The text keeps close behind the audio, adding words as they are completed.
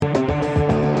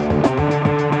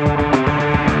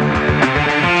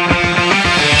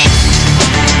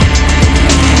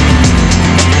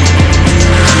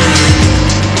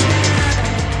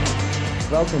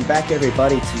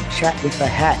everybody to Chat with the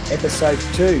Hat, episode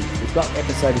 2. We've got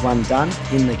episode 1 done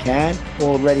in the can,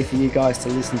 all ready for you guys to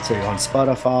listen to on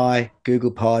Spotify,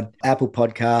 Google Pod, Apple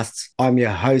Podcasts. I'm your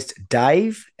host,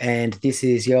 Dave, and this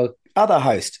is your other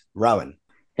host, Rowan.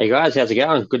 Hey guys, how's it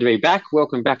going? Good to be back.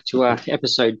 Welcome back to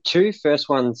episode 2. First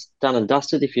one's done and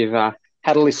dusted. If you've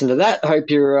had a listen to that, hope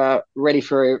you're ready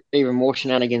for even more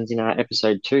shenanigans in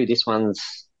episode 2. This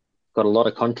one's got a lot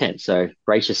of content, so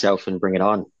brace yourself and bring it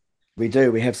on. We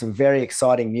do. We have some very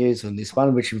exciting news on this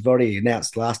one, which we've already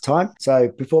announced last time. So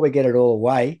before we get it all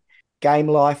away,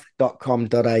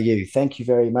 gamelife.com.au. Thank you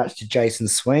very much to Jason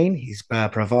Sween. He's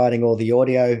providing all the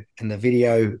audio and the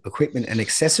video equipment and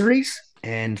accessories.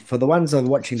 And for the ones that are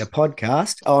watching the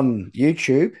podcast on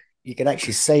YouTube, you can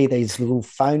actually see these little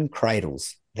phone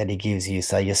cradles that he gives you.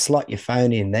 So you slot your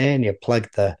phone in there and you plug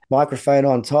the microphone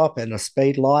on top and a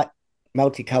speed light,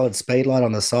 multicolored speed light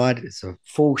on the side. It's a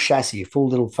full chassis, a full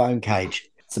little phone cage.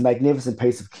 It's a magnificent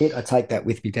piece of kit. I take that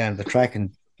with me down to the track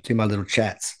and do my little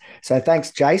chats. So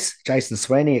thanks, Jason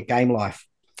Sweeney at Game Life.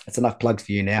 That's enough plugs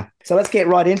for you now. So let's get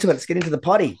right into it. Let's get into the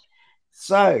potty.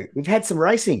 So we've had some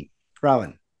racing,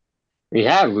 Rowan. We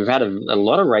have. We've had a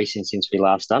lot of racing since we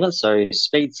last done it. So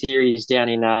Speed Series down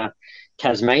in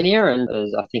Tasmania, and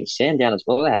I think Sandown as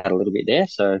well. They had a little bit there.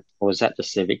 So, or was that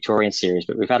just the Victorian Series?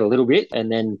 But we've had a little bit.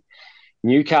 And then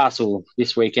Newcastle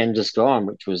this weekend just gone,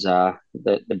 which was the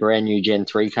brand new Gen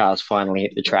 3 cars finally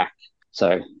hit the track.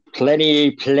 So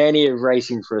plenty of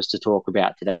racing for us to talk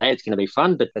about today. It's going to be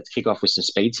fun, but let's kick off with some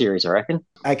Speed Series, I reckon.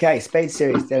 Okay, Speed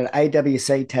Series down at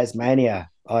AWC Tasmania.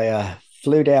 I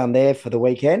flew down there for the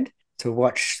weekend to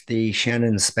watch the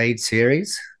Shannon Speed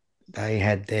Series. They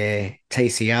had their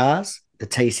TCRs, the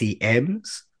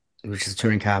TCMs, which is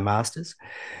Touring Car Masters,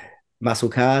 muscle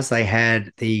cars. They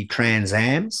had the Trans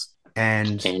Ams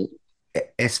and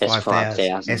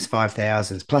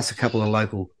S5000s, plus a couple of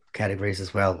local categories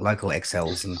as well, local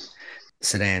XLs and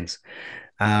sedans.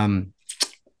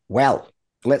 Well,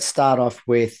 let's start off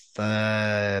with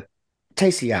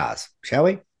TCRs, shall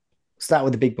we? Start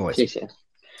with the big boys. TCR.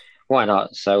 Why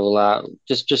not? So we'll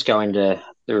just go into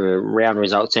the round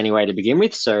results anyway to begin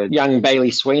with. So young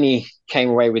Bailey Sweeney came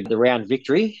away with the round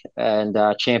victory and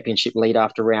championship lead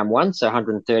after round 1, so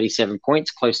 137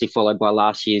 points, closely followed by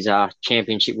last year's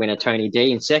championship winner Tony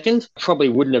D in second. Probably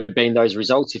wouldn't have been those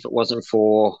results if it wasn't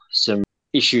for some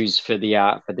issues for the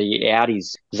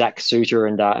Audis. Zach Suter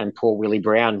and Paul Willie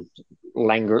Brown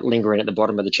lingering at the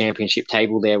bottom of the championship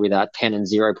table there with 10 and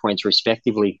 0 points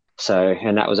respectively. So,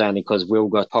 and that was only because Will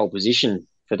got pole position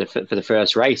for the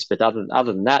first race. But other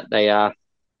than that, they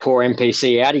poor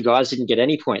MPC Audi guys didn't get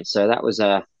any points. So that was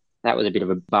a bit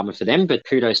of a bummer for them. But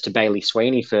kudos to Bailey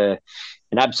Sweeney for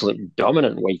an absolute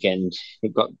dominant weekend. He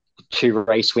got 2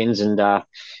 race wins and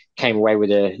came away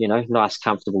with a nice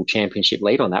comfortable championship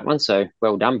lead on that one. So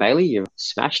well done, Bailey. You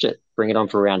smashed it. Bring it on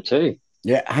for round 2.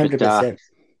 Yeah, 100%.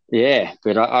 Yeah,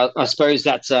 but I suppose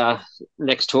that's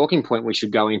next talking point we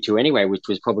should go into anyway, which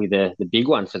was probably the big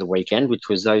one for the weekend, which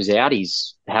was those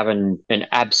Audis having an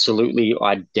absolutely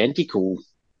identical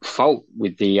fault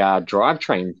with the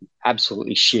drivetrain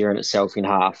absolutely shearing itself in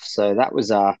half. So that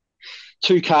was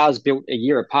 2 cars built a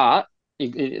year apart,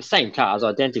 same cars,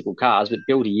 identical cars, but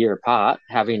built a year apart,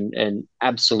 having an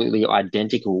absolutely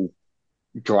identical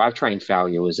drivetrain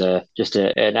failure. Was just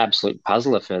an absolute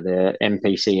puzzler for the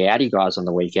MPC Audi guys on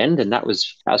the weekend, and that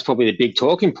was probably the big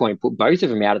talking point. Put both of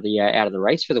them out of the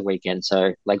race for the weekend.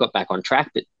 So they got back on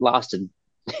track, but lasted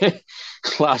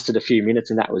a few minutes,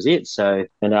 and that was it. So,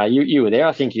 and you were there.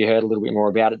 I think you heard a little bit more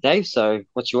about it, Dave. So,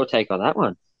 what's your take on that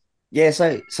one? Yeah.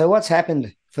 So what's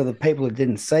happened for the people who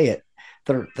didn't see it?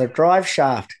 The drive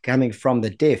shaft coming from the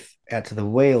diff out to the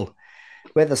wheel,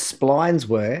 where the splines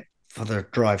were for the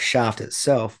drive shaft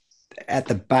itself, at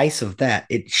the base of that,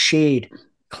 it sheared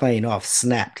clean off,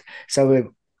 snapped.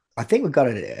 So I think we've got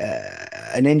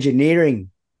an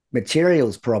engineering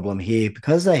materials problem here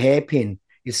because the hairpin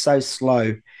is so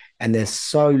slow and they're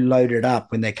so loaded up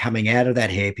when they're coming out of that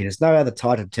hairpin. There's no other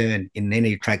tighter turn in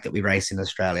any track that we race in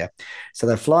Australia. So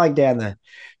they're flying down the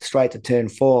straight to turn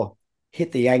 4,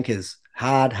 hit the anchors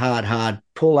hard,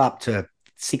 pull up to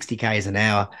 60 k's an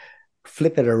hour,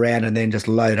 flip it around and then just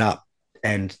load up,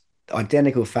 and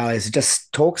identical failures.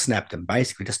 Just torque snapped them,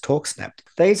 basically just torque snapped.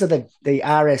 These are the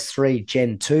RS3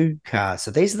 Gen 2 cars.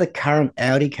 So these are the current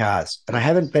Audi cars, and I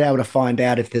haven't been able to find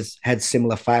out if there's had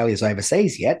similar failures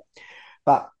overseas yet.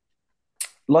 But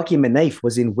Lockie Manif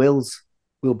was in Will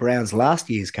Brown's last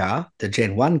year's car, the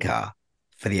Gen 1 car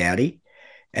for the Audi,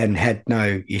 and had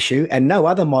no issue, and no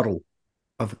other model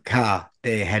of car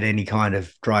there had any kind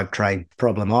of drivetrain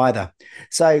problem either.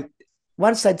 So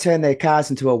once they turned their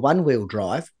cars into a one-wheel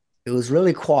drive, it was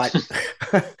really quite,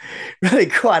 really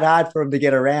quite hard for him to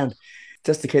get around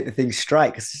just to keep the thing straight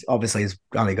because obviously he's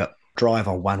only got drive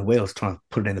on one wheel. He's trying to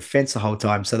put it in the fence the whole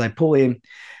time. So they pull in,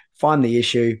 find the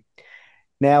issue.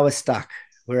 Now we're stuck.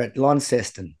 We're at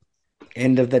Launceston,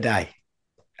 end of the day,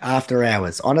 after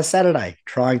hours on a Saturday,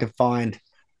 trying to find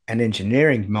an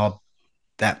engineering mob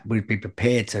that would be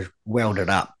prepared to weld it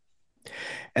up.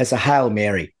 As a Hail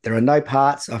Mary, there are no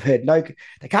parts. I've heard no,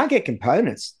 they can't get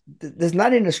components. There's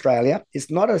none in Australia. It's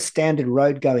not a standard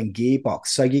road going gearbox.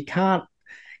 So you can't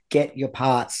get your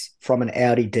parts from an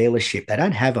Audi dealership. They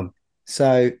don't have them.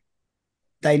 So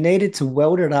they needed to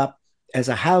weld it up as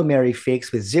a Hail Mary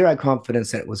fix with zero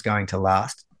confidence that it was going to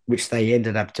last, which they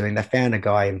ended up doing. They found a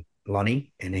guy in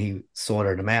Lonnie and he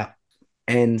sorted them out.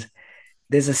 And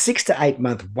there's a 6 to 8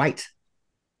 month wait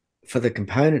for the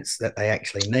components that they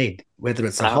actually need, whether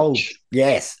it's a whole,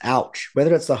 yes, ouch,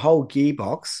 whether it's the whole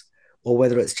gearbox or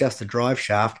whether it's just a drive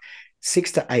shaft,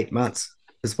 6 to 8 months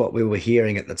is what we were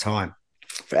hearing at the time.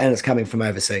 And it's coming from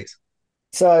overseas.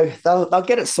 So they'll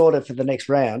get it sorted for the next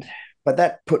round, but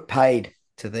that put paid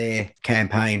to their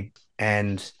campaign.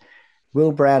 And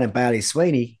Will Brown and Bailey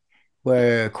Sweeney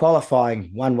were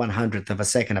qualifying 1/100th of a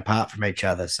second apart from each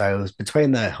other. So it was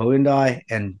between the Hyundai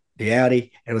and the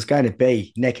Audi. It was going to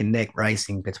be neck and neck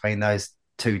racing between those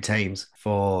two teams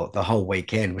for the whole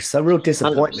weekend, which is a real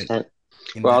disappointment. 100%.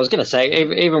 Well, I was going to say,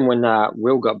 even when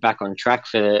Will got back on track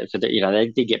for the, they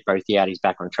did get both the Audis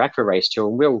back on track for race two,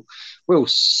 and Will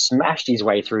smashed his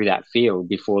way through that field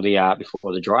before the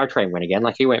drivetrain went again.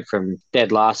 Like he went from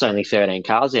dead last, only 13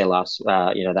 cars there last,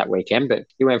 that weekend, but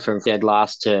he went from dead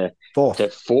last to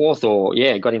fourth, or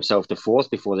got himself to fourth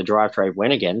before the drivetrain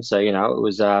went again. So it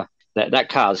was that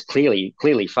car's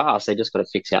clearly fast. They just got to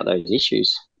fix out those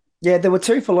issues. Yeah, there were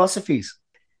two philosophies.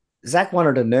 Zach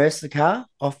wanted to nurse the car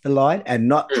off the line and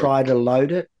not try to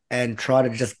load it and try to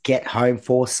just get home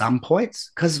for some points.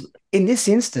 Because in this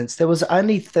instance, there was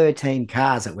only 13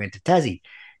 cars that went to Tassie.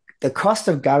 The cost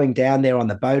of going down there on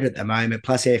the boat at the moment,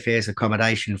 plus airfares,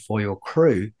 accommodation for your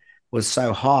crew, was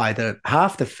so high that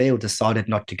half the field decided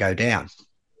not to go down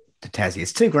to Tassie.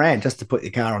 It's $2,000 just to put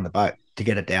your car on the boat to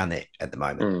get it down there at the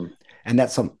moment. And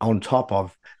that's on top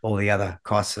of all the other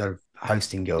costs of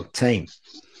hosting your team.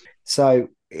 So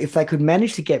if they could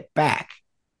manage to get back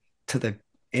to the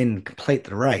end, complete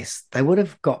the race, they would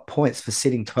have got points for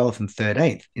sitting 12th and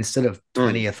 13th instead of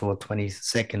 20th or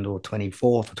 22nd or 24th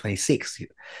or 26th.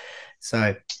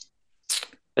 So,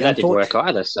 but that didn't work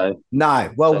either. So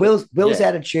no. Well, Will's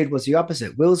attitude was the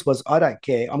opposite. Will's was, I don't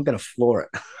care. I'm going to floor it.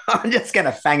 I'm just going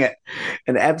to fang it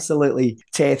and absolutely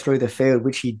tear through the field,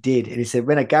 which he did. And he said,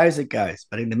 when it goes, it goes.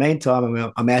 But in the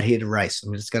meantime, I'm out here to race.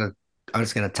 I'm just going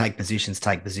to take positions,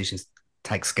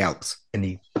 take scalps, and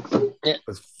he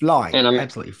was flying, and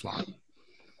absolutely flying.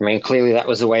 I mean, clearly that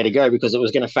was the way to go because it was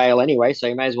going to fail anyway, so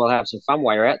you may as well have some fun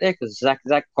while you're out there because Zach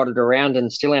potted around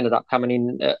and still ended up coming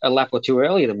in a lap or two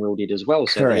earlier than Will did as well.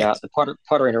 So the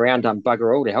pottering around done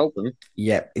bugger all to help him.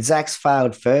 Yeah, Zach's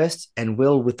failed first, and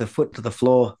Will, with the foot to the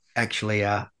floor, actually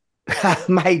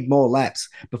made more laps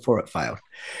before it failed.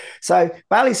 So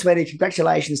Bailey Sweeney,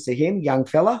 congratulations to him, young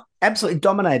fella. Absolutely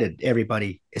dominated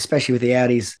everybody, especially with the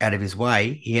Audis out of his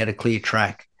way. He had a clear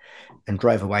track and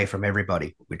drove away from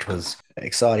everybody, which was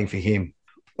exciting for him.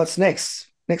 What's next?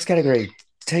 Next category,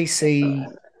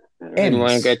 TCMs. You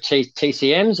want to go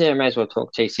TCMs? Yeah, may as well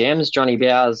talk TCMs. Johnny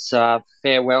Bow's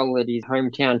farewell at his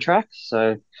hometown track.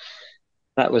 So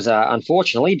that was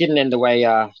unfortunately didn't end the way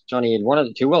Johnny had wanted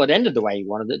it to. Well, it ended the way he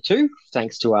wanted it to,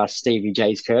 thanks to Stevie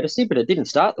J's courtesy, but it didn't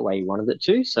start the way he wanted it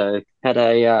to. So had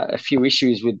a few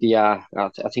issues with the I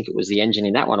think it was the engine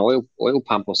in that one, oil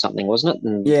pump or something, wasn't it?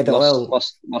 And yeah,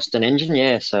 lost an engine.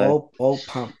 Yeah, so oil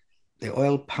pump, the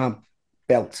oil pump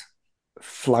belt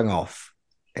flung off.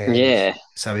 And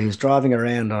so he was driving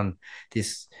around on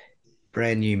this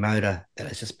brand new motor that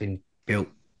has just been built,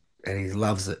 and he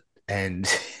loves it. And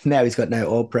now he's got no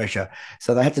oil pressure.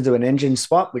 So they had to do an engine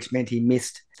swap, which meant he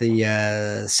missed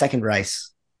the second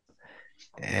race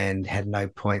and had no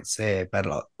points there. But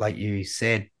like you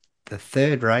said, the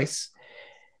third race,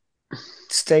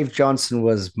 Steve Johnson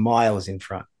was miles in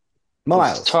front.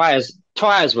 Miles.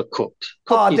 Tires were cooked.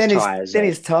 Then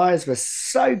his tires were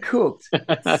so cooked,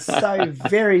 so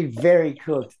very, very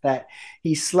cooked that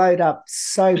he slowed up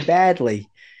so badly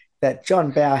that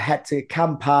John Bow had to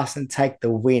come past and take the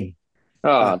win.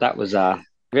 Oh, that was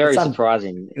very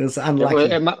surprising. It was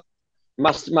unlucky. It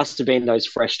must have been those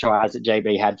fresh tires that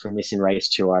JB had from missing race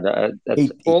two. That's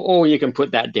all you can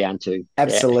put that down to.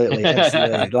 Absolutely,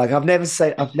 absolutely. Like I've never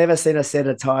seen a set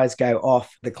of tires go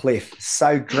off the cliff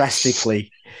so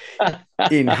drastically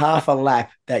in half a lap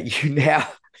that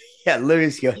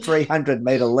lose your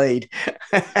 300-meter lead.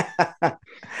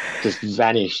 Just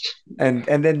vanished. And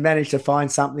then manage to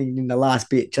find something in the last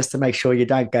bit just to make sure you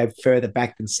don't go further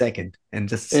back than second and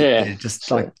just sit Yeah. there, just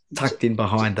like tucked in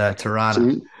behind the It's Tirana.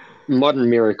 a modern Oh,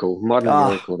 miracle,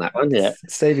 that one. Yeah.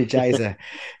 Stevie J's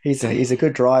he's a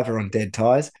good driver on dead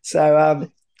tires. So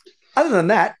other than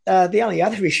that, the only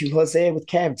other issue was there with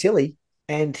Cam Tilley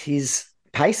and his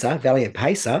pacer, Valiant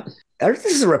Pacer. This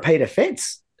is a repeat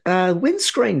offence.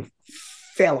 Windscreen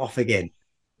fell off again.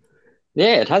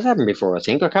 Yeah, it has happened before, I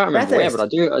think. I can't remember where, but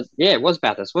Bathurst I do. Yeah, it was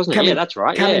Bathurst, wasn't it? Yeah, coming that's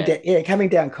right. coming Yeah. down, coming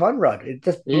down Conrod. It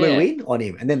just blew Yeah. in on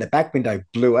him, and then the back window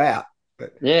blew out.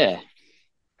 But Yeah.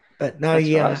 no, That's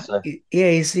right. So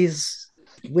his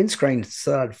windscreen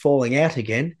started falling out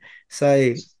again.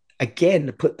 So again,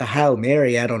 to put the Hail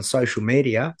Mary out on social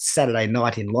media Saturday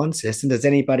night in Launceston, does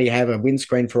anybody have a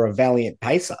windscreen for a Valiant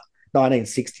Pacer,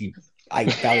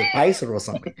 1968 Valiant Pacer or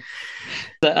something?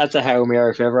 that's a Hail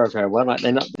Mary if ever I've heard one. Like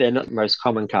they're not the most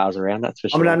common cars around, that's for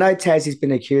I mean, I sure. know Tassie's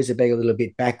been accused of being a little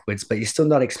bit backwards, but you're still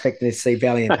not expecting to see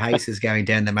Valiant Pacers going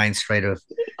down the main street of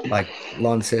like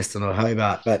Launceston or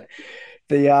Hobart. But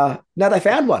no, they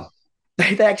found one.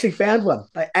 They actually found one.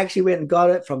 They actually went and got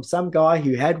it from some guy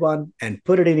who had one and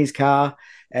put it in his car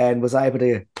and was able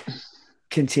to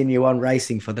continue on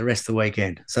racing for the rest of the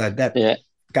weekend. So that Yeah.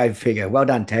 go figure. Well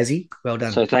done, Tassie. Well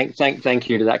done. So thank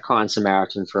you to that kind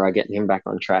Samaritan for getting him back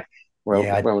on track. Well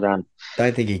Yeah, I well done.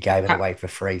 don't think he gave it away for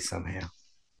free somehow.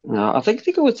 No, I think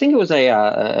it was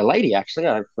a lady actually,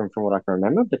 from what I can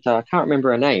remember, but I can't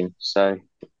remember her name. So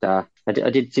I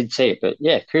did see it, but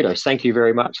yeah, kudos. Thank you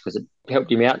very much because it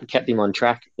helped him out and kept him on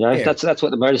track. Yeah, That's what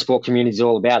the motorsport community is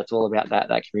all about. It's all about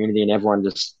that community and everyone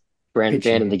just pitching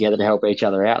banding in. together to help each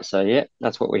other out. So yeah,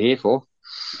 that's what we're here for.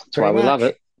 That's why Pretty we love much.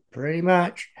 it. Pretty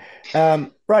much.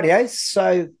 Rightio.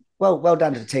 So, well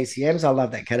done to the TCMs. I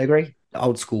love that category.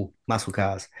 Old school muscle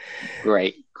cars.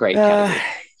 Great Uh, category.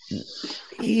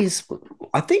 he's.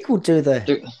 I think we'll do the.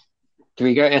 Do, do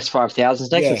we go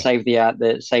S5000s next and Yeah, save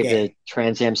the yeah,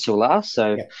 Trans Ams till last?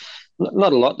 So yeah.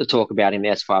 not a lot to talk about in the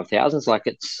S5000s. Like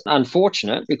it's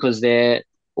unfortunate because they're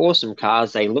awesome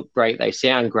cars. They look great. They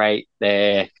sound great.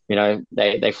 They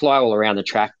fly all around the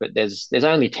track, but there's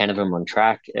only 10 of them on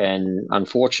track. And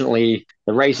unfortunately,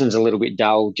 the racing's a little bit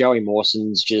dull. Joey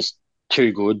Mawson's just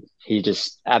too good. He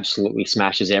just absolutely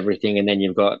smashes everything. And then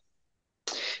you got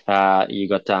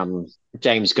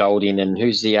James Golding and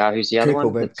who's the other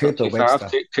one that's not Cooper too far off?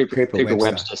 Webster. Cooper Cooper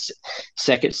Webster. Webster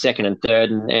second and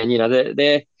third,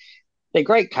 and they're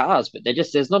great cars, but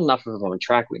there's not enough of them on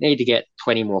track. We need to get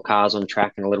 20 more cars on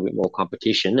track and a little bit more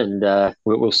competition, and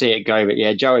we'll see it go. But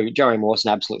yeah, Joey Mawson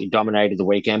absolutely dominated the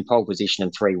weekend, pole position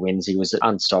and 3 wins. He was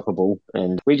unstoppable,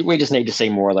 and we just need to see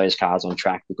more of those cars on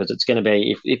track because it's going to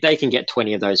be if they can get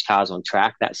 20 of those cars on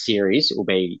track, that series will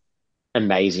be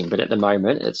amazing. But at the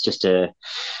moment, it's just a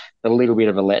little bit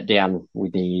of a letdown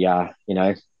with the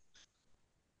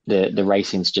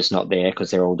racing's just not there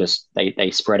because they're all just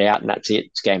they spread out and that's it.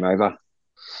 It's game over.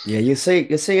 Yeah, you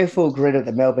see a full grid at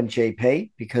the Melbourne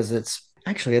GP because it's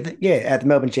actually at the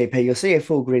Melbourne GP you'll see a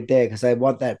full grid there because they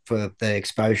want that for the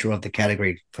exposure of the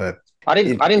category for I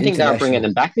didn't think they were bringing international.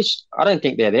 them back this. I don't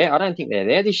think they're there. I don't think they're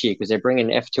there this year because they're bringing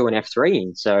F2 and F3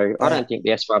 in. So I Uh, don't think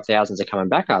the S5000s are coming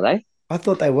back, are they? I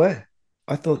thought they were.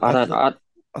 I thought I I don't. thought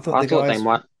I I thought I the thought they guys.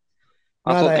 might.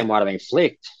 I No, thought they they might have been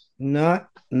flicked. no,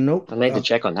 nope. I need to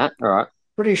check on that. All right.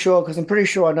 Pretty sure because I'm pretty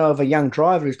sure I know of a young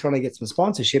driver who's trying to get some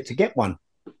sponsorship to get one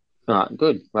All right.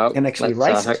 Good. Well, and actually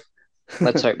let's race hope it.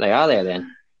 let's hope they are there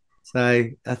then. So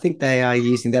I think they are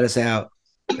using that as our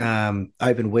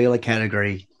open wheeler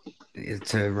category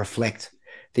to reflect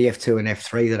the F2 and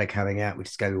F3 that are coming out, which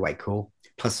is going to be way cool.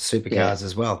 Plus the Yeah. supercars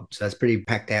as well. So it's pretty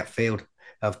packed out field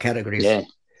of categories Yeah.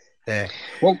 there.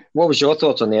 What was your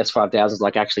thoughts on the S5000s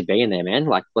like actually being there, man?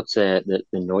 Like, what's the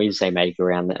noise they make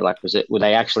around that? Like, were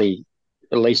they actually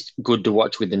at least good to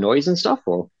watch with the noise and stuff?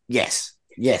 Or Yes.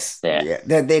 Yes. yeah,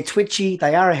 Yeah. They're twitchy.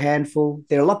 They are a handful.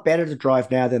 They're a lot better to drive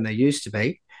now than they used to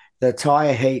be. The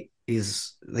tire heat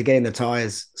is they're getting the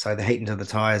tires, so the heat into the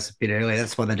tires a bit earlier.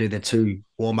 That's why they do their 2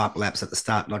 warm-up laps at the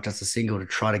start, not just a single to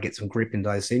try to get some grip in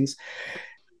those things.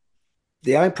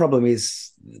 The only problem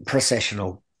is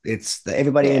processional. It's that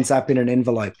everybody yeah, ends up in an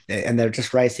envelope and they're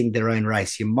just racing their own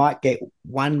race. You might get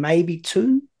one, maybe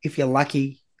two, if you're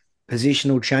lucky,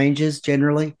 positional changes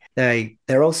generally.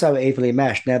 They're also evenly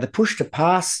matched. Now, the push to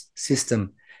pass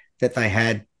system that they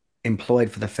had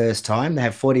employed for the first time, they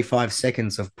have 45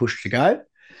 seconds of push to go.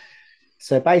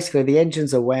 So basically, the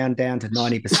engines are wound down to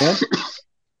 90%,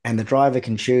 and the driver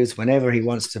can choose whenever he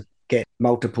wants to get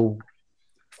multiple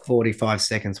 45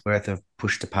 seconds worth of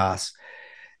push to pass.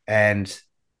 And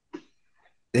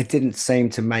it didn't seem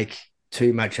to make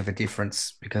too much of a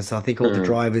difference because I think all the Mm,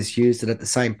 drivers used it at the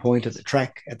same point at the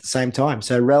track at the same time.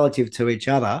 So relative to each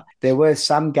other, there were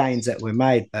some gains that were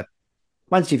made, but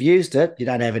once you've used it, you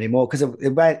don't have any more because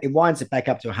it winds it back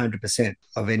up to 100%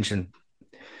 of engine.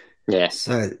 yeah,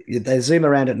 So they zoom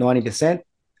around at 90%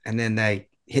 and then they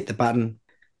hit the button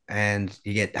and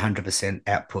you get 100%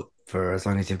 output for as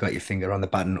long as you've got your finger on the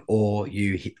button or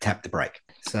you tap the brake.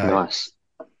 nice.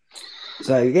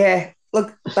 So yeah,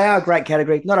 look, they are a great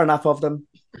category. Not enough of them,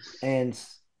 and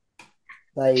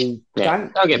they Yeah,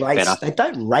 don't they'll get better. race. They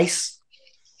don't race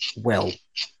well.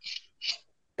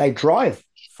 They drive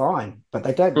fine, but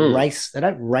they don't Mm, race. They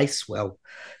don't race well.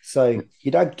 So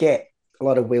you don't get a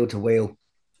lot of wheel to wheel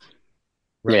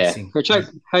yeah, racing. which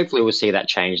hopefully we'll see that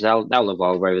change. They'll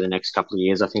evolve over the next couple of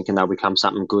years, I think, and they'll become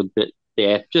something good. But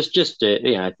yeah, just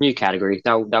new category.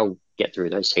 They'll get through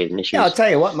those teething Yeah, I'll issues. tell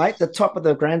you what, mate. The top of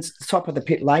the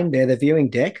pit lane there, the viewing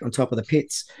deck on top of the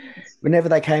pits. Whenever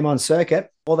they came on circuit,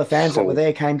 all the fans that were Full.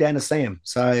 there came down to see them.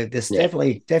 So there's Yeah.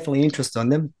 definitely interest on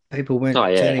them. People weren't Oh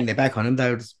yeah. turning their back on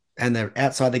them. And they're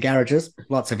outside the garages.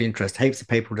 Lots of interest. Heaps of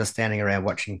people just standing around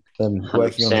watching them Hundred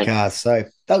working on the percent. cars. So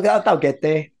they'll get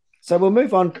there. So we'll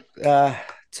move on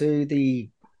to the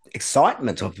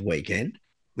excitement of the weekend,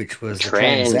 which was the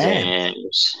Trans Am.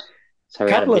 Transams. So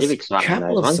we had a Couple bit of of excitement in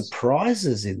couple those of ones.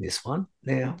 surprises in this one.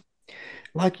 Now,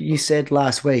 like you said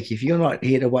last week, if you're not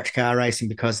here to watch car racing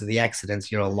because of the accidents,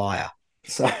 you're a liar.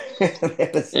 So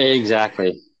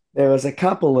Exactly. there was a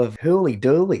couple of hooly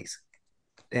doolies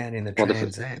down in the Well,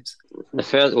 Trans Ams. the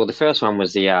first one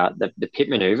was the pit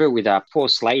maneuver with poor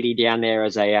Slady down there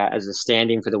as a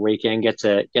stand-in for the weekend. Gets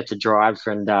a drive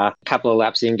and a couple of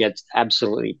laps in gets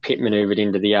absolutely pit maneuvered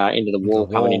into the The wall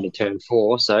coming into wall. turn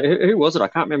four. So who was it? I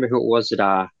can't remember who it was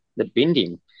that binned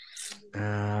him.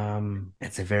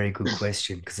 That's a very good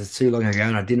question because it's too long ago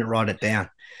and I didn't write it down.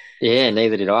 Yeah,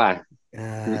 neither did I.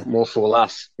 Uh, More for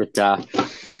us, but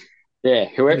yeah,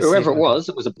 let me see if whoever I can.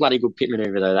 it was a bloody good pit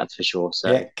maneuver though, that's for sure.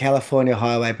 So Yeah, California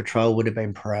Highway Patrol would have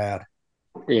been proud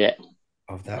yeah,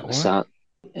 of that one. so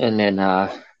and then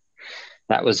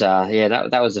that was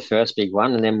that was the first big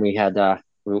one, and then we had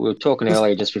we were talking It was,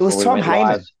 earlier just it was before we Tom went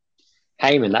live.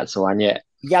 Heyman, Heyman, that's the one. Yeah,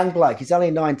 young bloke. He's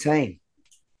only 19.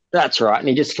 that's right. And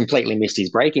he just completely missed his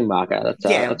braking marker.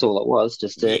 Yeah, That's all it was.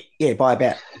 Just to yeah, by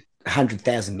about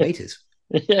 100,000 meters.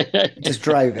 He just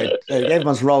drove it.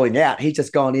 Everyone's rolling out. He's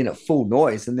just gone in at full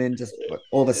noise and then just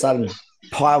all of a sudden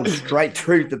piled straight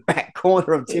through the back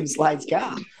corner of Tim Slade's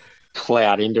car.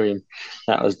 plowed into him.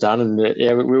 That was done. And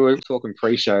yeah, we were talking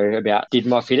pre-show about did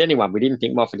Moff hit anyone? We didn't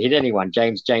think Moffat hit anyone.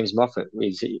 James Moffat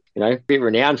was a bit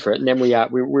renowned for it, and then we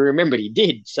remembered he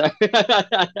did. So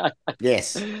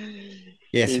Yes.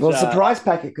 Yes. he's Well, surprise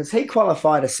packet because he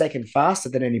qualified a second faster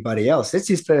than anybody else. It's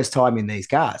his first time in these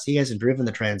cars. He hasn't driven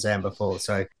the Trans Am before.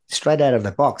 So straight out of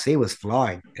the box, he was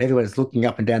flying. Everyone's looking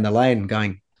up and down the lane and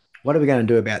going, what are we going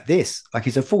to do about this? Like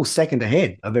he's a full second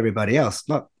ahead of everybody else,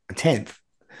 not a tenth.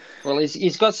 well,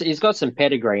 he's got some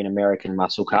pedigree in American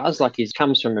muscle cars. Like he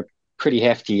comes from a pretty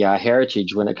hefty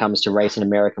heritage when it comes to racing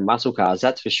American muscle cars.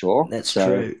 That's for sure. That's So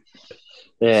true.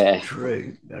 yeah.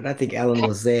 True. I don't think Alan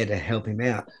was there to help him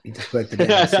out. He just worked it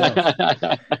out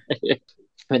himself.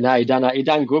 But no, he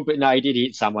done good. But no, he did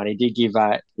hit someone. He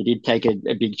did take a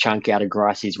big chunk out of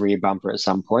Gricey's rear bumper at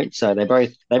some point. So they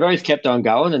both kept on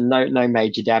going, and no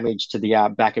major damage to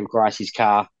the back of Gricey's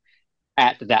car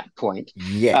at that point.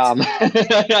 Yet.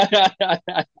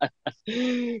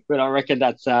 But I reckon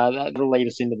that'll lead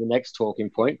us into the next talking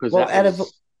point because Well, that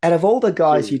was out of all the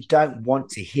guys you huge. don't want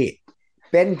to hit,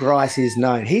 Ben Grice is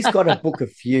known. He's got a book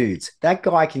of feuds. That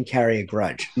guy can carry a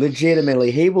grudge.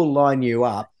 Legitimately, he will line you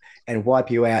up and wipe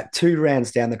you out 2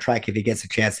 rounds down the track if he gets a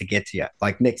chance to get to you,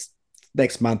 like next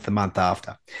month, the month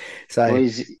after. Well, So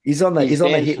he's on the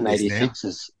banned hit from list now.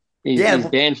 86s. Yeah, He's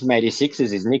banned from 86s,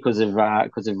 isn't he? Because of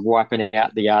wiping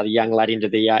out the young lad into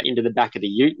the back of the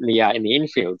Ute in the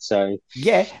infield. So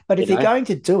yeah. But you if you're know, going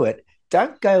to do it,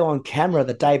 don't go on camera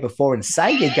the day before and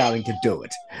say you're going to do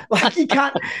it. Like you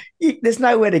can't. There's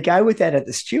nowhere to go with that at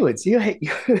the stewards. You're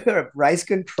at race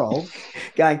control,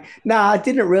 going. No, I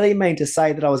didn't really mean to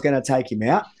say that I was going to take him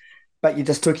out, but you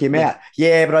just took him yeah, out.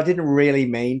 Yeah, but I didn't really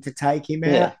mean to take him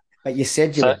yeah. out. But you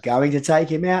said you So were going to take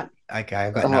him out. Okay,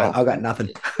 I've got no, oh, I've got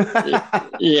nothing.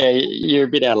 yeah, you're a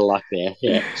bit out of luck there.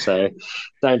 Yeah, so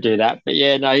don't do that. But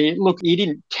yeah, no, he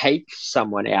didn't take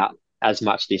someone out as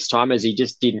much this time as he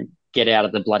just didn't get out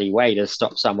of the bloody way to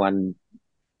stop someone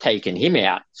taking him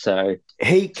out. So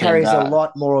He and carries a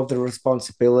lot more of the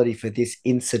responsibility for this oh,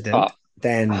 incident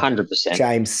than 100%.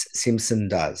 James Simpson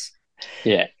does.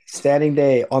 Yeah. Standing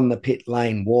there on the pit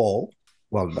lane wall,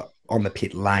 well, not on the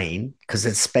pit lane because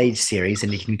it's speed series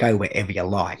and you can go wherever you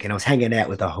like. And I was hanging out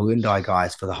with the Hyundai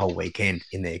guys for the whole weekend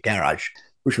in their garage,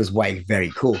 which was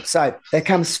very cool. So there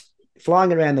comes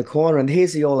flying around the corner, and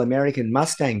here's the All-American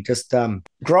Mustang. Just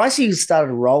Gricey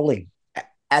started rolling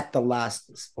at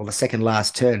the second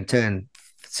last turn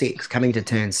 6, coming to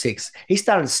turn 6. He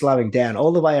started slowing down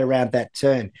all the way around that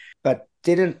turn, but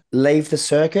didn't leave the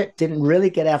circuit, didn't really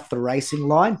get off the racing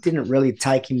line, didn't really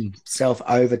take himself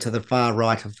over to the far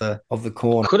right of the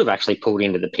corner. Could have actually pulled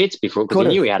into the pits before, because he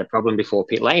knew he had a problem before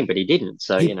pit lane, but he didn't.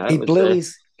 So, he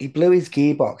blew his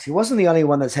gearbox. He wasn't the only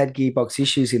one that's had gearbox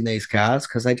issues in these cars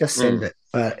because they just send it.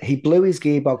 But he blew his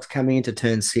gearbox coming into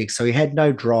turn 6, so he had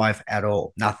no drive at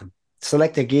all, nothing.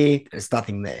 Select a gear, there's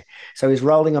nothing there. So he's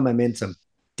rolling on momentum.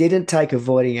 Didn't take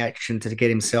avoiding action to get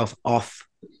himself off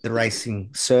the racing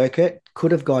circuit.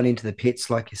 Could have gone into the pits,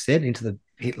 like you said, into the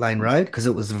pit lane road because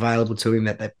it was available to him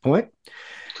at that point.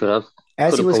 Could have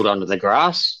pulled onto the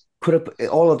grass. Could have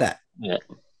all of that. Yeah.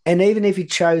 And even if he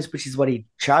chose, which is what he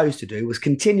chose to do, was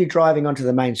continue driving onto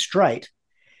the main straight,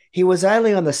 he was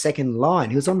only on the second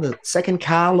line. He was on the second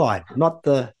car line, not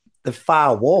the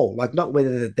far wall, like not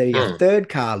whether the third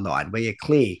car line where you're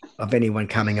clear of anyone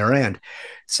coming around.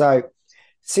 So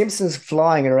Simpson's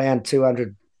flying around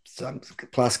 200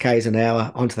 plus Ks an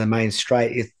hour onto the main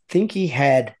straight. You think he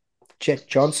had Jet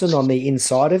Johnson on the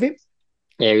inside of him?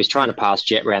 Yeah, he was trying to pass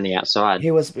Jet around the outside.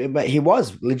 He was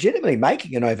legitimately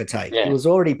making an overtake. Yeah. He was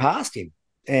already past him.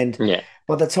 And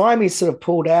by the time he sort of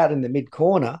pulled out in the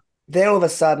mid-corner, there all of a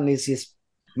sudden is this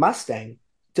Mustang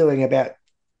doing about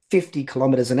 50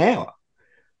 kilometers an hour,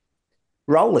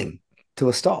 rolling to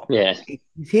a stop. Yeah. He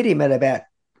hit him at about,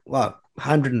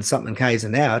 100 and something Ks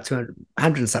an hour, 200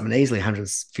 and something easily,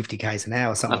 150 Ks an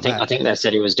hour, something like that. I think they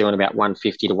said he was doing about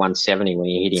 150 to 170 when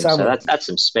he hit him. So that's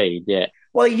some speed, yeah.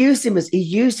 Well, he used him as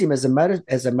a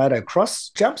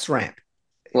motocross jumps ramp.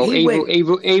 Well,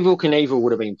 Evil Knievel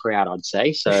would have been proud, I'd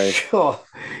say. So sure.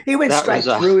 He went straight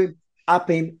through him, up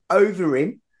him, over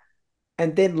him,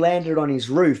 and then landed on his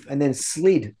roof and then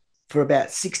slid for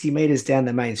about 60 meters down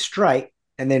the main straight,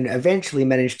 and then eventually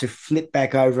managed to flip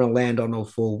back over and land on all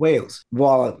four wheels,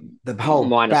 while the whole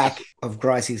back of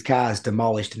Gracie's car is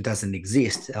demolished and doesn't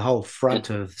exist. The whole front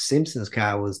of Simpson's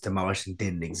car was demolished and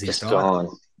didn't exist. Just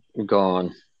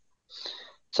gone.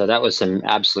 So that was some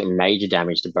absolute major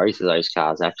damage to both of those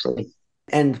cars, actually.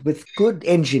 And with good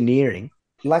engineering,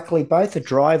 luckily both the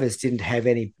drivers didn't have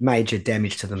any major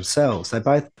damage to themselves. They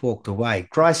both walked away.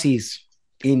 Gracie's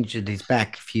injured his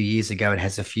back a few years ago and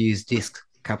has a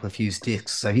couple of fused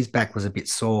discs, so his back was a bit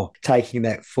sore taking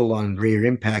that full-on rear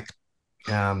impact.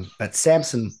 But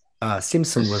Simpson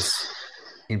was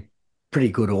in pretty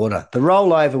good order. The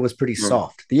rollover was pretty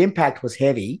soft. The impact was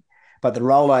heavy, but the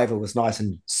rollover was nice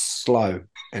and slow,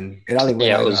 and it only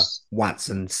went over once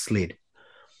and slid. It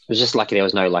was just lucky there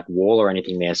was no wall or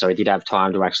anything there, so it did have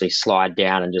time to actually slide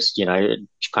down and just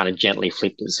kind of gently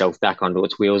flip itself back onto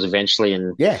its wheels eventually.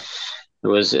 And it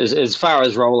was as far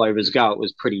as rollovers go, it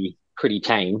was pretty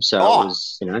tame. So it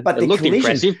was, but it looked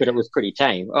impressive, but it was pretty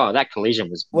tame. Oh, that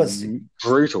collision was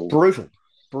brutal.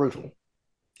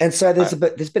 And so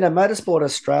there's been a Motorsport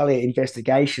Australia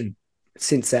investigation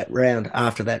since that round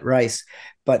after that race,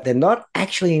 but they're not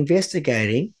actually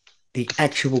investigating the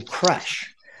actual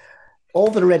crash.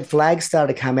 All the red flags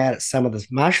started to come out at some of the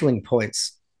marshalling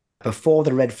points before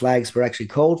the red flags were actually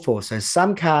called for. So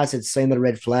some cars had seen the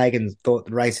red flag and thought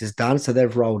the race is done, so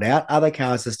they've rolled out. Other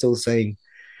cars are still seeing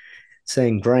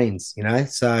greens,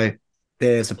 So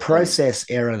there's a process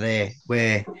error there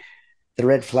where the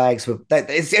red flags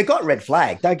it got red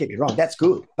flag, don't get me wrong, that's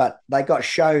good, but they got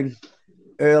shown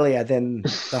earlier than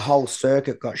the whole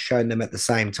circuit got shown them at the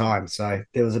same time. So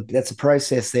that's a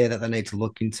process there that they need to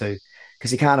look into,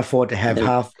 because you can't afford to have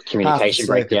half communication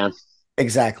breakdown.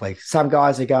 Exactly. Some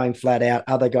guys are going flat out,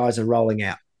 other guys are rolling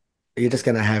out. You're just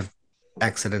going to have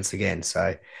accidents again.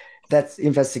 So that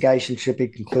investigation should be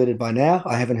concluded by now.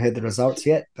 I haven't heard the results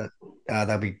yet, but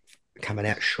they'll be coming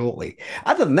out shortly.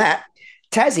 Other than that,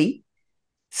 Tassie,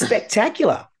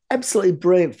 spectacular. Absolutely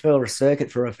brilliant for a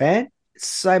circuit for a fan. It's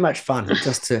so much fun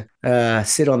just to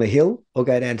sit on the hill or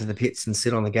go down to the pits and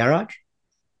sit on the garage.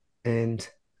 And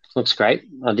looks great.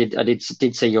 I did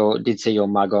see your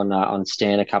mug on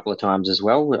Stan a couple of times as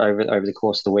well over the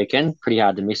course of the weekend. Pretty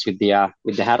hard to miss with the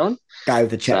hat on. Go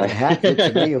with the chat with the hat. Look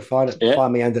to me, you'll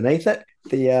find me underneath it.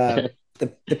 The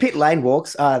pit lane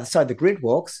walks, the grid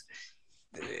walks.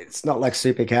 It's not like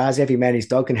supercars. Every man his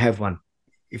dog can have one.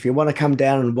 If you want to come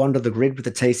down and wander the grid with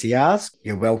the TCRs,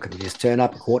 you're welcome. You just turn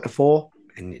up 4:45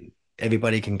 and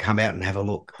everybody can come out and have a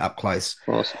look up close.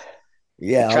 Awesome.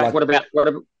 Yeah. What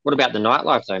What about the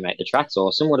nightlife though, mate? The track's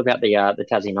awesome. What about the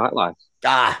Tassie nightlife?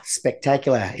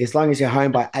 Spectacular. As long as you're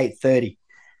home by 8:30.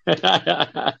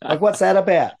 Like, what's that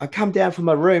about? I come down from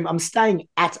my room. I'm staying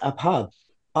at a pub.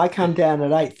 I come down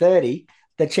at 8:30.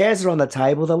 The chairs are on the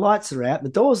table. The lights are out. The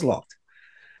door's locked.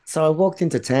 So I walked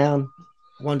into town,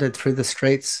 wandered through the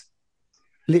streets.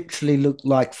 Literally looked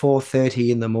like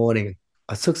 4:30 in the morning.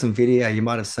 I took some video. You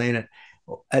might have seen it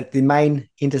at the main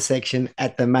intersection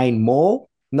at the main mall.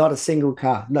 Not a single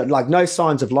car. No, like no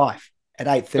signs of life at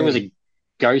eight It was thirty. a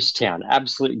ghost town,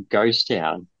 absolute ghost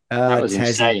town. That was Tassie,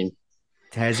 insane.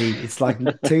 Tassie. It's like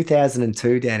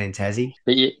 2002 down in Tassie.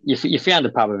 But you found a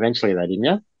pub eventually, though,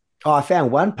 didn't Oh, I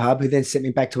found one pub who then sent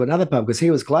me back to another pub because he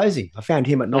was closing. I found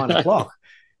him at 9 o'clock,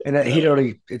 and he'd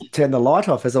already turned the light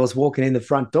off as I was walking in the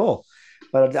front door.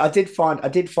 But I did find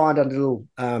a little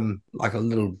like a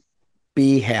little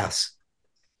beer house,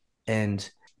 and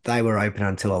they were open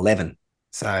until 11.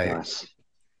 So Nice.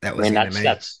 that I was mean, into that's me.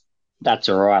 that's that's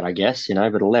all right, I guess,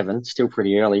 but 11, still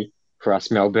pretty early for us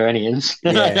Melburnians.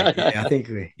 Yeah, I think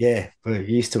we're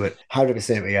used to it.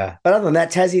 100% we are. But other than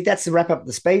that, Tassie, that's the wrap up of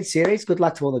the speed series. Good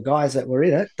luck to all the guys that were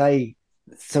in it. They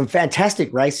some fantastic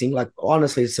racing, like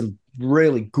honestly, some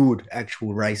really good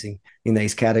actual racing in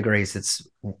these categories. It's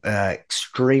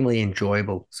extremely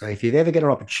enjoyable. So if you've ever got an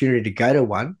opportunity to go to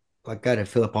one, like go to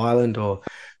Phillip Island or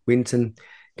Winton,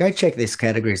 go check these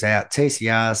categories out.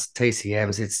 TCRs,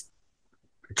 TCMs, it's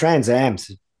Trans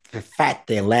Ams, they're fat,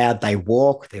 they're loud, they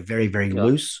walk, they're very, very Yeah,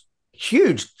 loose.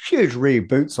 Huge, huge rear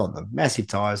boots on them, massive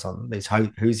tires on them, these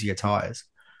Hoosier tires.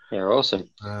 yeah, awesome.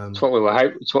 Um, It's what we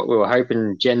were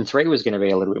hoping Gen 3 was going to be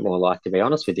a little bit more like, to be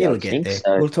honest with you, I it'll get think. there.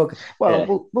 So, We'll talk. Well,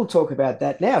 yeah, we'll talk about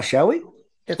that now, shall we?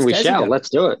 That's we Tassie shall. done. Let's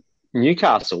do it.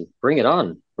 Newcastle, bring it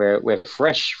on. We're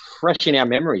fresh in our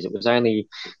memories. It was only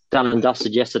done and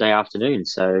dusted yesterday afternoon.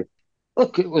 So,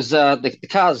 look, it was the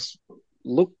cars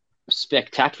look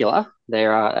spectacular. They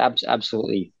are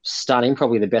absolutely stunning.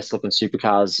 Probably the best looking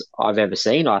supercars I've ever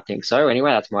seen. I think so.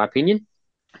 Anyway, that's my opinion.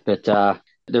 But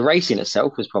the race in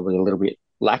itself was probably a little bit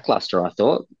lackluster. I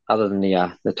thought, other than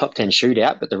the top 10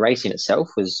 shootout, but the race in itself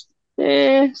was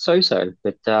so so.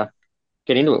 But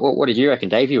get into it. What did you reckon,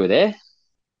 Dave? You were there.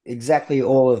 Exactly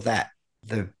all of that.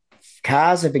 The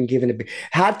cars have been given a bit.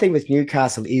 Hard thing with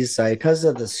Newcastle is so because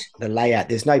of the layout,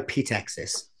 there's no pit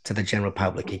access to the general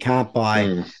public. You can't buy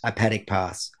Hmm. a paddock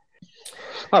pass.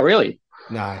 Oh, really?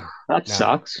 No, That no,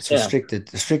 sucks. it's Yeah.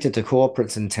 restricted to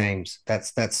corporates and teams.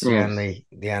 That's Hmm.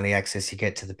 the only access you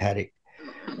get to the paddock.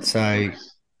 So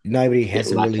nobody Bit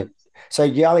has a lack really. So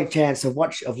the only chance of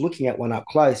looking at one up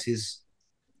close is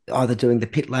either doing the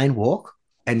pit lane walk,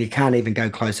 and you can't even go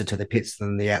closer to the pits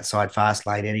than the outside fast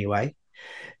lane anyway,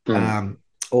 Hmm. um,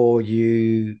 or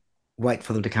you wait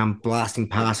for them to come blasting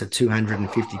past at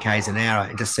 250 k's an hour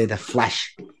and just see the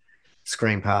flash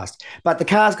screen past. But the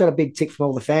car's got a big tick from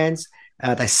all the fans.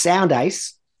 They sound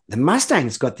ace. The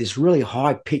Mustang's got this really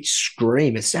high pitched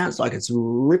scream. It sounds like it's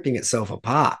ripping itself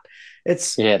apart.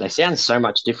 It's Yeah, they sound so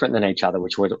much different than each other,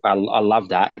 I love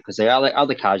that because the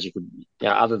other cars you could,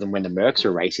 other than when the Mercs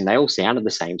were racing, they all sounded the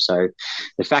same. So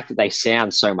the fact that they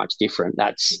sound so much different,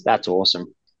 that's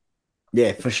awesome.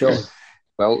 yeah, for sure.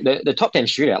 Well, the top 10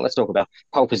 shootout, let's talk about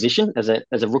pole position as a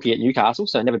rookie at Newcastle.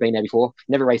 So never been there before,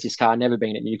 never raced this car, never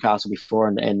been at Newcastle before,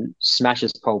 and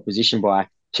smashes pole position by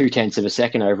 2/10 of a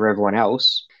second over everyone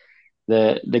else.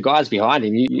 The guys behind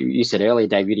him, you said earlier,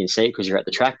 Dave, you didn't see it because you're at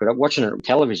the track, but watching it on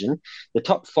television, the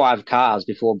top five cars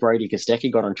before Brody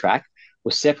Kostecki got on track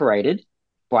were separated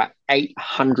by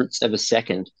 800ths of a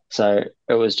second. So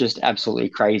it was just absolutely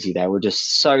crazy. They were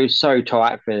just so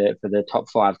tight for the top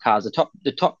five cars.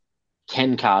 The top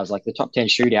 10 cars, like the top 10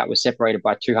 shootout, was separated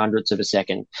by 200ths of a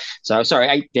second. So, sorry,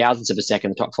 8,000ths of a second,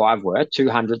 the top five were.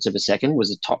 200ths of a second was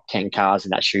the top 10 cars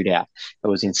in that shootout. It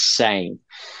was insane.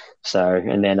 So,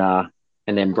 and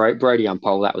then Brody on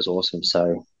pole, that was awesome.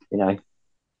 So,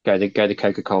 go the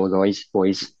Coca-Cola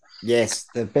boys. Yes,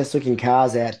 the best looking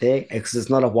cars out there because it's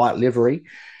not a white livery.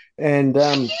 And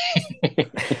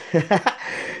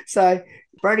so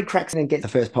Brody cracks in and gets the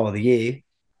first pole of the year.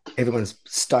 Everyone's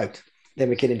stoked. Then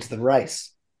we get into the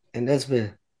race. And as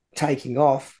we're taking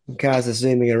off, cars are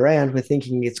zooming around, we're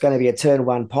thinking it's going to be a turn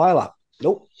one pile up.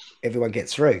 Nope. Everyone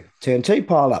gets through. Turn two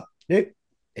pile up. Nope.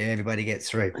 Everybody gets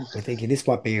through. We're thinking this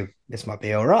might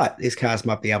be all right. These cars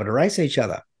might be able to race each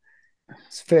other.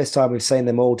 It's the first time we've seen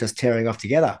them all just tearing off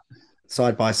together,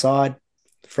 side by side,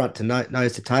 front to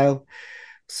nose to tail.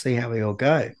 See how we all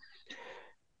go.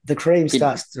 The cream It,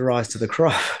 starts to rise to the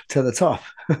crop to the top.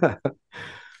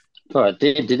 oh, it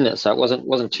did, didn't it? So it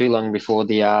wasn't too long before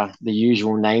the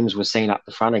usual names were seen up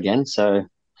the front again. So,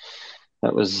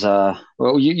 That was well,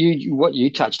 what you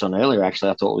touched on earlier.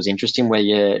 Actually, I thought was interesting, where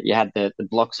you had the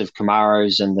blocks of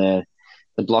Camaros and the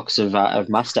blocks of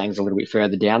Mustangs a little bit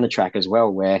further down the track as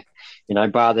well, where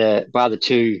bar the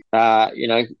two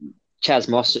Chaz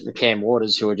Mostert and Cam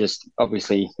Waters, who are just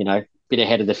obviously a bit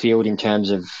ahead of the field in terms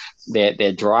of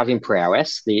their driving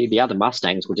prowess. The other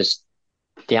Mustangs were just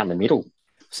down the middle.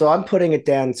 So I'm putting it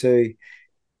down to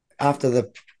after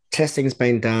the testing's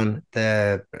been done,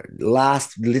 the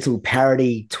last little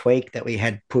parity tweak that we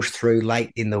had pushed through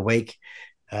late in the week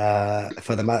for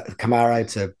the Camaro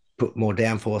to put more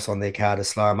downforce on their car to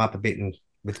slow them up a bit and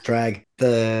with drag.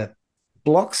 The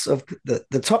blocks of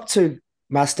the top two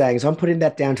Mustangs, I'm putting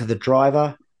that down to the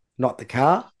driver, not the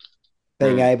car,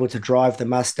 being able to drive the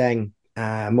Mustang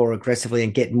more aggressively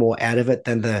and get more out of it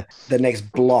than the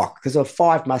next block. Because there were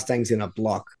five Mustangs in a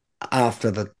block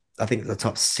after I think the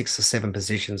top 6 or 7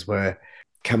 positions were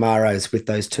Camaros with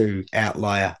those two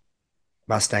outlier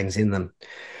Mustangs in them,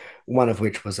 one of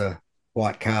which was a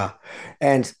white car.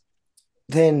 And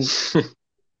then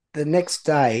the next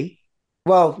day,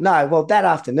 that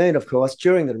afternoon, of course,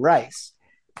 during the race,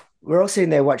 we're all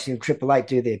sitting there watching Triple Eight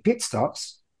do their pit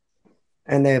stops,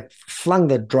 and they flung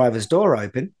the driver's door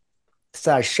open,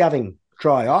 started shoving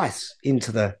dry ice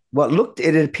into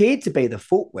it appeared to be the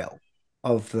footwell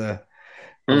of the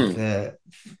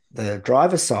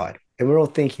driver's side. And we're all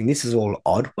thinking, this is all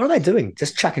odd. What are they doing?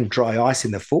 Just chucking dry ice in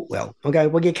the footwell. I go,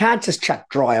 well, you can't just chuck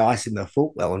dry ice in the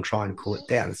footwell and try and cool it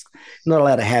down. It's not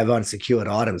allowed to have unsecured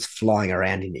items flying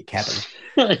around in your cabin.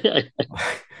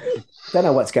 Don't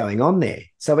know what's going on there.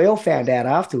 So we all found out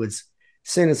afterwards,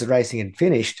 as soon as the racing had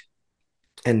finished,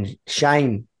 and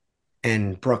Shane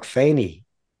and Brock Feeney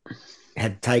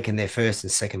had taken their first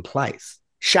and second place.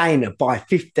 Shane, by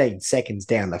 15 seconds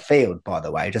down the field, by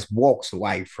the way, just walks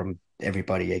away from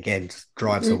everybody again, just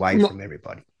drives away from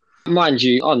everybody. Mind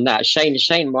you, on that,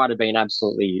 Shane might have been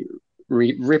absolutely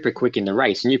ripper quick in the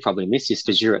race, and you probably missed this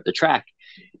because you're at the track,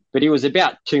 but he was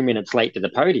about 2 minutes late to the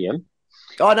podium.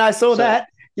 Oh, no, I saw that.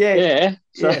 Yeah. Yeah.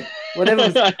 So. Yeah. Whatever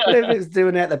he was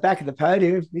doing out the back of the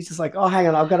podium, he's just like, oh, hang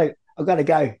on, I've got to go. I've got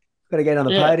to get on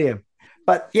the podium.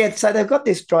 But yeah, so they've got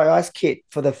this dry ice kit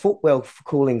for the footwell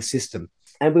cooling system.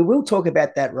 And we will talk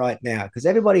about that right now because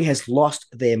everybody has lost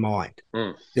their mind.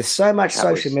 There's so much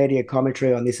social media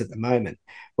commentary on this at the moment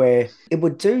where it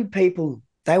would do people,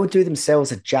 they would do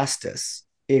themselves a justice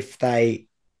if they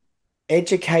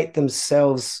educate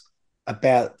themselves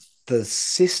about the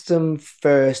system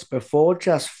first before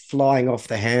just flying off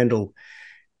the handle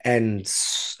and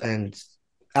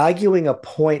arguing a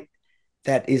point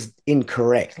that is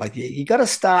incorrect. Like you got to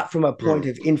start from a point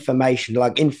of information,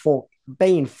 like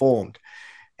be informed.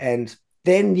 And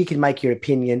then you can make your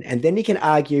opinion and then you can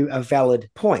argue a valid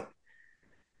point.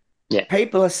 Yeah.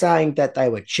 People are saying that they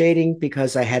were cheating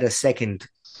because they had a second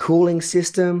cooling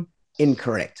system.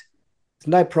 Incorrect. There's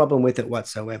no problem with it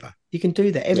whatsoever. You can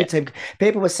do that. Every team.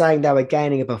 People were saying they were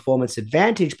gaining a performance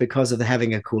advantage because of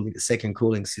having a second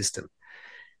cooling system.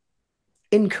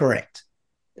 Incorrect.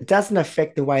 It doesn't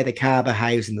affect the way the car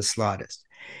behaves in the slightest.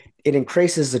 It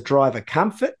increases the driver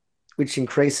comfort, which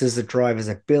increases the driver's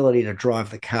ability to drive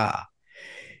the car.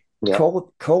 Yeah.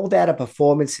 Call that a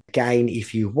performance gain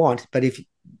if you want, but if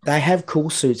they have cool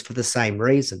suits for the same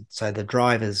reason, so the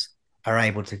drivers are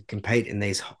able to compete in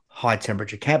these high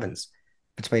temperature cabins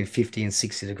between 50 and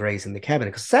 60 degrees in the cabin.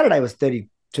 Because Saturday was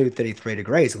 32, 33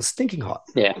 degrees. It was stinking hot.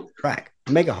 Yeah. Track,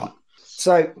 mega hot.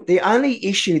 So the only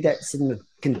issue that's in the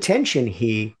contention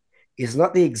here is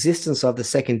not the existence of the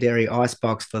secondary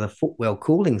icebox for the footwell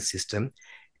cooling system,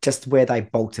 just where they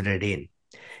bolted it in.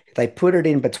 They put it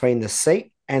in between the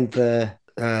seat and the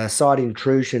side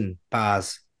intrusion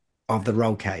bars of the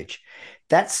roll cage.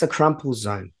 That's the crumple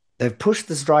zone. They've pushed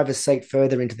this driver's seat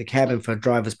further into the cabin for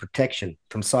driver's protection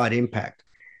from side impact.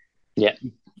 Yeah.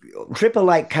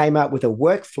 Triple Eight came up with a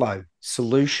workflow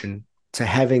solution to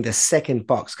having the second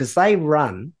box because they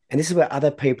run, and this is where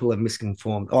other people are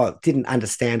misinformed or didn't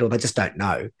understand or they just don't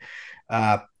know.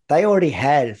 They're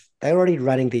already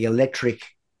running the electric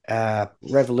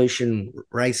Revolution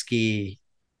race gear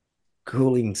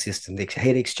cooling system, the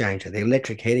heat exchanger, the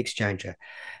electric heat exchanger.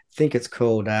 I think it's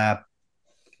called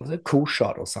was it Cool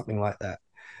Shot or something like that.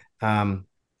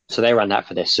 So they run that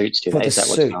for their suits, do they? Is that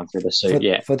what's going through the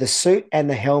suit? For the suit and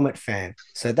the helmet fan.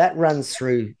 So that runs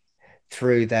through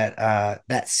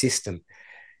that system.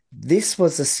 This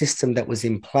was a system that was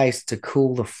in place to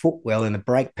cool the footwell and the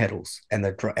brake pedals and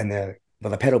the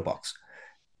pedal box.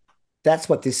 That's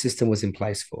what this system was in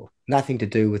place for. Nothing to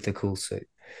do with the cool suit.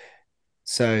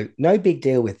 So no big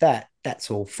deal with that.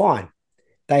 That's all fine.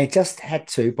 They just had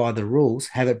to, by the rules,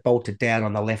 have it bolted down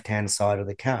on the left-hand side of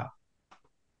the car.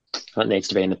 It needs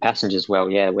to be in the passenger's well,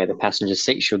 yeah, where the passenger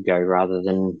seat should go rather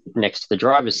than next to the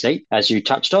driver's seat. As you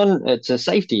touched on, it's a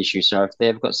safety issue. So if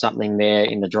they've got something there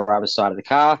in the driver's side of the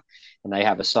car and they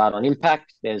have a side on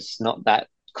impact, there's not that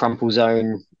crumple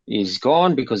zone is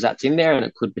gone because that's in there and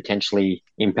it could potentially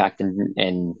impact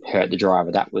and hurt the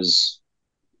driver. That was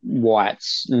why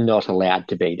it's not allowed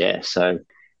to be there. So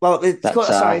Well, it's that's called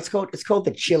sorry, it's called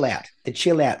the chill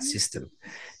out system.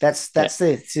 That's yeah, that's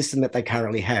the system that they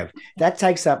currently have. That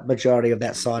takes up majority of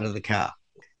that side of the car.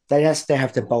 They just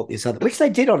have to bolt this other, which they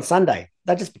did on Sunday.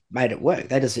 They just made it work.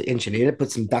 They just engineered it,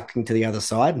 put some ducting to the other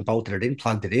side, and bolted it in,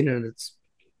 plugged it in, and it's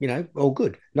all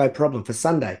good, no problem for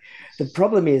Sunday. The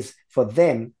problem is for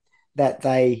them that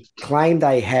they claim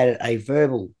they had a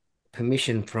verbal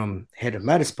permission from head of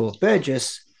motorsport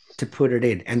Burgess to put it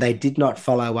in, and they did not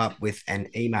follow up with an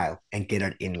email and get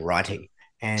it in writing.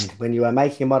 And when you are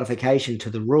making a modification to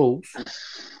the rules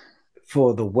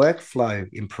for the workflow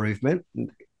improvement,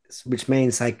 which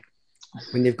means like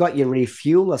when you've got your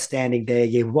refueler standing there,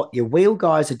 what your wheel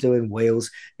guys are doing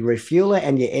wheels, your refueler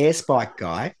and your air spike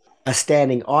guy are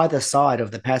standing either side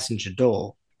of the passenger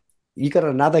door. You got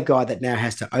another guy that now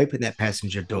has to open that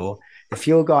passenger door. The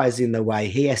fuel guy is in the way;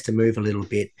 he has to move a little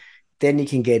bit. Then you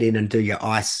can get in and do your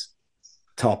ice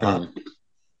top up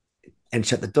and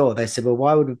shut the door. They said, "Well,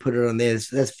 why would we put it on there?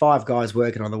 There's five guys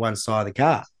working on the one side of the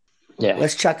car. yeah,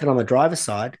 Let's chuck it on the driver's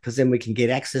side because then we can get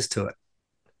access to it."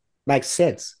 Makes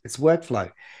sense. It's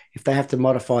workflow. If they have to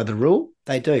modify the rule,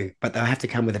 they do, but they'll have to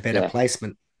come with a better yeah.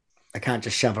 placement. They can't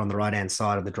just shove it on the right hand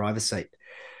side of the driver's seat.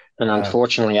 And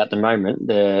unfortunately, at the moment,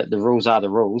 the rules are the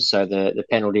rules. So the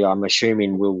penalty, I'm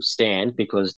assuming, will stand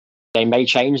because they may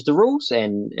change the rules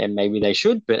and maybe they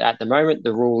should. But at the moment,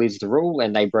 the rule is the rule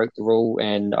and they broke the rule.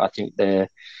 And I think you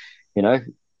know,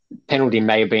 penalty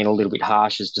may have been a little bit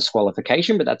harsh as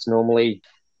disqualification, but that's normally,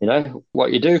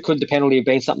 what you do. Could the penalty have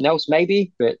been something else?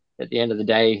 Maybe. But at the end of the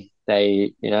day,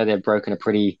 they've broken a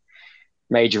pretty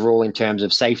major rule in terms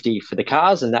of safety for the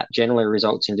cars. And that generally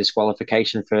results in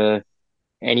disqualification for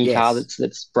any car Yes.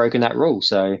 that's broken that rule.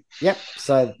 So Yep.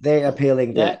 So they're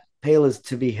appealing yeah, that. Appeal is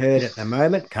to be heard at the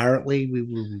moment. Currently, we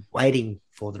were waiting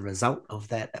for the result of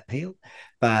that appeal.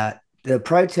 But the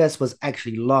protest was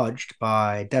actually lodged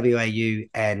by WAU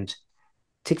and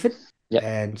Tickford. yeah,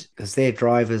 And because their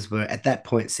drivers were at that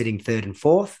point sitting third and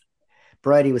fourth,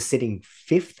 Brody was sitting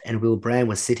fifth, and Will Brown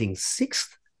was sitting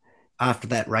sixth after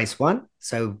that race one.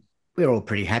 So we're all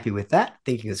pretty happy with that,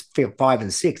 thinking it's 5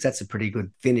 and 6. That's a pretty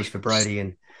good finish for Brody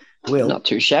and Will. not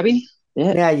too shabby.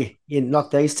 Yeah, Now you knock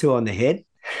these two on the head,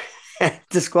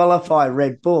 disqualify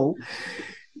Red Bull.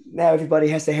 Now everybody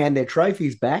has to hand their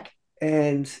trophies back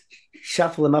and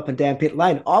shuffle them up and down pit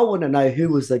lane. I want to know who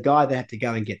was the guy that had to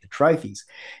go and get the trophies.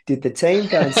 Did the team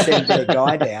go and send their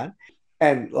guy down?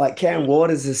 And like Cam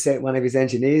Waters has sent one of his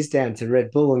engineers down to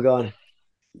Red Bull and gone,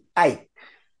 "Hey,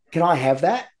 can I have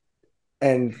that?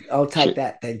 And I'll take should,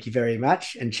 that. Thank you very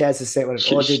much." And Chaz has sent one, or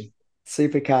should, did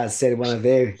Supercars send one of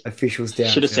their officials down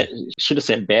should have to?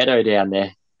 sent Beto down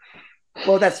there.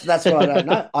 Well, that's what I don't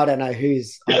know. I don't know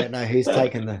who's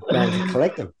taken the going to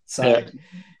collect them. Yeah. So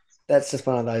that's just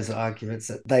one of those arguments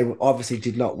that they obviously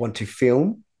did not want to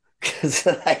film because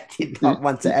they did not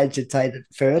want to agitate it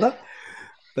further.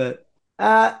 But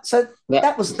so Yeah.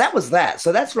 that was that.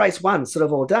 So that's race one, sort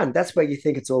of all done. That's where you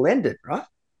think it's all ended, right?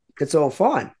 It's all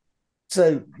fine.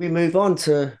 So we move on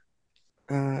to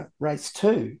race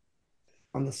two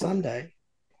on the Sunday,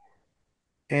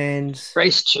 and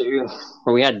Race two,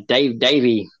 well, we had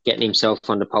Davey getting himself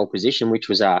onto pole position, which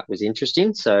was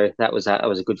interesting. So that was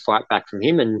a good fight back from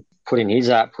him and putting his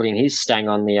stang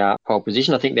on the pole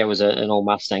position. I think there was an all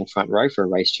Mustang front row for a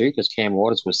race two because Cam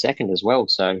Waters was second as well.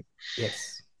 So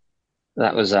yes,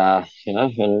 that was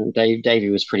and Davey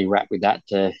was pretty wrapped with that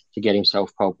to get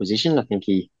himself pole position. I think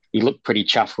he looked pretty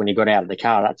chuffed when he got out of the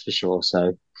car, that's for sure.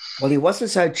 So well, he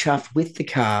wasn't so chuffed with the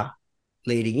car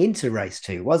leading into race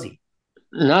two, was he?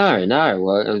 no, no,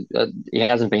 well, he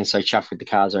hasn't been so chuffed with the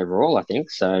cars overall. I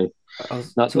think so. I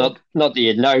was Not not talk. not that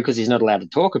you'd know because he's not allowed to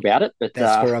talk about it, but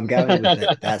That's where I'm going with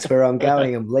it. That's where I'm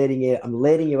going. I'm leading you. I'm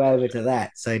leading you over to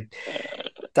that. So,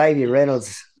 Davey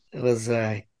Reynolds was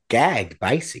gagged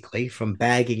basically from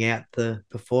bagging out the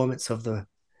performance of the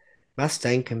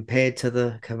Mustang compared to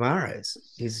the Camaros.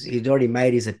 He'd already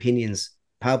made his opinions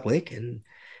public and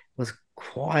was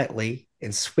quietly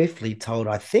and swiftly told,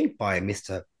 I think, by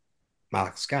Mr.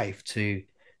 Mark Scaife to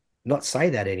not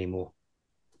say that anymore.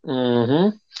 hmm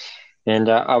And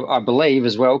I believe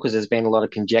as well, because there's been a lot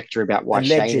of conjecture about why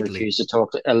Shane Allegedly. refused to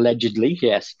talk, allegedly,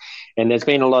 yes. And there's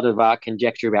been a lot of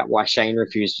conjecture about why Shane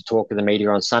refused to talk to the media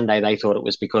on Sunday. They thought it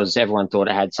was because everyone thought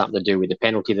it had something to do with the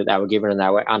penalty that they were given and they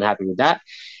were unhappy with that.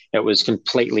 That's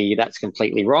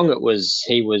completely wrong.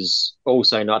 He was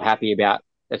also not happy about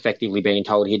effectively being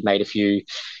told he'd made a few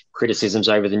criticisms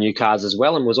over the new cars as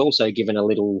well, and was also given a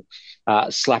little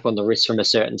slap on the wrist from a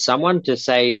certain someone to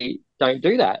say don't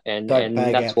do that, Don't and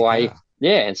bag that's out the why. car.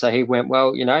 Yeah, and so he went,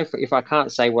 well, if I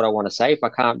can't say what I want to say, if I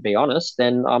can't be honest,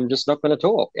 then I'm just not going to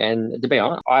talk. And to be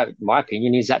honest, my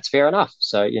opinion is that's fair enough.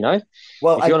 So,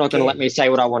 Well, if you're not going to let again, me say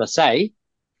what I want to say,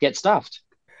 get stuffed.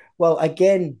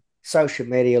 social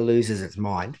media loses its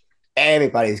mind.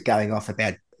 Everybody's going off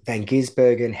about Van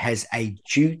Gisbergen has a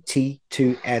duty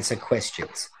to answer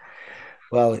questions.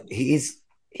 Well,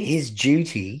 his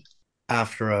duty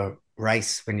after a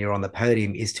race when you're on the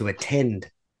podium is to attend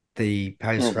the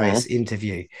post-race Mm-hmm.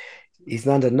 interview. He's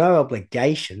under no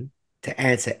obligation to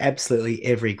answer absolutely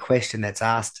every question that's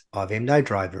asked of him. No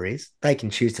driver is. They can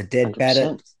choose to dead bat it.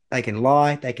 100%. They can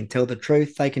lie. They can tell the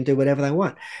truth. They can do whatever they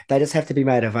want. They just have to be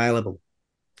made available.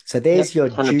 So Yep, there's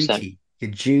 100%.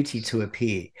 your duty to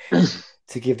appear,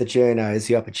 to give the journos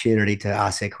the opportunity to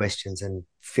ask their questions and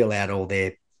fill out all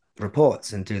their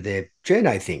reports and do their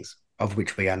journo things, of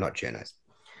which we are not journos.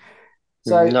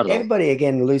 So Not at all. everybody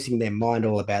again losing their mind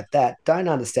all about that, don't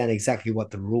understand exactly what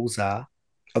the rules are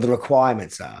or the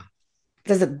requirements are.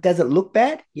 Does it look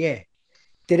bad? Yeah.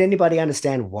 Did anybody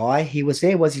understand why he was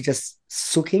there? Was he just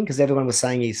sooking? Because everyone was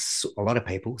saying a lot of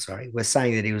people, sorry, were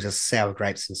saying that he was just sour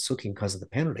grapes and sooking because of the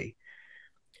penalty.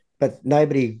 But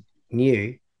nobody knew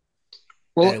that it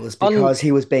Well, was because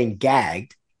he was being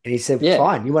gagged. And he said, yeah,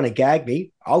 fine, you want to gag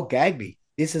me? I'll gag me.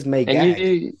 This is me and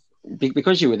gagged.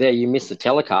 because you were there, you missed the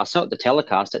telecast. So at the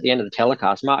telecast, at the end of the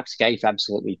telecast, Mark Scaife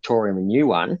absolutely tore him a new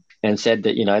one and said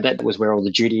that that was where all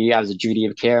the duty, that was the duty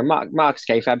of care. Mark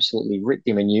Scaife absolutely ripped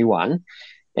him a new one,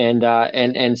 and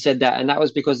said that, and that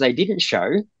was because they didn't show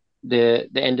the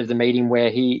end of the meeting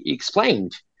where he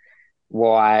explained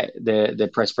why the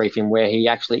press briefing where he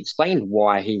actually explained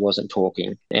why he wasn't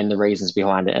talking and the reasons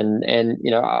behind it. And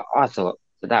I thought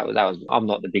that was I'm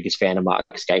not the biggest fan of Mark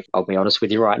Escape. I'll be honest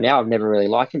with you right now. I've never really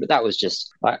liked him, but that was just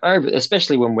like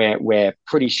especially when we're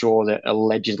pretty sure that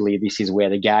allegedly this is where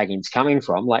the gagging's coming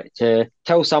from. Like to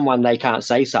tell someone they can't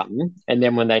say something, and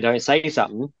then when they don't say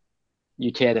something,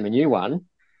 you tear them a new one.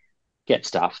 Get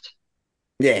stuffed.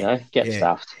 Yeah, Get yeah.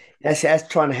 stuffed. That's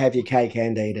trying to have your cake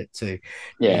and eat it too.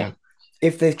 Yeah. Now,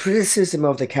 if the criticism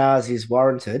of the cars is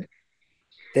warranted,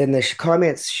 then the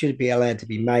comments should be allowed to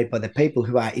be made by the people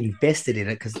who are invested in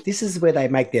it, because this is where they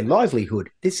make their livelihood.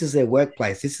 This is their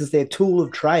workplace. This is their tool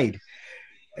of trade.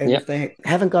 And if Yep. they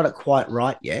haven't got it quite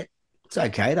right yet, it's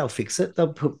okay. They'll fix it.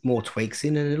 They'll put more tweaks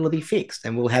in and it'll be fixed.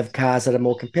 And we'll have cars that are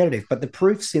more competitive. But the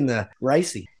proof's in the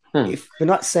racing. Hmm. If we're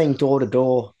not seeing door to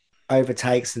door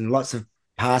overtakes and lots of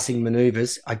passing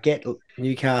maneuvers, I get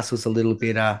Newcastle's a little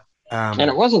bit And it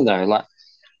um wasn't though. Like,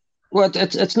 well,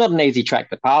 it's not an easy track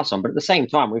to pass on, but at the same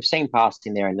time, we've seen passed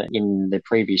in there in the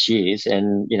previous years,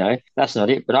 and that's not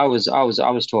it. But I was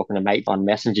talking to mate on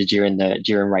Messenger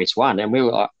during race one, and we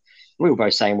were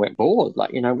both saying we're bored.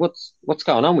 Like, what's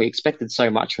going on? We expected so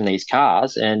much from these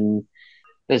cars, and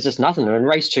there's just nothing. And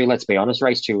race two, let's be honest,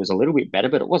 race two was a little bit better,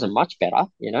 but it wasn't much better.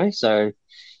 So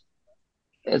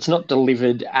it's not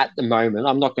delivered at the moment.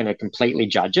 I'm not going to completely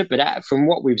judge it, but from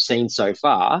what we've seen so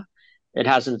far, it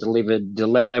hasn't delivered the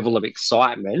level of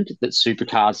excitement that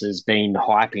Supercars has been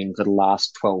hyping for the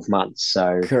last 12 months.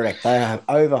 So, correct. They are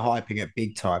overhyping it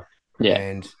big time. yeah.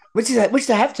 And which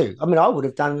they have to. I mean, I would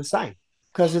have done the same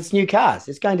because it's new cars.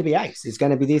 It's going to be ace. It's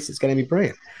going to be this. It's going to be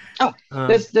brilliant. Oh, Um,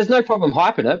 there's no problem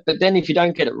hyping it, but then if you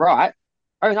don't get it right,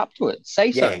 own up to it. Say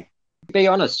yeah, so. Be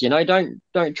honest,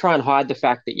 don't try and hide the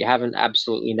fact that you haven't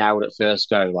absolutely nailed it first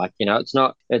go. Like, it's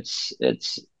not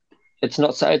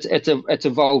so it's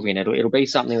evolving. It'll be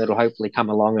something that'll hopefully come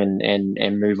along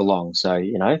and move along. So,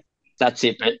 that's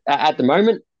it. But at the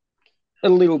moment, a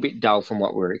little bit dull from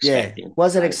what we're yeah. expecting.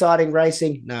 Was it So, exciting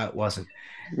racing? No, it wasn't.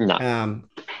 no. Um,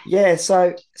 yeah,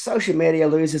 so social media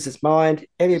loses its mind.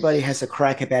 Everybody has a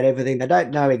crack about everything. They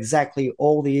don't know exactly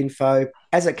all the info.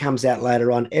 As it comes out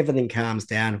later on, everything calms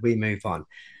down. We move on.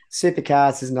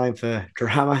 Supercars is known for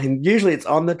drama, and usually it's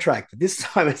on the track. But this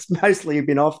time, it's mostly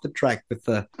been off the track with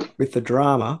the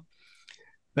drama.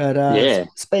 But Yeah.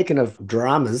 speaking of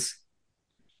dramas,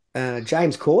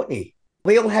 James Courtney,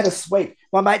 we all had a sweep.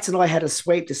 My mates and I had a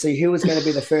sweep to see who was going to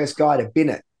be the first guy to bin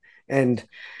it, and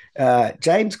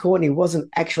James Courtney wasn't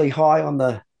actually high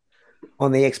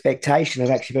on the expectation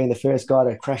of actually being the first guy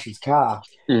to crash his car.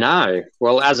 No.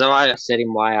 Well, as I said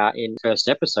in my in first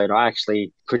episode, I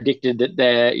actually predicted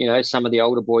that some of the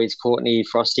older boys, Courtney,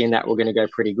 Frosty, and that were going to go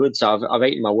pretty good. So I've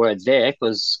eaten my words there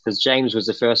because James was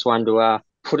the first one to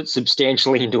put it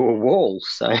substantially into a wall.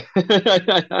 So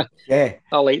Yeah,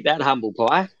 I'll eat that humble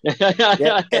pie.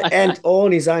 yeah, and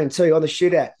on his own too on the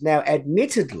shootout. Now,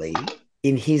 admittedly,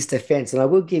 in his defence, and I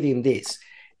will give him this,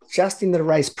 just in the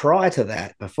race prior to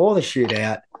that, before the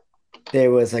shootout,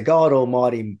 there was a God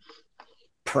Almighty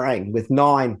praying with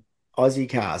 9 Aussie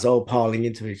cars all piling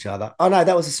into each other. Oh no,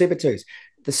 that was the Super Twos.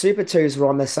 The Super Twos were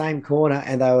on the same corner,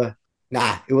 and they were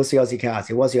it was the Aussie cars.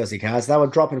 It was the Aussie cars. They were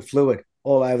dropping fluid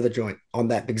all over the joint on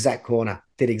that exact corner.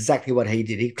 Did exactly what he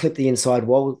did. He clipped the inside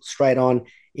wall straight on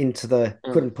into the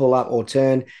couldn't pull up or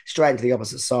turn straight into the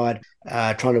opposite side,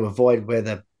 trying to avoid where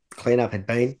the cleanup had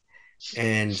been.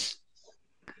 And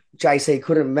JC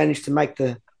couldn't manage to make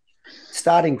the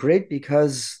starting grid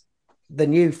because the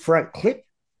new front clip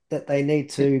that they need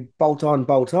to bolt on,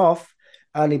 bolt off,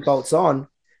 only bolts on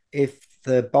if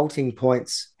the bolting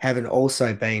points haven't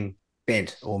also been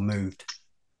bent or moved.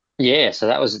 Yeah, so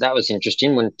that was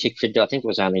interesting when Tickford, I think it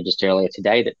was only just earlier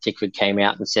today that Tickford came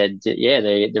out and said that, yeah,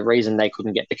 the reason they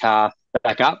couldn't get the car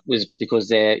back up was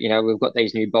because we've got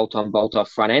these new bolt on, bolt off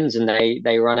front ends, and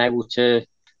they were unable to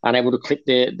clip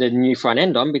the new front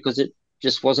end on because it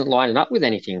just wasn't lining up with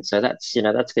anything. So that's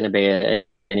going to be an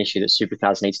issue that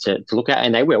Supercars needs to look at,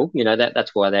 and they will.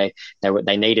 That's why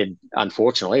they needed,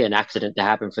 unfortunately, an accident to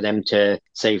happen for them to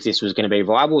see if this was going to be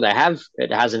viable.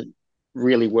 It hasn't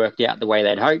really worked out the way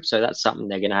they'd hoped, so that's something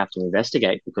they're going to have to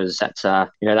investigate, because that's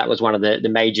that was one of the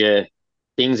major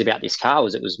things about this car,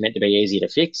 was it was meant to be easy to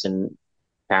fix, and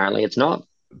apparently it's not.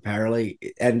 Apparently,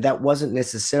 and that wasn't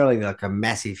necessarily like a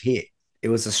massive hit. It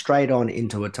was a straight on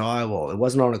into a tire wall. It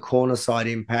wasn't on a corner side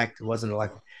impact. It wasn't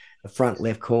like a front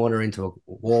left corner into a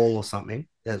wall or something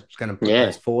that's going to put Yeah.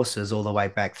 those forces all the way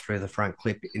back through the front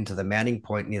clip into the mounting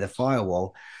point near the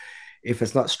firewall. If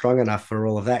it's not strong enough for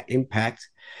all of that impact,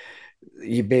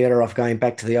 you're better off going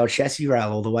back to the old chassis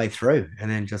rail all the way through and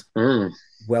then just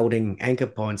welding anchor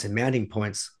points and mounting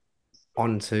points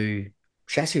onto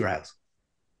chassis rails.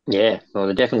 Yeah, well,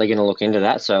 they're definitely going to look into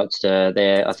that. So I It's a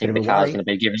bit think of the a car is worry. going to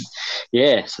be given.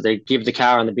 Yeah, so they give the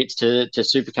car and the bits to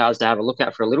Supercars to have a look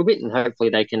at for a little bit, and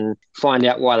hopefully they can find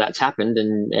out why that's happened,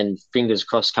 and fingers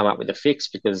crossed come up with a fix,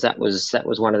 because that was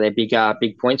one of their big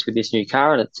points with this new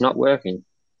car, and it's not working.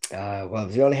 Well,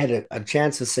 we only had a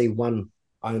chance to see one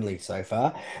only so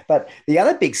far. But the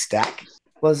other big stack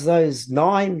was those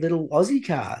 9 little Aussie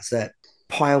cars that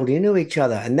piled into each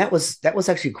other. And that was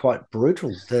actually quite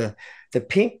brutal. The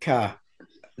pink car,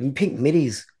 pink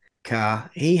Middy's car,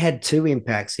 he had 2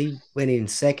 impacts. He went in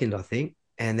second, I think.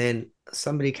 And then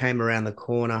somebody came around the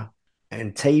corner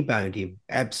and T-boned him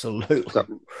absolutely Got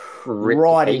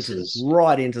ripped to pieces.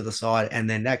 right into the side, and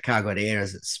then that car got air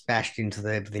as it spashed into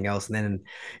everything else, and then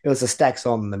it was the stacks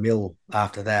on the mill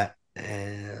after that.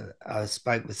 I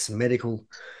spoke with some medical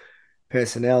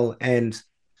personnel, and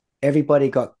everybody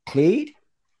got cleared.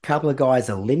 A couple of guys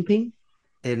are limping;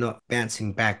 they're not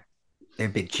bouncing back. They're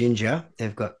a bit ginger.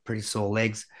 They've got pretty sore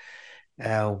legs.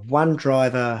 One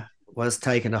driver was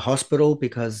taken to hospital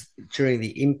because during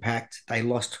the impact they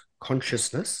lost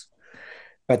consciousness,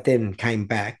 but then came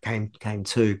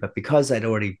to. But because they'd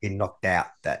already been knocked out,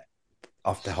 that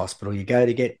off the hospital you go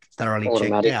to get thoroughly checked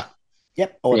Automatic. out.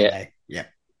 Yep, Yeah. automatic.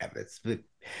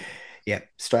 Yep,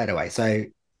 straight away. So,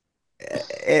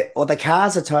 or the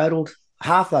cars are totaled.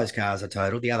 Half those cars are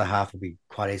totaled. The other half will be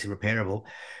quite easily repairable.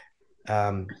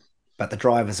 But the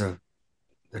drivers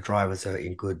are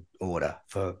in good order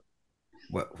for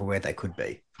where they could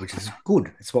be, which is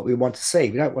good. It's what we want to see.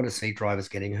 We don't want to see drivers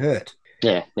getting hurt.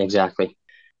 Yeah, exactly.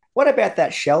 What about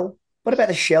that Shell? What about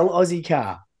the Shell Aussie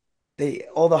car? The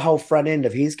whole front end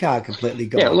of his car completely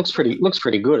Yeah, it gone. looks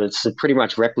pretty good. It's a pretty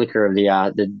much replica of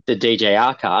the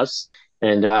DJR cars,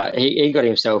 and he got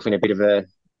himself in a bit of a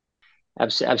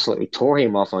absolutely tore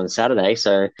him off on Saturday.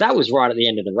 So that was right at the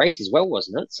end of the race as well,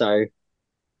 wasn't it? So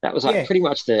that was like Yeah, pretty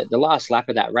much the last lap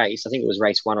of that race. I think it was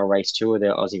race one or race two of the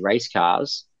Aussie race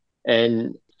cars,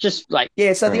 and just like,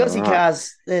 yeah. So all the Aussie right,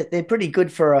 cars, they're pretty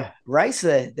good for a race.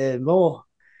 They're more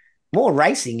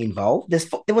racing involved.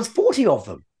 There was 40 of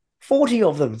them, 40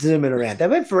 of them zooming around. They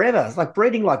went forever. It's like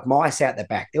breeding like mice out the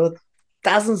back. There were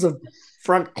dozens of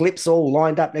front clips all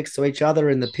lined up next to each other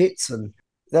in the pits, and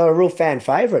they were a real fan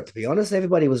favorite, to be honest.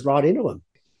 Everybody was right into them.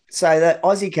 So the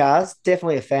Aussie cars,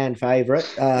 definitely a fan favorite.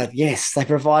 Yes, they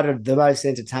provided the most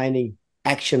entertaining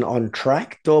action on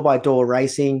track, door by door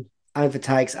racing,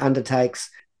 overtakes, undertakes.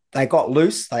 They got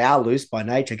loose. They are loose by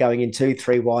nature, going in 2,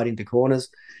 3 wide into corners.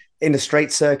 in the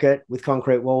street circuit with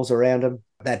concrete walls around them.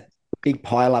 That big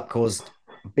pile up caused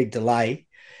a big delay.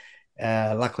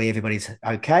 Luckily, everybody's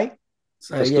okay.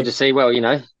 So It's yeah, good to see. Well,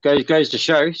 goes to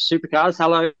show supercars.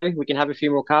 Hello, we can have a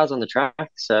few more cars on the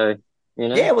track. So,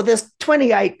 yeah. Well, there's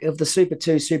 28 of the Super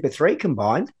Two, Super Three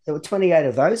combined. There were 28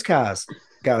 of those cars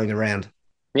going around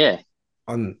yeah,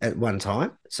 on at one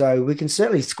time. So we can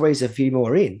certainly squeeze a few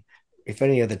more in. If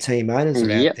any of the team owners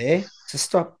are out yep, there, to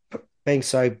stop being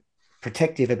so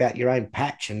protective about your own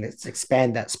patch and let's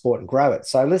expand that sport and grow it.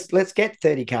 So let's get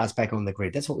 30 cars back on the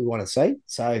grid. That's what we want to see.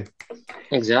 So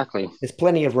exactly. there's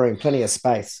plenty of room, plenty of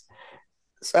space.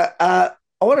 So I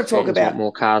want to talk Fans want about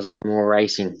more cars, more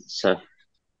racing. So,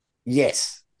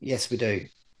 yes, we do.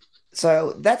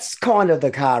 So that's kind of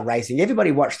the car racing.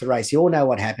 Everybody watched the race. You all know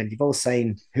what happened. You've all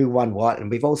seen who won what,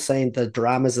 and we've all seen the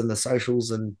dramas and the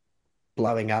socials and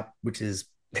blowing up, which is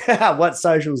what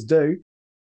socials do.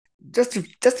 Just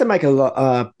to make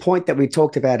a point that we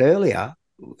talked about earlier,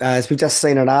 as we've just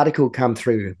seen an article come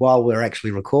through while we're actually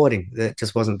recording that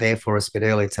just wasn't there for us a bit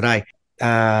earlier today.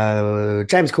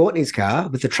 James Courtney's car,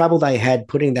 with the trouble they had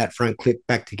putting that front clip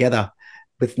back together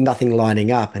with nothing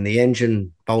lining up and the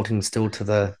engine bolting still to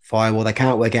the firewall, they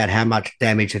can't work out how much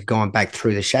damage had gone back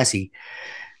through the chassis,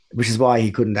 which is why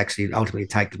he couldn't actually ultimately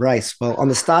take the race. Well, on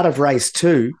the start of race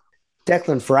 2,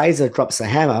 Declan Fraser drops the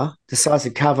hammer, decides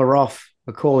to cover off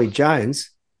Macaulay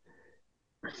Jones,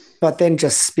 but then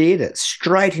just speared it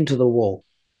straight into the wall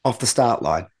off the start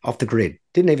line, off the grid.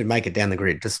 Didn't even make it down the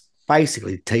grid, just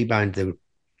basically T-boned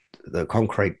the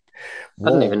concrete I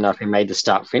don't wall. even know if he made the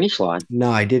start finish line.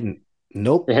 No, he didn't.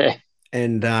 Nope. Yeah,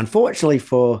 And unfortunately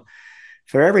for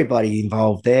everybody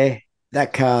involved there,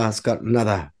 that car's got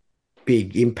another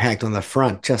big impact on the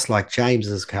front, just like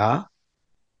James's car.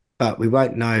 But we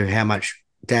won't know how much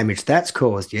damage that's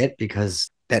caused yet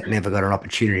because that never got an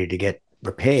opportunity to get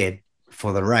repaired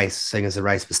for the race, seeing as the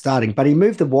race was starting. But he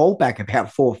moved the wall back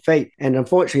about 4 feet. And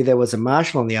unfortunately, there was a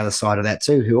marshal on the other side of that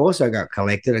too, who also got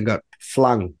collected and got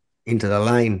flung into the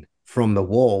lane from the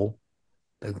wall,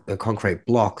 the concrete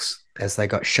blocks, as they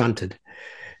got shunted.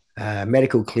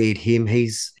 Medical cleared him. I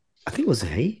think it was a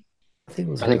he. I think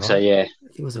it was I a think so. guy. Yeah, I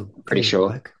think it was a pretty sure.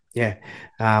 bloke. Yeah.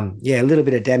 Yeah, a little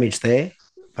bit of damage there,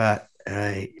 but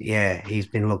yeah, he's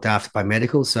been looked after by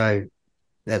medical, so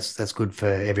that's good for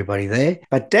everybody there.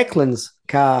 But Declan's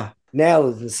car now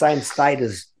is in the same state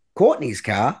as Courtney's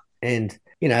car, and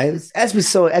as we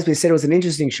said, it was an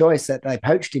interesting choice that they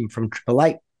poached him from Triple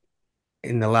Eight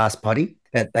in the last potty.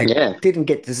 That they Yeah, didn't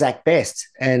get to Zach Best,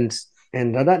 and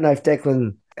I don't know if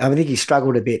Declan. I think he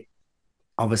struggled a bit,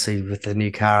 obviously, with the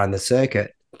new car and the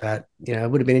circuit. But it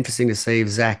would have been interesting to see if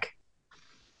Zach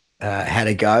had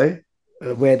a go,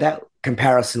 where that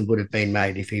comparison would have been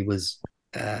made if he was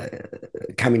uh,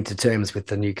 coming to terms with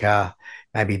the new car,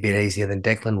 maybe a bit easier than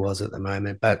Declan was at the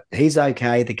moment. But he's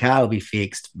okay. The car will be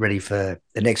fixed, ready for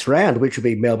the next round, which will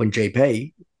be Melbourne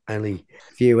GP. Only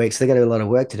a few weeks. They've got a lot of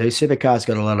work to do. Supercars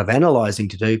got a lot of analysing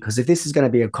to do because if this is going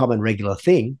to be a common regular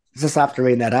thing, just after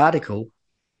reading that article,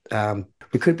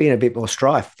 we could be in a bit more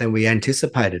strife than we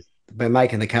anticipated. We're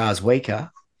making the cars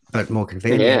weaker, but more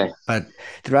convenient. yeah, But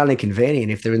they're only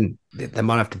convenient if they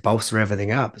might have to bolster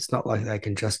everything up. It's not like they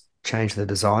can just change the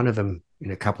design of them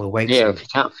in a couple of weeks. yeah. And If you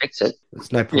can't fix it,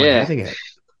 there's no point yeah. having it.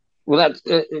 Well,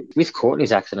 that with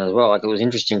Courtney's accident as well, like it was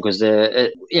interesting because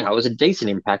it was a decent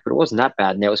impact, but it wasn't that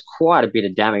bad, and there was quite a bit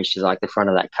of damage to like the front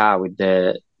of that car with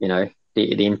the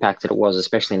impact that it was,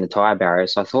 especially in the tire barrier.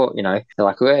 So I thought, they're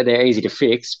like, well, they're easy to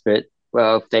fix, but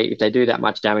well, if they do that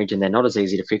much damage and they're not as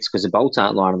easy to fix because the bolts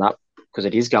aren't lining up because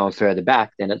it is going further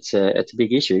back, then it's a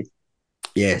big issue.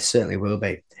 Yeah, certainly will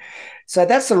be. So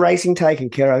that's the racing taken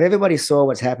care of. Everybody saw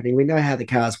what's happening. We know how the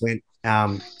cars went.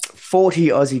 40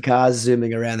 Aussie cars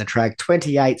zooming around the track,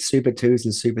 28 Super 2s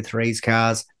and Super 3s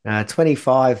cars,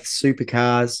 25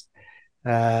 supercars,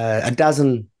 a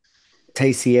dozen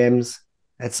TCMs.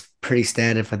 That's pretty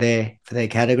standard for their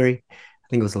category. I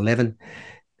think it was 11.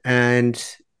 And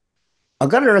I've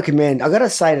got to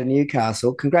say to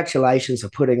Newcastle, congratulations for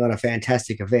putting on a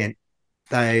fantastic event.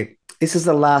 This is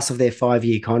the last of their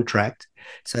 5-year contract.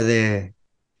 So they're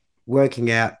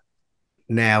working out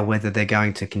now whether they're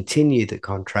going to continue the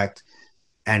contract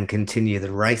and continue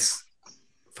the race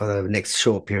for the next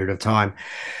short period of time.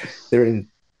 They're in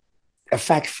a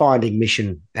fact-finding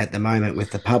mission at the moment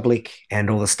with the public and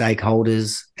all the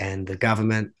stakeholders and the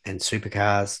government and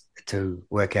supercars to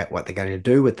work out what they're going to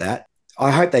do with that.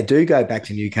 I hope they do go back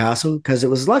to Newcastle because it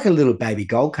was like a little baby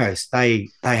Gold Coast. They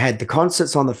had the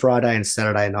concerts on the Friday and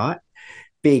Saturday night.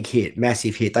 Big hit,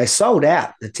 massive hit. They sold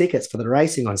out the tickets for the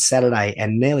racing on Saturday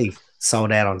and nearly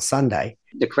sold out on Sunday.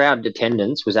 The crowd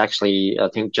attendance was actually, I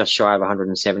think, just shy of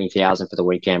 170,000 for the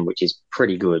weekend, which is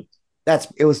pretty good.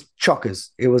 It was chockers.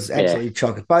 It was Yeah. absolutely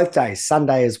chockers. Both days,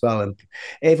 Sunday as well. And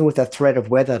even with the threat of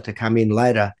weather to come in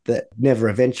later that never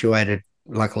eventuated,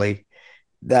 luckily,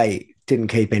 they didn't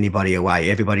keep anybody away.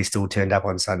 Everybody still turned up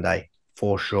on Sunday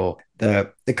for sure.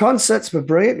 The concerts were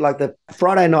brilliant. Like the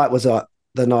Friday night was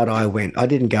the night I went. I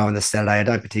didn't go on the Saturday. I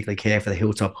don't particularly care for the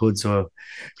Hilltop Hoods or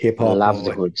hip hop Love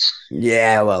the or hoods.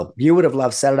 yeah, well, you would have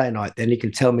loved Saturday night. Then you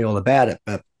can tell me all about it.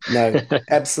 But no,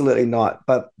 absolutely not.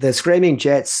 But the Screaming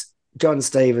Jets, John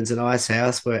Stevens, and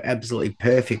Icehouse were absolutely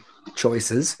perfect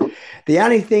choices. The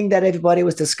only thing that everybody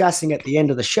was discussing at the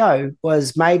end of the show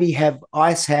was maybe have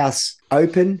Icehouse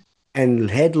open and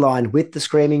headline with the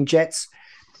Screaming Jets.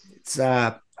 It's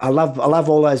I love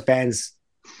all those bands.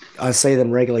 I see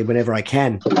them regularly whenever I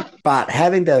can. But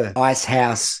having the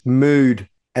Icehouse mood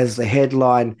as the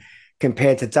headline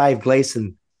compared to Dave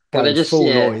Gleason Well, they're going just, full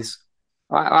yeah. noise.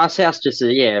 Our South just,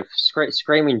 yeah,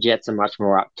 Screaming Jets are much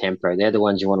more up tempo. They're the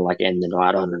ones you want to like end the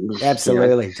night on, and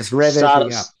Absolutely. Just rev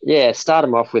everything up. start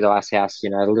them off with Icehouse, a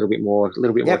little bit more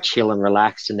Yep. chill and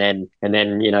relaxed, and then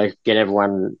get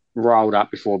everyone rolled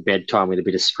up before bedtime with a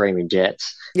bit of Screaming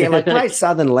Jets. Yeah, like Great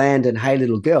Southern Land and Hey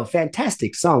Little Girl,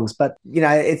 fantastic songs, but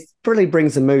it really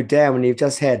brings the mood down when you've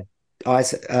just had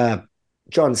Ice,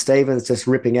 John Stevens just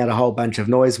ripping out a whole bunch of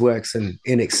noise works and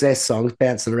in excess songs,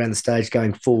 bouncing around the stage,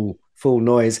 going full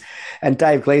noise, and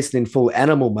Dave Gleason in full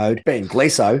animal mode, being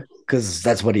Gleaso because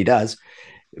that's what he does.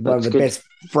 One of That's the good. best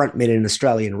frontmen in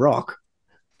Australian rock.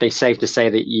 Be safe to say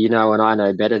that you know and I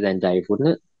know better than Dave,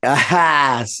 wouldn't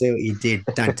Aha! See what you did.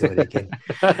 Don't do it again.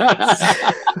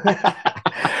 it?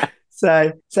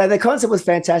 So the concert was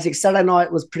fantastic. Saturday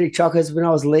night was pretty chockers. When I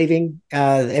was leaving,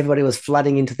 everybody was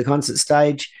flooding into the concert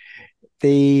stage.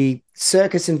 The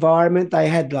circus environment, they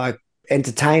had like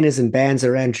entertainers and bands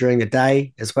around during the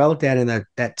day as well, down in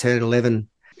that Turn 11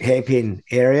 hairpin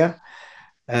area.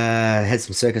 Had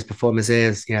some circus performers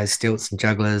there, stilts and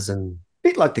jugglers and a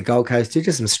bit like the Gold Coast too,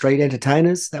 just some street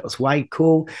entertainers. That was way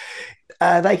cool.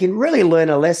 They can really learn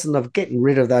a lesson of getting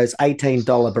rid of those $18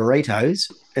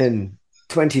 burritos and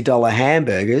 $20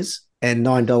 hamburgers and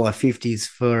 $9.50s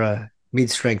for a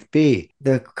mid-strength beer.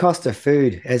 The cost of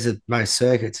food, as at most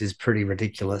circuits, is pretty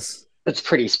ridiculous. That's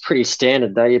pretty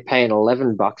standard though. You're paying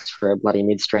 $11 for a bloody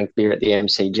mid-strength beer at the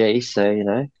MCG, so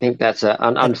I think that's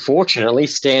And unfortunately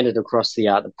standard across the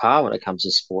par when it comes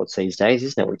to sports these days,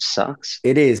 isn't it? Which sucks.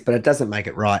 it is, but it doesn't make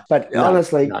it right. But No,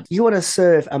 honestly, no. you want to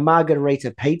serve a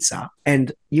margarita pizza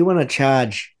and you want to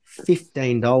charge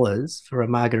 $15 for a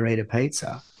margarita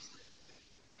pizza.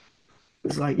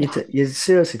 It's like you're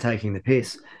seriously taking the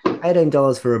piss.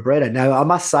 $18 for a burrito. Now, I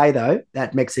must say, though,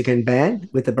 that Mexican band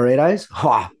with the burritos,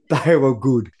 they were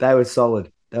good. They were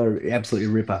solid. They were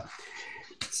absolutely ripper.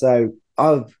 So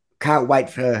I can't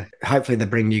wait for, hopefully, they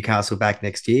bring Newcastle back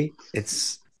next year.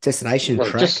 It's destination Well,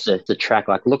 track. just the track,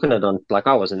 like looking at it on, like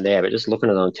I wasn't there, but just looking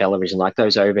at it on television, like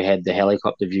those overhead, the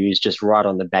helicopter views, just right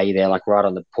on the bay there, like right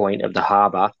on the point of the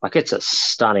harbour, like it's a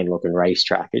stunning looking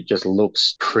racetrack. It just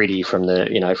looks pretty from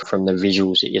from the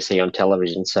visuals that you see on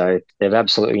television. So they've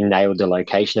absolutely nailed the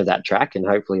location of that track, and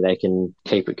hopefully they can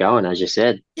keep it going, as you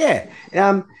said. Yeah.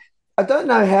 I don't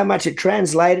know how much it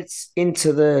translates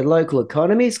into the local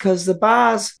economies because the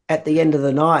bars at the end of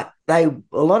the night, a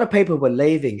lot of people were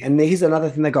leaving. And here's another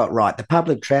thing they got right: the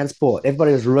public transport.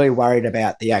 Everybody was really worried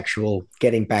about the actual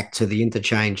getting back to the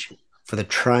interchange for the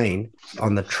train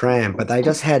on the tram, but they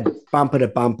just had bumper to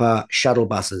bumper shuttle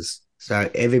buses. So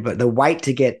everybody, the wait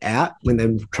to get out when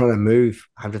they're trying to move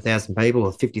 100,000 people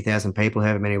or 50,000 people,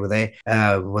 however many were there,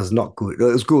 was not good. It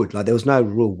was good. Like there was no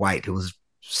real wait. It was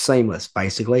seamless,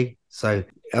 basically. So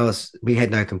we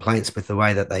had no complaints with the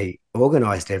way that they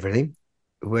organised everything.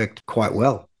 It worked quite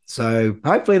well. So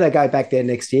hopefully they go back there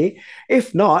next year.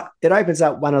 If not, it opens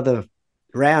up one of the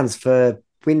rounds for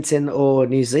Winton or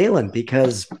New Zealand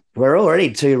because we're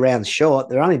already 2 rounds short.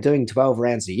 They're only doing 12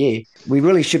 rounds a year. We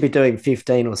really should be doing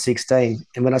 15 or 16.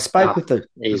 And Oh,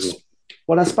 easy.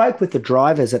 when I spoke with the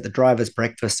drivers at the drivers'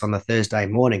 breakfast on the Thursday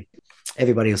morning,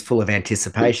 everybody was full of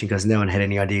anticipation because no one had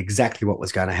any idea exactly what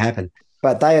was going to happen.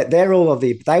 But they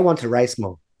want to race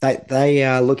more. They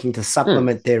are looking to Hmm.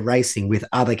 supplement their racing with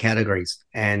other categories,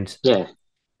 and Yeah.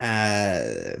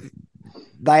 uh,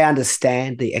 they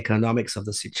understand the economics of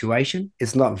the situation.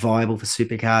 It's not viable for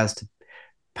supercars to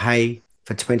pay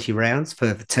for 20 rounds for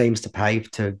the teams to pay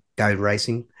to go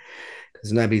racing.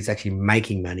 because nobody's actually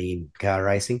making money in car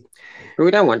racing. But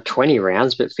we don't want 20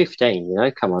 rounds, but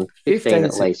 15, come on, 15 at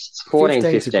 15's least. It's 14,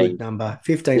 15's a good 15. number.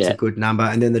 15's a Yeah, good number.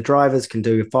 And then the drivers can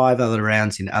do 5 other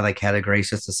rounds in other categories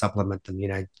just to supplement them,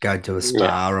 go to a yeah,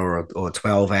 spa or a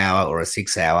 12 hour or a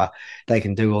 6 hour. They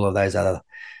can do all of those other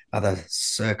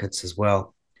circuits as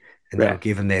well. And that'll yeah.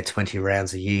 give them their 20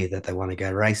 rounds a year that they want to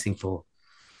go racing for.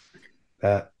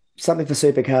 Something for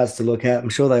supercars to look at. I'm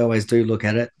sure they always do look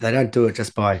at it. They don't do it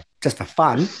just for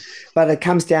fun, but it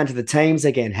comes down to the teams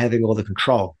again having all the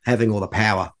control, having all the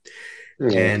power,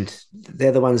 Yeah. and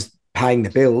they're the ones paying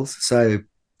the bills. So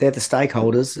they're the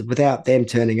stakeholders. Without them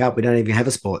turning up, we don't even have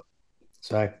a sport.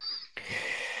 So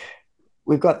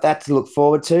we've got that to look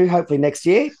forward to. Hopefully next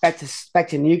year, back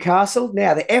to Newcastle.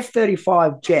 Now the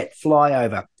F-35 jet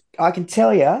flyover. I can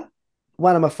tell you,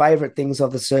 one of my favourite things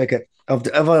of the circuit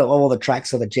of all the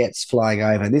tracks of the jets flying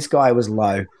over. This guy was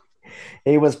low.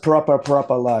 He was proper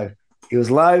low. He was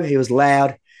low. He was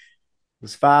loud. He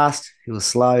was fast. He was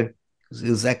slow. It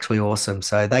was actually awesome.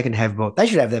 So they can have more. They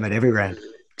should have them at every round.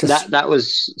 That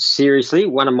was seriously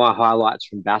one of my highlights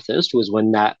from Bathurst was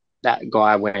when that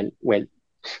guy went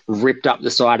ripped up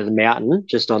the side of the mountain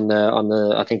just on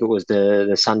the I think it was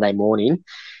the Sunday morning,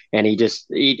 and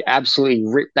he absolutely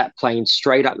ripped that plane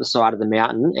straight up the side of the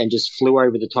mountain and just flew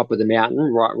over the top of the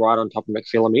mountain right on top of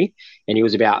McPhillamy, and he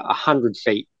was about 100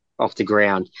 feet off the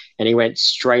ground, and he went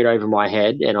straight over my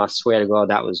head, and I swear to God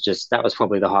that was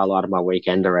probably the highlight of my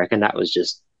weekend. I reckon that was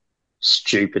just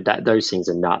stupid. That those things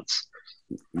are nuts.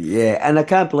 Yeah, and I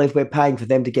can't believe we're paying for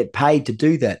them to get paid to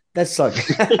do that. That's like,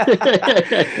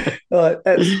 oh,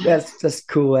 that's just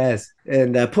cool as.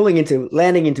 And landing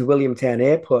into Williamtown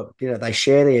Airport, they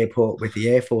share the airport with the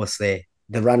Air Force there,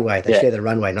 the runway. They share the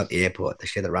runway, not the airport. They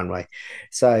share the runway.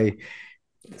 So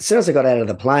as soon as I got out of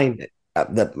the plane,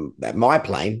 my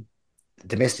plane,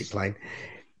 domestic plane,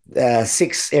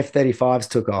 6 F-35s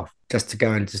took off just to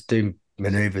go and just do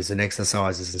maneuvers and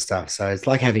exercises and stuff. So it's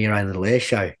like having your own little air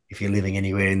show if you're living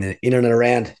anywhere in and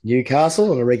around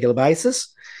Newcastle on a regular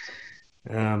basis.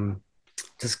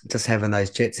 Just having those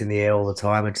jets in the air all the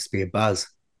time would just be a buzz.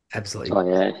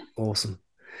 Absolutely awesome.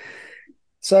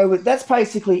 So that's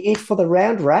basically it for the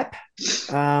round wrap.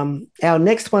 Our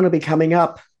next one will be coming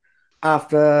up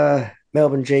after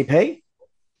Melbourne GP.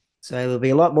 So there'll be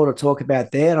a lot more to talk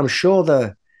about there. And I'm sure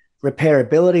the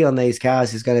repairability on these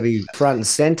cars is going to be front and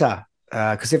center.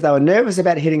 Because if they were nervous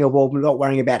about hitting a wall, not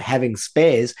worrying about having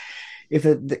spares, if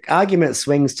the argument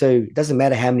swings to it doesn't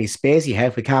matter how many spares you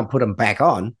have, we can't put them back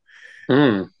on.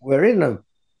 We're in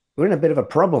a bit of a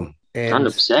problem, and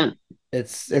 100%.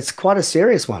 It's quite a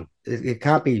serious one. It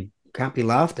can't be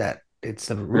laughed at.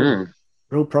 It's a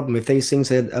real problem. If these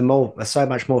things are so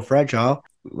much more fragile,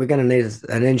 we're going to need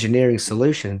an engineering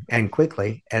solution and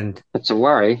quickly. And it's a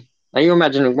worry. Now you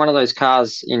imagine one of those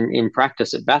cars in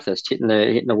practice at Bathurst hitting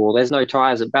the wall. There's no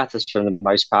tyres at Bathurst for the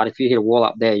most part. If you hit a wall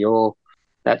up there,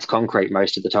 that's concrete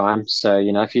most of the time. So,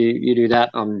 if you do that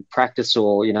on practice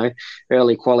or,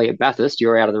 early quali at Bathurst,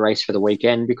 you're out of the race for the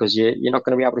weekend because you're not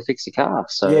going to be able to fix the car.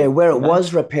 So yeah, where it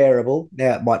was repairable,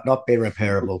 now it might not be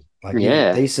repairable. Like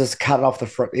you just cut off the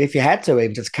front. If you had to,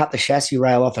 even just cut the chassis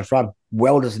rail off the front,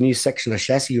 weld a new section of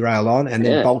chassis rail on, and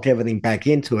then bolt everything back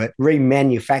into it,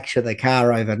 remanufacture the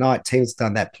car overnight. Teams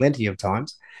done that plenty of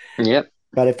times. Yep.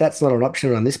 But if that's not an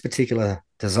option on this particular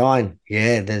design,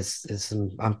 there's some.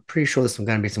 I'm pretty sure there's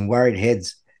going to be some worried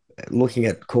heads looking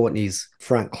at Courtney's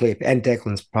front clip and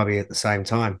Declan's probably at the same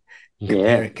time,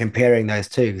 comparing those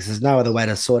two, because there's no other way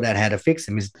to sort out how to fix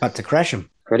them but to crash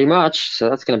them. Pretty much. So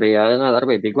that's going to be that'll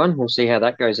be a big one. We'll see how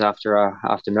that goes after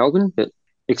Melbourne. But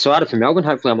excited for Melbourne.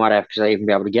 Hopefully, I might actually even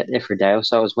be able to get there for a day or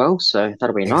so as well. So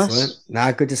that'll be nice.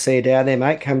 No, good to see you down there,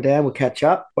 mate. Come down. We'll catch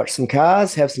up, watch some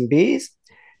cars, have some beers.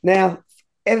 Now,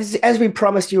 as we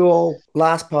promised you all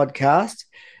last podcast,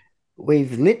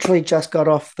 we've literally just got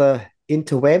off the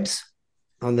interwebs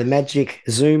on the magic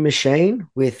Zoom machine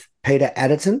with Peter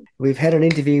Adderton. We've had an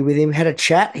interview with him, had a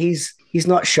chat. He's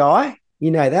not shy.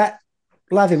 You know that.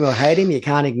 Love him or hate him, you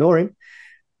can't ignore him.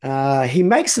 He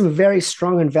makes some very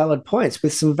strong and valid points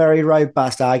with some very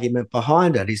robust argument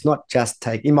behind it. He's not just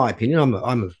in my opinion,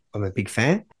 I'm a big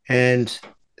fan. And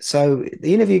so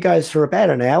the interview goes for about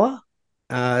an hour.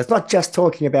 It's not just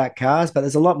talking about cars, but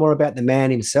there's a lot more about the man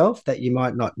himself that you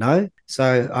might not know.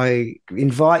 So I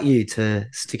invite you to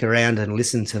stick around and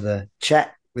listen to the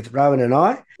chat with Rowan and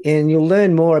I, and you'll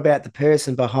learn more about the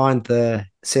person behind the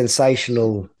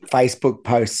sensational Facebook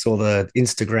posts or the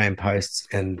Instagram posts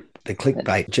and the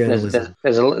clickbait journalism.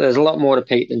 There's a lot more to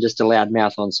Pete than just a loud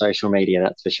mouth on social media,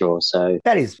 that's for sure. So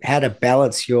that is how to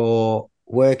balance your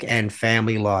work and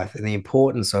family life and the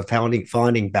importance of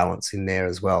finding balance in there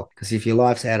as well. Because if your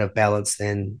life's out of balance,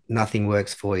 then nothing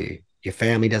works for you. Your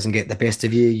family doesn't get the best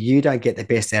of you. You don't get the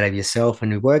best out of yourself,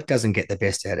 and your work doesn't get the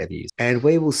best out of you. And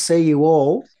we will see you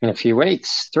all in a few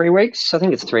weeks, 3 weeks. I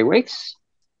think it's 3 weeks.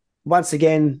 Once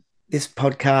again, this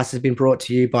podcast has been brought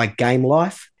to you by Game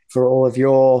Life for all of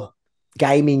your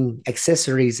gaming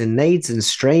accessories and needs and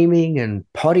streaming and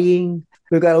poddying.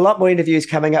 We've got a lot more interviews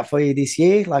coming up for you this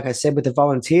year. Like I said, with the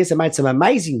volunteers, I made some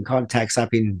amazing contacts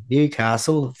up in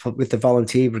Newcastle with the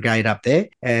volunteer brigade up there,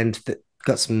 and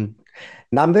got some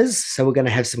numbers. So we're going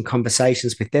to have some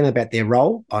conversations with them about their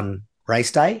role on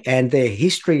race day and their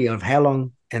history of how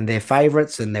long, and their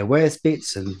favourites and their worst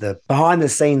bits and the behind the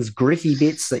scenes gritty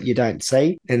bits that you don't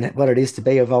see, and what it is to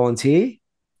be a volunteer.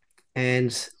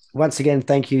 And once again,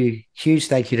 huge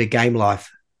thank you to Game Life,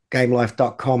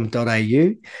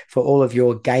 gamelife.com.au, for all of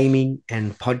your gaming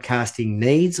and podcasting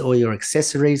needs, all your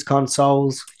accessories,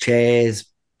 consoles, chairs,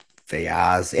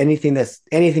 VRs,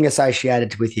 anything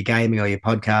associated with your gaming or your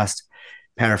podcast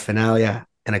paraphernalia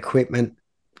and equipment.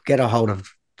 Get a hold of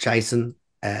Jason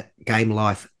at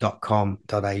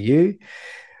gamelife.com.au.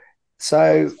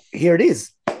 So here it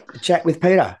is, chat with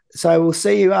Peter. So we'll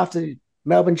see you after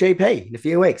Melbourne GP in a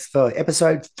few weeks for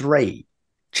episode 3.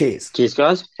 Cheers. Cheers,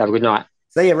 guys. Have a good night.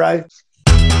 See you, Ro.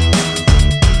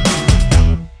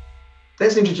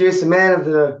 Let's introduce the man of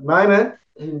the moment,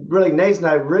 who really needs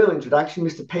no real introduction,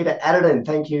 Mr. Peter Adderton.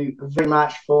 Thank you very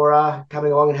much for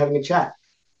coming along and having a chat.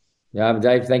 Yeah,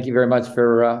 Dave, thank you very much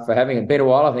for having it. It's been a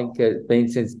while. I think it's been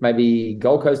since maybe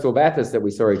Gold Coast or Bathurst that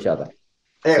we saw each other.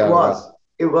 It was.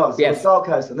 Yes. It was Gold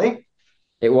Coast, I think.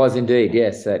 It was indeed,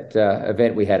 yes, that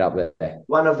event we had up there.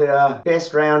 One of the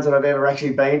best rounds that I've ever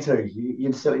actually been to.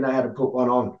 You certainly know how to put one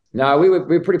on. No, we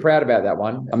were pretty proud about that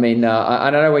one. I mean, I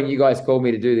don't know when you guys called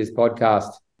me to do this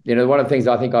podcast. You know, one of the things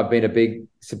I think I've been a big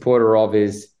supporter of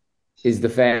is the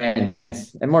fans,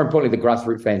 and more importantly, the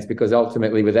grassroots fans, because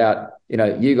ultimately without,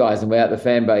 you guys and without the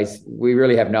fan base, we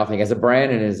really have nothing as a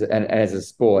brand and as a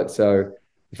sport. So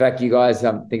the fact you guys,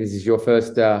 I think this is your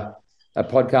first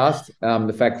podcast,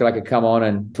 the fact that I could come on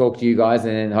and talk to you guys,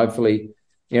 and then hopefully,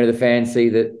 the fans see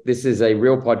that this is a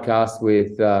real podcast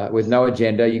with no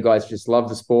agenda. You guys just love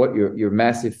the sport. You're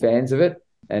massive fans of it.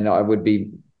 And I would be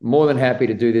more than happy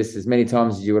to do this as many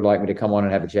times as you would like me to come on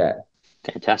and have a chat.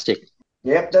 Fantastic.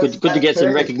 Yep, good to get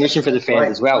some recognition for the fans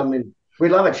as well. I mean, we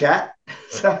love a chat.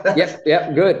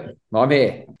 Yep, good. I'm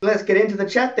here. Let's get into the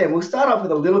chat then. We'll start off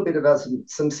with a little bit about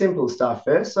some simple stuff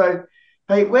first. So,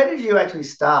 Pete, where did you actually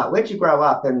start? Where did you grow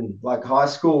up in, like, high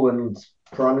school and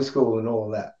primary school and all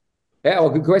of that? Yeah,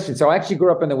 well, good question. So I actually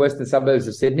grew up in the western suburbs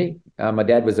of Sydney. My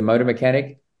dad was a motor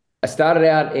mechanic. I started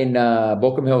out in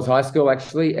Bookham Hills High School,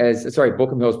 actually,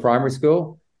 Bookham Hills Primary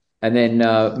School, and then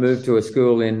moved to a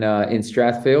school in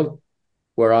Strathfield,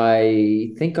 where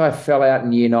I think I fell out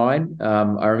in year 9.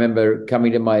 I remember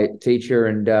coming to my teacher,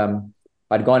 and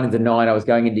I'd gone into 9. I was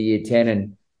going into year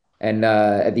 10, and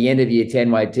at the end of year 10,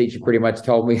 my teacher pretty much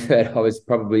told me that I was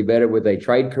probably better with a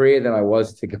trade career than I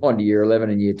was to go on to year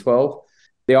 11 and year 12.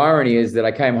 The irony is that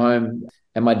I came home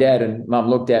and my dad and mum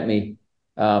looked at me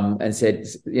and said,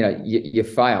 you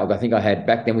failed. I think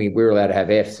back then we were allowed to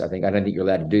have Fs. I don't think you're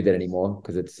allowed to do that anymore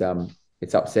because it's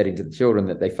upsetting to the children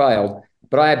that they failed.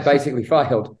 But I had basically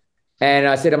failed. And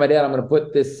I said to my dad, I'm going to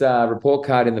put this report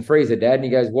card in the freezer, Dad. And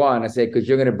he goes, why? And I said, because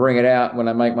you're going to bring it out when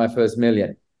I make my first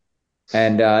million.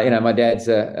 And, my dad's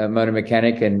a motor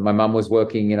mechanic, and my mum was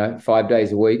working, 5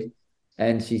 days a week.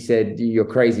 And she said, you're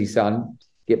crazy, son.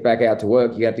 Get back out to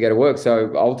work. You have to go to work.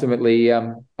 So ultimately,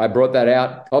 I brought that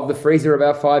out of the freezer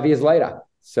about 5 years later.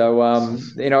 So,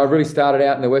 I really started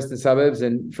out in the western suburbs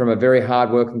and from a very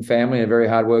hardworking family and a very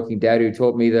hardworking dad who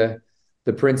taught me the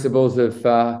principles of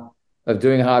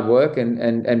doing hard work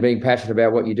and being passionate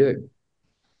about what you do.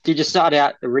 Did you start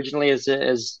out originally as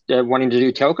wanting to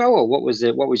do telco, or what was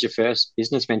your first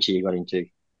business venture you got into?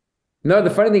 No,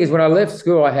 the funny thing is when I left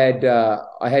school, I had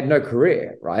no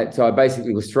career, right? So I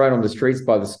basically was thrown on the streets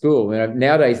by the school.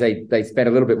 Nowadays they spend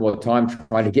a little bit more time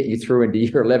trying to get you through into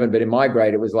year 11, but in my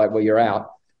grade, it was like, well, you're out.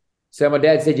 So my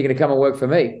dad said, you're going to come and work for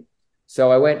me.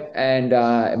 So I went and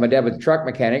my dad was a truck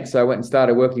mechanic. So I went and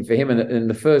started working for him. And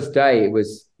the first day, it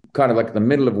was kind of like the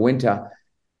middle of winter,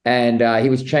 and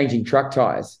he was changing truck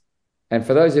tires. And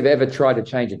for those who've ever tried to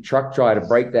change a truck tire to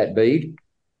break that bead,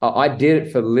 I did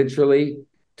it for literally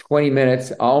 20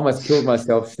 minutes. I almost killed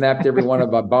myself, snapped every one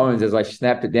of my bones as I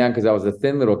snapped it down because I was a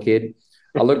thin little kid.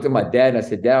 I looked at my dad and I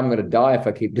said, Dad, I'm going to die if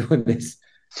I keep doing this.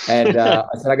 And I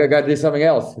said, I got to go do something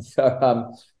else.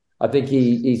 So I think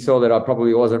he saw that I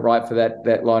probably wasn't right for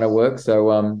that line of work.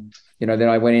 So, then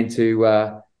I went into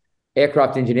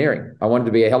aircraft engineering. I wanted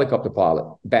to be a helicopter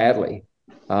pilot badly.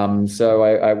 So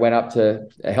I went up to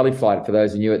a heli flight, for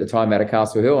those who knew at the time, out of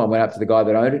Castle Hill. I went up to the guy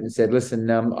that owned it and said, listen,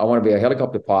 I want to be a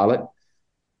helicopter pilot.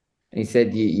 And he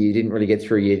said, you didn't really get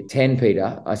through year 10,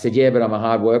 Peter. I said, yeah, but I'm a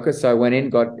hard worker. So I went in,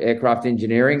 got aircraft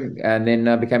engineering, and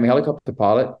then became a helicopter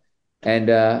pilot. And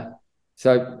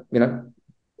so,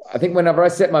 I think whenever I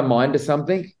set my mind to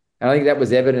something, and I think that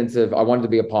was evidence of I wanted to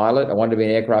be a pilot, I wanted to be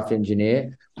an aircraft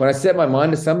engineer. When I set my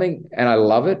mind to something and I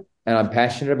love it and I'm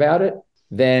passionate about it,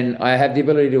 then I have the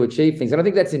ability to achieve things. And I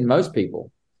think that's in most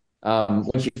people.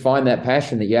 Once you find that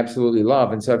passion that you absolutely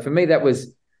love. And so for me, that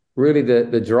was really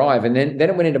the drive. And then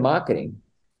it went into marketing,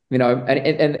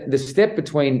 and the step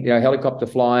between, helicopter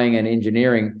flying and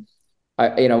engineering.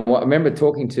 I remember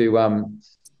talking to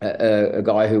a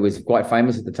guy who was quite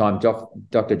famous at the time,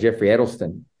 Dr. Jeffrey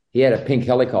Adderton. He had a pink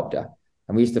helicopter,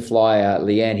 and we used to fly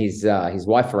Leanne, his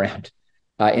wife, around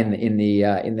in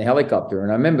the helicopter.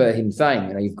 And I remember him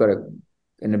saying, you've got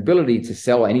an ability to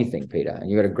sell anything, Peter, and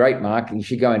you've got a great market. You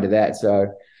should go into that. So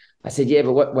I said, yeah,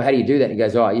 but how do you do that? And he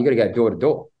goes, oh, you got to go door to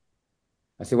door.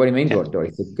 I said, what do you mean door to door?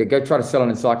 He said, go try to sell an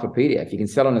encyclopedia. If you can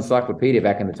sell an encyclopedia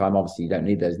back in the time, obviously you don't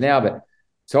need those now, but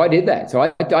so I did that.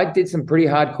 So I did some pretty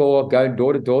hardcore go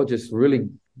door to door, just really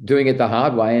doing it the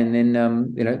hard way. And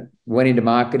then, went into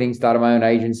marketing, started my own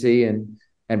agency.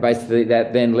 And basically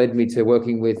that then led me to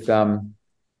working with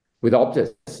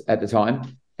Optus at the time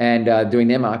and doing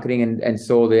their marketing and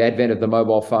saw the advent of the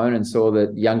mobile phone and saw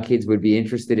that young kids would be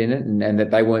interested in it and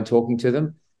that they weren't talking to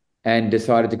them, and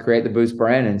decided to create the Boost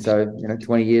brand. And so,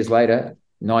 20 years later,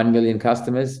 9 million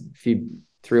customers, 3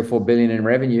 or 4 billion in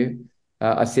revenue.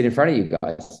 I sit in front of you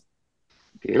guys.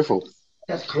 Beautiful.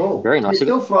 That's cool. Very nice. You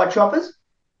still fly choppers?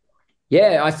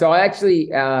 Yeah, I actually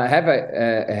had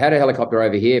a helicopter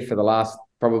over here for the last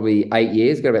probably 8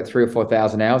 years, got about 3,000 or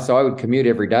 4,000 hours. So I would commute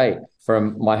every day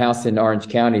from my house in Orange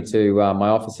County to my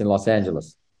office in Los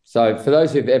Angeles. So for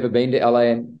those who've ever been to LA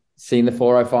and seen the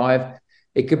 405,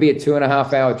 it could be a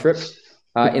 2.5 hour trip.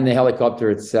 In the helicopter,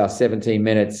 it's 17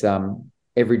 minutes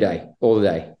every day, all the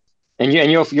day. And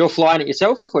you're flying it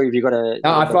yourself, or have you got a?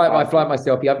 No, I fly it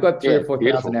myself. Yeah, I've got 3,000 or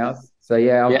 4,000 hours. So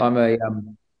yeah,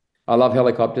 I love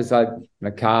helicopters.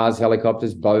 Cars,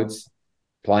 helicopters, boats,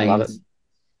 planes. Love it.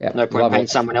 Yeah, no point paying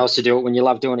someone else to do it when you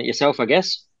love doing it yourself, I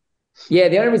guess. Yeah,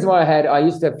 the only reason why I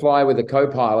used to fly with a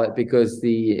co-pilot because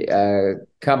the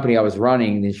company I was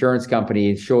running, the insurance company,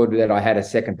 ensured that I had a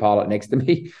second pilot next to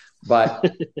me. But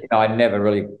I never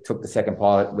really took the second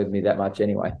pilot with me that much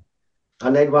anyway.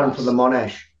 I need one for the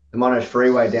Monash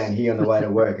freeway down here on the way to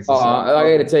work.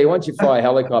 I got to tell you, once you fly a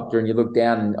helicopter and you look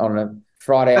down on a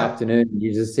Friday afternoon,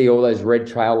 you just see all those red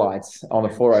trail lights on the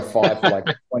 405 for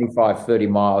like 25, 30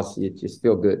 miles. You just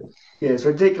feel good. Yeah, it's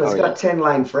ridiculous. It's got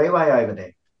 10-lane freeway over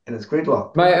there. And it's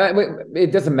gridlock. Mate,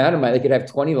 it doesn't matter, mate. They could have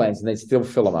 20 lanes and they'd still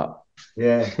fill them up.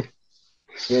 Yeah.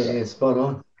 Yeah, spot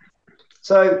on.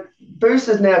 So Boost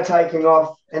is now taking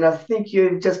off, and I think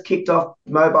you've just kicked off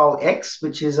Mobile X,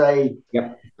 which is a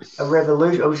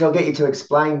revolution, which I'll get you to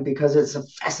explain because it's a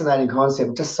fascinating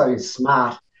concept, just so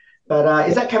smart. But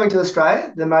is that coming to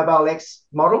Australia, the Mobile X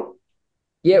model?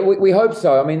 Yeah, we hope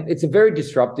so. I mean, it's a very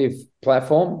disruptive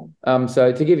platform.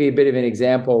 So to give you a bit of an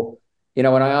example,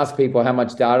 when I ask people how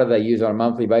much data they use on a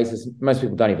monthly basis, most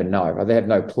people don't even know. They have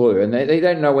no clue. And they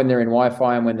don't know when they're in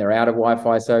Wi-Fi and when they're out of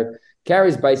Wi-Fi. So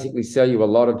carriers basically sell you a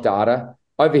lot of data.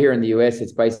 Over here in the US,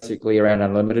 it's basically around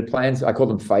unlimited plans. I call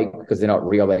them fake because they're not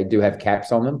real. They do have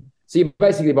caps on them. So you're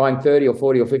basically buying 30 or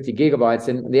 40 or 50 gigabytes,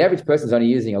 and the average person's only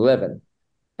using 11.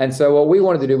 And so what we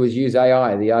wanted to do was use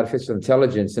AI, the artificial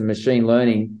intelligence and machine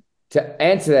learning, to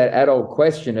answer that adult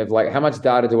question of like, how much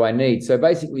data do I need? So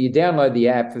basically you download the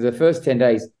app for the first 10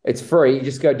 days. It's free. You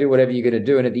just go do whatever you're going to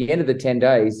do. And at the end of the 10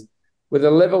 days, with a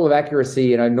level of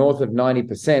accuracy, north of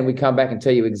 90%, we come back and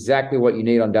tell you exactly what you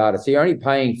need on data. So you're only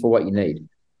paying for what you need.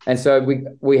 And so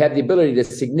we have the ability to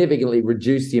significantly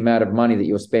reduce the amount of money that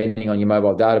you're spending on your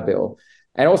mobile data bill,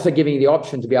 and also giving you the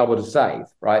option to be able to save,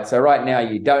 right? So right now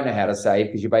you don't know how to save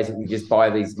because you basically just buy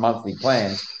these monthly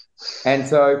plans. And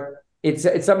so it's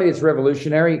something that's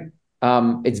revolutionary.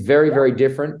 It's very, very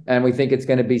different. And we think it's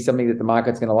going to be something that the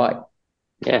market's going to like.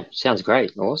 Yeah, sounds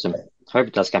great. Awesome. Hope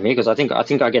it does come here because I think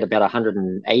I get about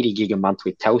 180 gig a month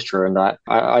with Telstra, and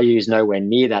I use nowhere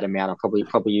near that amount. I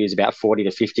probably use about 40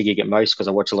 to 50 gig at most because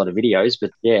I watch a lot of videos.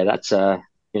 But yeah, that's Well,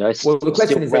 the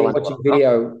question is, are you watching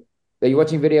video? Are you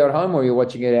watching video at home or are you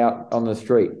watching it out on the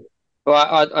street?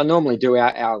 Well, I normally do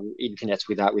our internets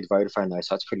with Vodafone though,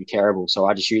 so it's pretty terrible. So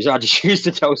I just use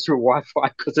the Telstra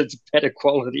Wi-Fi because it's better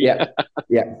quality. Yeah.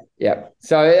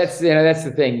 So that's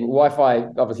the thing. Wi-Fi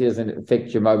obviously doesn't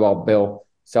affect your mobile bill.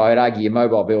 So I'd argue your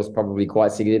mobile bill is probably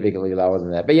quite significantly lower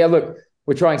than that. But yeah, look,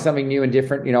 we're trying something new and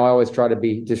different. I always try to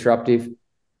be disruptive,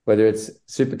 whether it's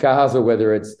supercars or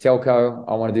whether it's telco.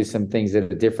 I want to do some things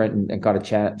that are different and kind of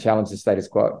challenge the status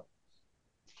quo.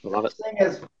 I love it. Thing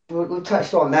is, we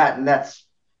touched on that, and that's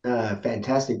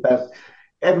fantastic. But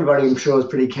everybody, I'm sure, is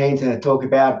pretty keen to talk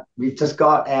about. We've just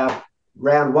got our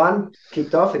round one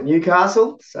kicked off at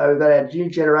Newcastle, so we've got our new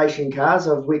generation cars,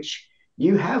 of which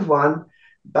you have one,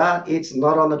 but it's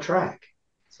not on the track.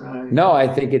 So no, I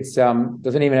think it's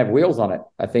doesn't even have wheels on it.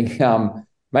 I think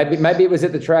maybe it was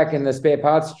at the track in the spare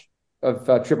parts of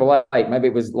 888. Maybe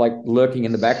it was like lurking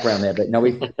in the background there. But no,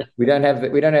 we don't have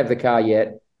the car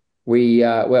yet.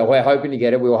 We're hoping to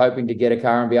get it. We were hoping to get a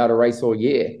car and be able to race all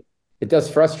year. It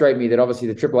does frustrate me that obviously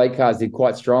the 888 cars did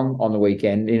quite strong on the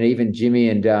weekend, and even Jimmy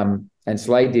and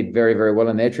Slade did very, very well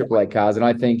in their 888 cars. And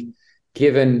I think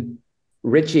given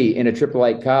Richie in a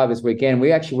 888 car this weekend,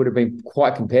 we actually would have been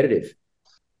quite competitive,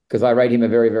 because I rate him a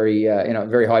very, very,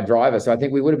 very high driver. So I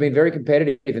think we would have been very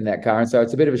competitive in that car. And so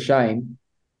it's a bit of a shame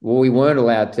we weren't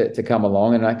allowed to come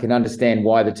along. And I can understand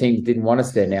why the teams didn't want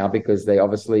us there now, because they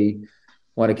obviously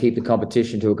want to keep the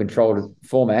competition to a controlled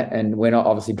format. And we're not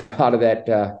obviously part of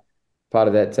that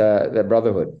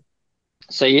brotherhood.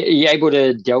 So you're able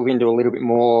to delve into a little bit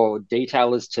more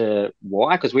detail as to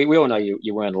why? Because we all know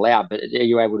you weren't allowed, but are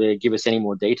you able to give us any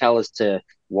more detail as to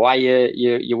why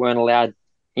you weren't allowed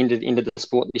into the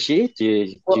sport this year? Do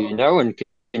you know, and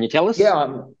can you tell us?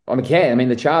 Yeah, I can. I mean,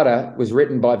 the charter was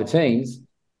written by the teams,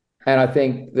 and I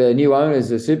think the new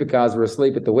owners of supercars were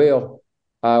asleep at the wheel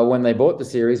when they bought the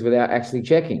series without actually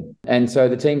checking. And so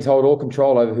the teams hold all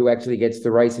control over who actually gets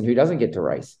to race and who doesn't get to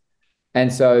race.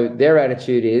 And so their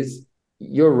attitude is,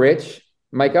 you're rich,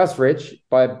 make us rich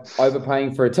by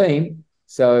overpaying for a team.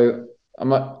 So I'm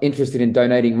not interested in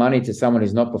donating money to someone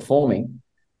who's not performing.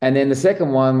 And then the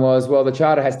second one was, well, the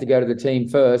charter has to go to the team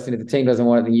first, and if the team doesn't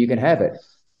want it, then you can have it.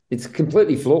 It's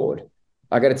completely flawed.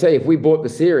 I got to tell you, if we bought the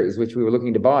series, which we were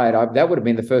looking to buy it, that would have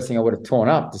been the first thing I would have torn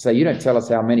up, to say, you don't tell us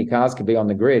how many cars can be on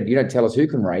the grid. You don't tell us who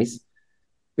can race.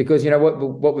 Because,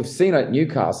 what we've seen at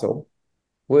Newcastle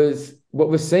was what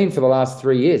we've seen for the last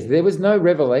 3 years. There was no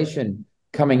revelation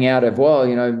coming out of,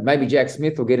 maybe Jack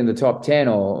Smith will get in the top 10,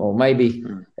 or maybe,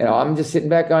 I'm just sitting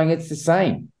back going, it's the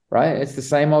same, right? It's the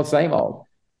same old, same old.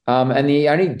 And the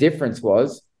only difference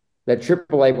was that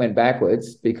 888 went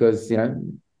backwards because,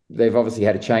 they've obviously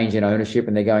had a change in ownership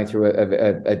and they're going through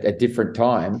a different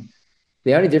time.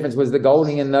 The only difference was the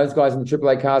Golding and those guys in the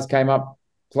 888 cars came up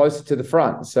closer to the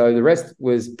front. So the rest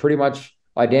was pretty much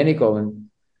identical. And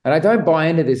I don't buy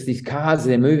into this. These cars,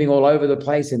 they're moving all over the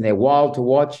place and they're wild to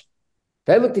watch.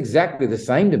 They looked exactly the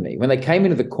same to me. When they came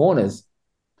into the corners,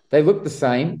 they looked the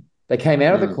same. They came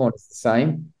out of the corners the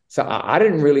same. So I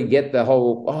didn't really get the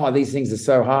whole, these things are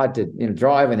so hard to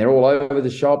drive and they're all over the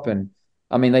shop. And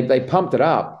I mean, they pumped it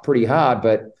up pretty hard,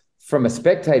 but from a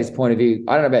spectator's point of view,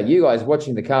 I don't know about you guys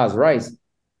watching the cars race,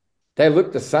 they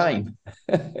look the same.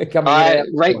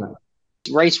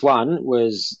 Race one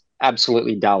was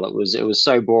absolutely dull. It was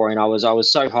so boring. I was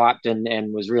so hyped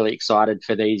and was really excited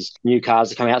for these new cars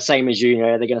to come out. Same as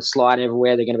they're going to slide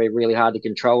everywhere. They're going to be really hard to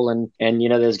control, and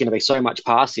there's going to be so much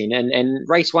passing. And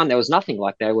race one, there was nothing.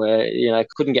 Like they were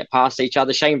couldn't get past each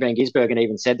other. Shane Van Gisbergen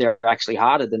even said they're actually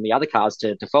harder than the other cars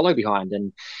to follow behind.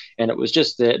 And it was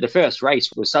just the first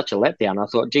race was such a letdown. I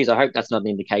thought, geez, I hope that's not an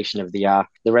indication of the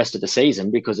rest of the season,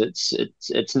 because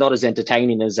it's not as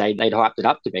entertaining as they'd hyped it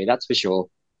up to be. That's for sure.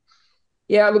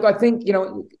 Yeah, look, I think,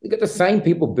 you got the same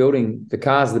people building the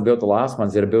cars that built the last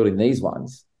ones that are building these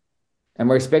ones, and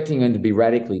we're expecting them to be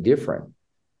radically different.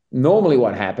 Normally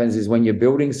what happens is when you're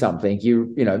building something,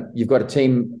 you've got a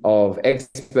team of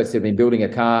experts that have been building a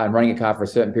car and running a car for a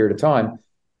certain period of time.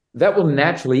 That will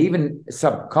naturally, even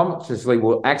subconsciously,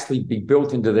 will actually be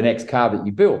built into the next car that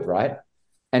you build, right?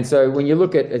 And so when you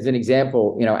look at, as an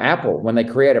example, Apple, when they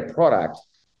create a product,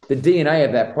 the DNA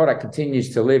of that product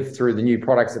continues to live through the new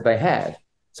products that they have.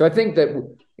 So I think that,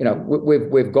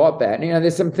 we've got that.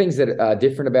 There's some things that are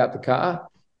different about the car,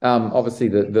 obviously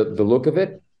the look of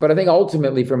it. But I think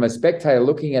ultimately from a spectator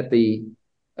looking at the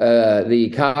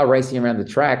car racing around the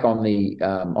track on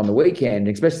the weekend,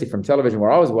 especially from television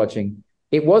where I was watching,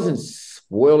 it wasn't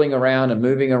swirling around and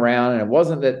moving around. And it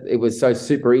wasn't that it was so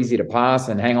super easy to pass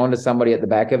and hang on to somebody at the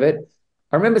back of it.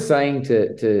 I remember saying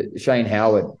to Shane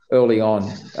Howard early on,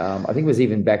 I think it was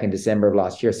even back in December of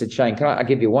last year, I said, Shane, can I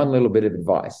give you one little bit of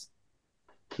advice?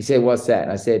 He said, what's that?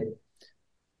 And I said,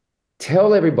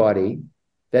 tell everybody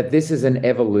that this is an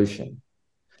evolution,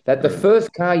 that the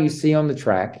first car you see on the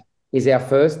track is our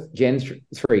first Gen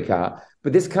 3 car,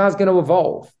 but this car's going to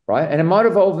evolve, right? And it might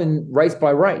evolve in race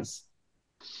by race.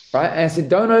 right? And I said,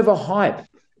 don't overhype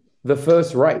the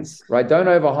first race, right? Don't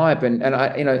overhype. And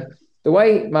I, the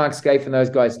way Mark Scaife and those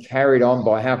guys carried on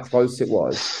by how close it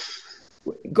was,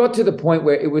 got to the point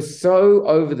where it was so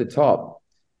over the top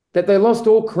that they lost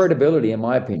all credibility, in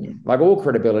my opinion, like all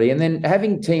credibility. And then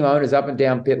having team owners up and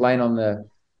down pit lane on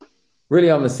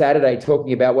the Saturday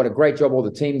talking about what a great job all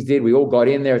the teams did. We all got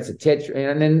in there. It's a tetra.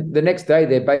 And then the next day,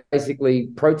 they're basically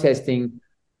protesting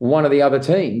one of the other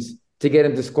teams to get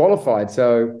them disqualified.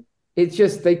 So it's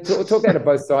just, they talk out of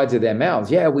both sides of their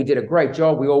mouths. Yeah, we did a great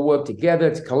job. We all worked together.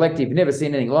 It's collective. Never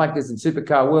seen anything like this in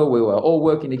supercar world. We were all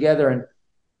working together. And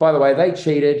by the way, they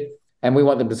cheated and we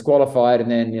want them disqualified. And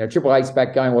then, Triple Eight's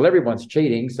back going, well, everyone's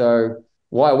cheating. So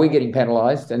why are we getting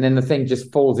penalized? And then the thing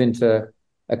just falls into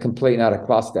a complete and utter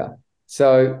cluster.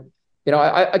 So,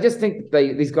 I just think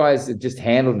these guys have just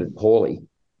handled it poorly.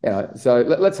 So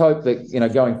let's hope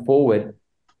that, going forward,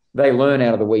 they learn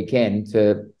out of the weekend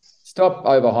to stop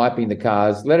overhyping the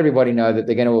cars, let everybody know that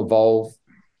they're going to evolve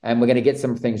and we're going to get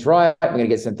some things right, we're going to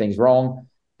get some things wrong.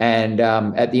 And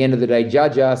at the end of the day,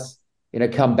 judge us,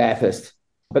 come Bathurst.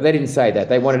 But they didn't say that.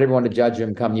 They wanted everyone to judge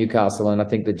them come Newcastle. And I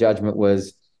think the judgment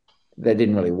was that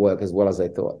didn't really work as well as they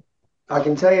thought. I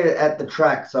can tell you at the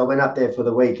track, so I went up there for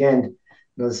the weekend, and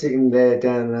I was sitting there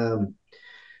down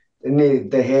near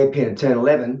the hairpin at turn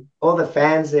 11. All the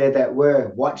fans there that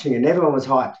were watching, and everyone was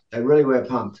hyped. They really were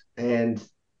pumped. And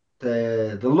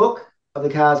the look of the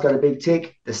car's got a big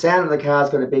tick. The sound of the car's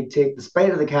got a big tick. The speed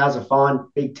of the cars are fine,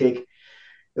 big tick.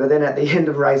 But then at the end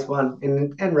of race 1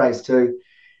 and race 2,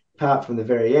 apart from the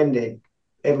very end,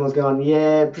 everyone's going,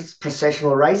 yeah,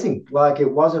 processional racing. Like,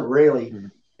 it wasn't really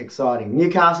exciting.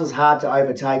 Newcastle's hard to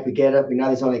overtake. We get it. We know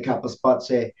there's only a couple of spots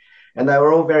there. And they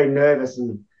were all very nervous,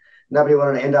 and nobody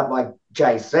wanted to end up like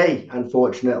JC,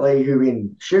 unfortunately, who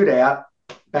in shootout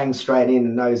bangs straight in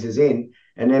and noses in.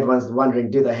 And everyone's wondering,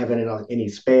 do they have any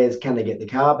spares? Can they get the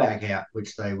car back out?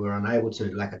 Which they were unable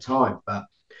to, lack of time. But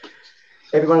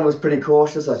everyone was pretty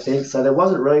cautious, I think. So there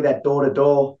wasn't really that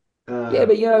door-to-door. Yeah,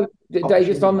 but, Dave,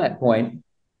 just on that point,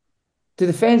 do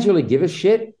the fans really give a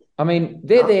shit? I mean,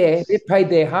 they're there. They've paid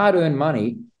their hard-earned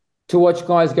money to watch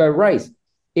guys go race.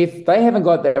 If they haven't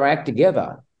got their act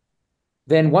together,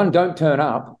 then one, don't turn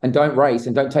up and don't race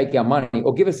and don't take our money,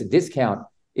 or give us a discount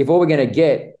if all we're going to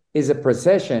get is a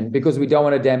procession because we don't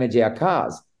want to damage our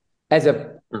cars. As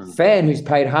a fan who's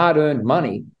paid hard-earned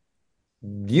money,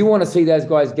 you want to see those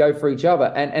guys go for each other.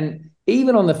 And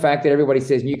even on the fact that everybody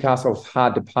says Newcastle's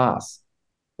hard to pass,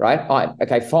 right?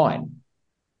 Okay, fine.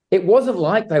 It wasn't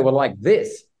like they were like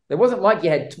this. It wasn't like you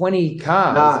had 20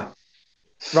 cars,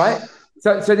 right?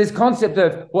 So this concept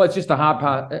of, well, it's just a hard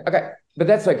pass. Okay, but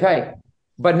that's okay.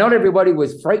 But not everybody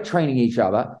was freight training each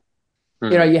other.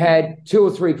 You had 2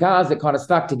 or 3 cars that kind of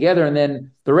stuck together and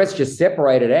then the rest just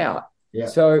separated out. Yeah.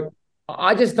 So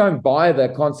I just don't buy the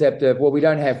concept of, well, we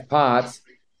don't have parts,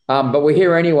 but we're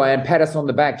here anyway and pat us on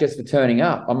the back just for turning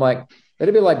up. I'm like,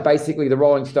 that'd be like basically the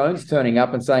Rolling Stones turning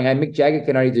up and saying, hey, Mick Jagger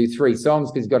can only do 3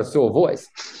 songs because he's got a sore voice,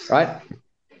 right?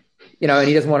 And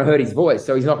he doesn't want to hurt his voice,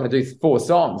 so he's not going to do 4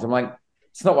 songs. I'm like,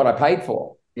 it's not what I paid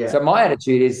for. Yeah. So my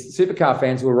attitude is supercar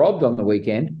fans were robbed on the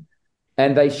weekend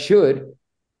and they should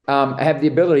have the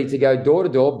ability to go door to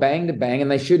door, bang to bang, and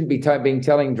they shouldn't be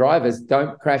telling drivers,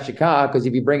 don't crash your car because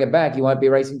if you bring it back, you won't be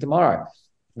racing tomorrow.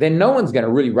 Then no one's going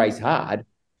to really race hard.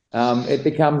 It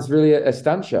becomes really a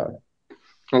stunt show.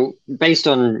 Well, based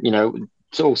on,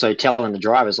 also telling the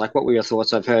drivers, like, what were your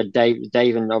thoughts? I've heard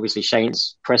Dave and obviously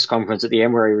Shane's press conference at the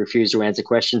end where he refused to answer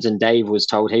questions, and Dave was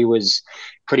told he was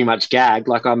pretty much gagged.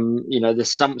 Like,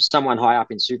 there's someone high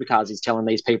up in supercars is telling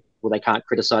these people they can't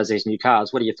criticize these new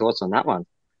cars. What are your thoughts on that one?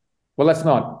 Well, let's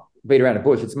not beat around the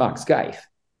bush. It's Mark Scaife.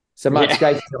 So Mark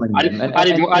Scaife's telling them. I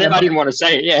didn't want to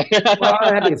say it, yeah. Well,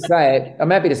 I'm happy to say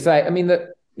it. I mean,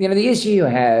 the issue you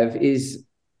have is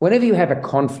whenever you have a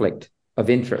conflict of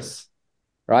interests,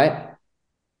 right?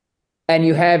 And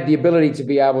you have the ability to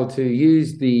be able to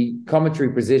use the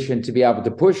commentary position to be able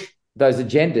to push those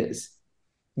agendas,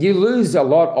 you lose a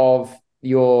lot of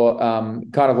your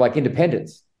kind of like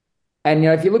independence. And,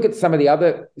 if you look at some of the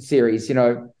other series,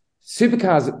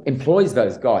 Supercars employs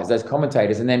those guys, those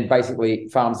commentators, and then basically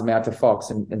farms them out to Fox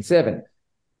and Seven.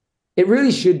 They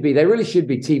really should be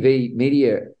TV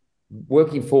media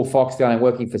working for Foxtel and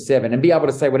working for Seven and be able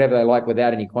to say whatever they like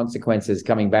without any consequences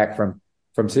coming back from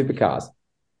supercars.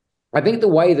 I think the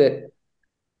way that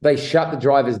they shut the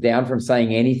drivers down from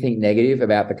saying anything negative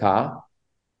about the car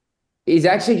is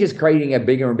actually just creating a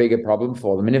bigger and bigger problem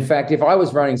for them. And in fact, if I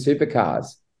was running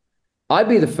supercars, I'd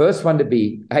be the first one to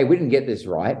be, hey, we didn't get this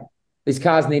right. These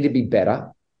cars need to be better.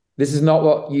 This is not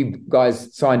what you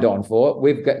guys signed on for.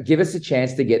 Give us a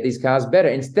chance to get these cars better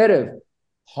instead of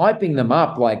hyping them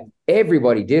up like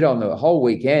everybody did on the whole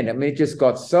weekend. I mean, it just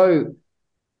got so,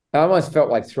 I almost felt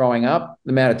like throwing up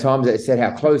the amount of times they said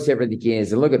how close everything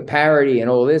is and look at parity and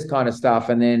all this kind of stuff.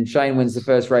 And then Shane wins the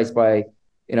first race by,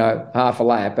 half a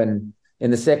lap. And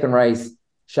in the second race,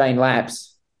 Shane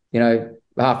laps,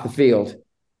 half the field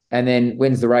and then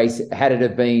wins the race. Had it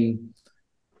have been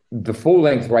the full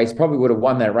length race, probably would have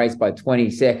won that race by 20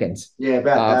 seconds. Yeah,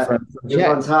 about that. It was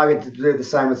on target to do the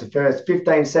same as the first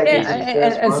 15 seconds.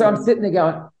 Yeah, and so I'm sitting there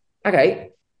going, okay,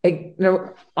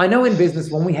 I know in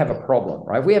business when we have a problem,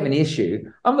 right? If we have an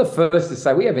issue, I'm the first to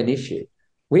say we have an issue.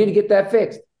 We need to get that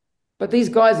fixed. But these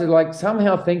guys are like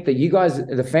somehow think that you guys,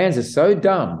 the fans, are so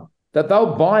dumb that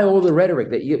they'll buy all the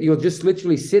rhetoric that you'll just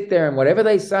literally sit there and whatever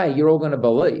they say, you're all going to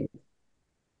believe.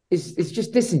 It's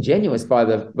just disingenuous by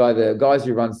the guys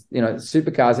who run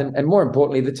supercars and more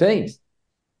importantly the teams.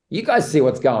 You guys see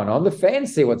what's going on. The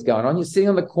fans see what's going on. You're sitting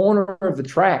on the corner of the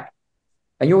track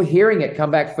and you're hearing it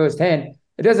come back firsthand.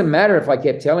 It doesn't matter if I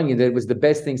kept telling you that it was the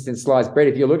best thing since sliced bread.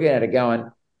 If you're looking at it going,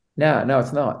 no,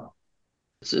 it's not.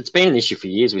 It's been an issue for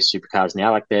years with supercars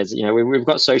now. Like there's, we've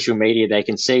got social media. They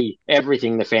can see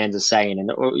everything the fans are saying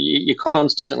and you're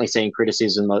constantly seeing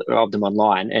criticism of them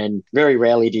online. And very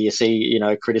rarely do you see,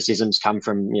 criticisms come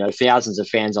from, thousands of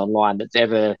fans online that's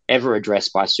ever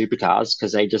addressed by supercars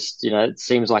because they just, it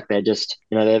seems like they're just,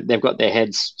 they've got their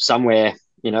heads somewhere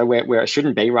where it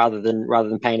shouldn't be, rather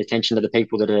than paying attention to the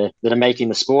people that are making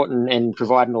the sport and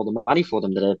providing all the money for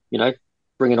them, that are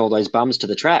bringing all those bums to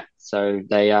the track. So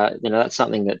they that's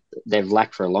something that they've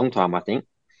lacked for a long time, I think.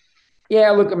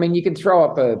 Yeah, look, I mean, you can throw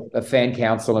up a fan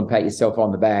council and pat yourself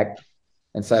on the back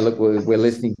and say, look, we're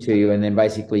listening to you, and then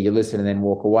basically you listen and then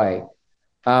walk away.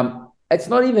 It's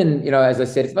not even, as I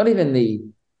said, it's not even the,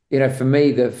 for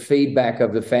me, the feedback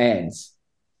of the fans.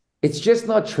 It's just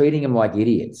not treating them like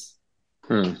idiots.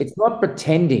 It's not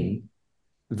pretending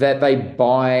that they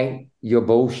buy your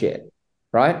bullshit,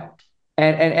 right?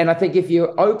 And I think if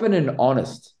you're open and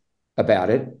honest about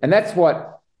it, and that's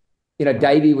what,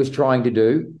 Davey was trying to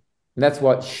do, and that's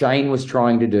what Shane was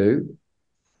trying to do,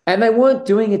 and they weren't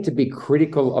doing it to be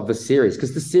critical of the series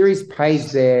because the series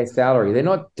pays their salary. They're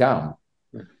not dumb.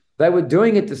 They were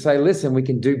doing it to say, listen, we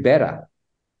can do better,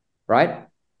 right?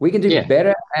 We can do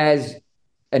better as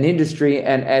an industry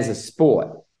and as a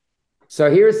sport. So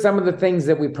here are some of the things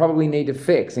that we probably need to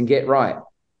fix and get right.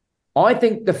 I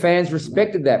think the fans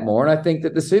respected that more, and I think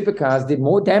that the supercars did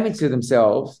more damage to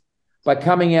themselves by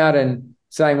coming out and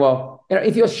saying, well,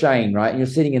 if you're Shane, right, and you're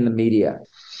sitting in the media,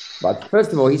 but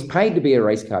first of all, he's paid to be a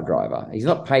race car driver. He's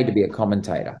not paid to be a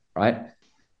commentator, right?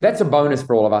 That's a bonus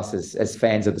for all of us as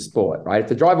fans of the sport, right? If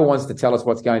the driver wants to tell us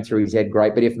what's going through his head,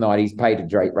 great, but if not, he's paid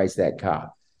to race that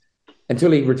car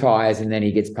until he retires and then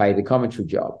he gets paid the commentary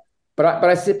job. But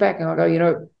I sit back and I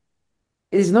go,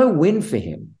 there's no win for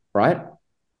him, right?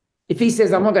 If he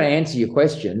says, I'm not going to answer your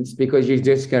questions because you're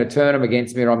just going to turn them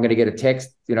against me, or I'm going to get a text,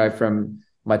 from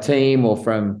my team or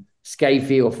from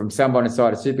Scafie or from someone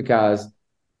inside of supercars,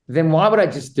 then why would I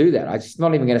just do that? I'm just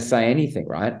not even going to say anything,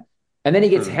 right? And then he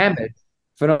gets hammered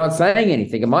for not saying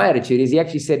anything. And my attitude is he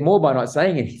actually said more by not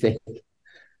saying anything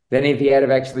than if he had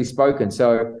have actually spoken.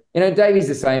 So, Davey's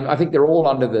the same. I think they're all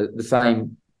under the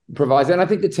same proviso. And I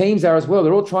think the teams are as well.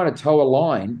 They're all trying to toe a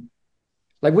line.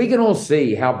 Like we can all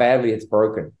see how badly it's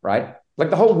broken, right? Like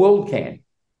the whole world can.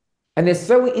 And they're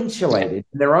so insulated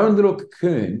in their own little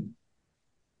cocoon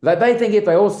that they think if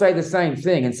they all say the same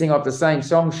thing and sing off the same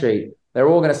song sheet, they're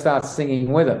all going to start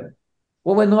singing with them.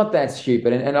 Well, we're not that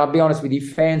stupid. And I'll be honest with you,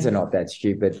 fans are not that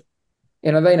stupid.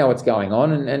 They know what's going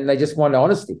on and they just want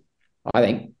honesty, I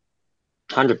think.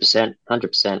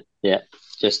 100%. Yeah.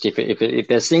 Just if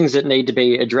there's things that need to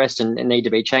be addressed and need to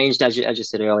be changed, as you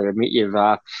said earlier,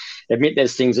 admit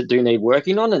there's things that do need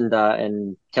working on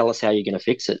and tell us how you're going to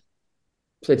fix it.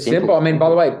 So it's simple. I mean, by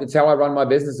the way, it's how I run my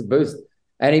business at Boost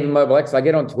and even Mobile X. I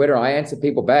get on Twitter, I answer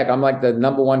people back. I'm like the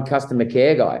number one customer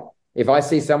care guy. If I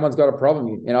see someone's got a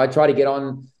problem, I try to get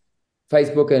on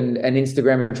Facebook and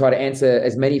Instagram and try to answer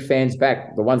as many fans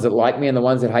back, the ones that like me and the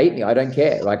ones that hate me. I don't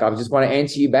care. Like, I just want to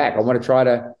answer you back. I want to try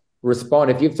to respond.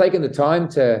 If you've taken the time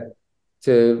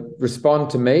to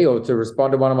respond to me or to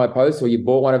respond to one of my posts, or you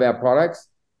bought one of our products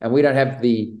and we don't have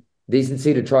the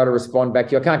decency to try to respond back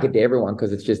to you, I can't get to everyone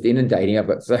because it's just inundating. I've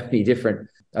got so many different,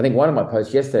 I think one of my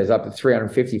posts yesterday is up to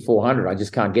 350, 400. I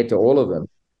just can't get to all of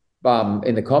them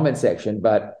in the comment section,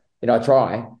 but I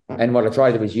try. And what I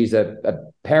try to do is use a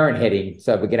parent heading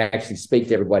so we can actually speak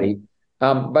to everybody.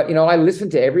 But I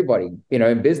listen to everybody.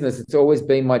 In business, it's always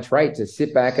been my trait to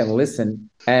sit back and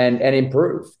listen and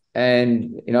improve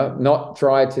and, not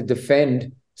try to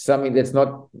defend something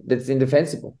that's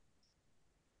indefensible.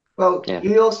 Well,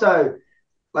 you also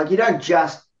like you don't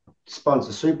just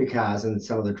sponsor supercars and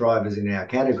some of the drivers in our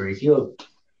categories. You're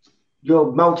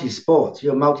multi-sports.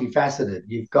 You're multifaceted.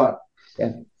 You've got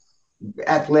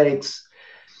athletics,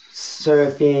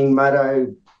 surfing,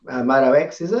 Moto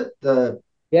X. Is it the?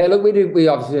 Yeah, look, we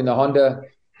obviously in the Honda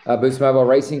Boost Mobile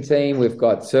Racing team. We've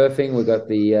got surfing. We've got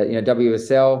the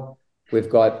WSL. We've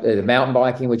got the mountain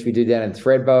biking, which we do down in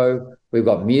Thredbo. We've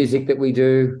got music that we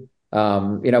do.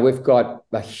 We've got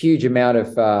a huge amount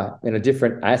of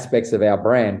different aspects of our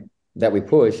brand that we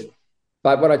push.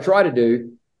 But what I try to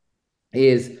do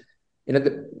is,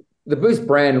 the Boost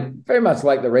brand, very much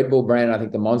like the Red Bull brand, I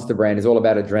think the Monster brand is all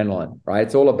about adrenaline, right?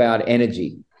 It's all about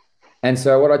energy. And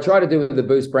so what I try to do with the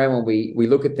Boost brand when we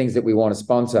look at things that we want to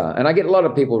sponsor, and I get a lot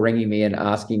of people ringing me and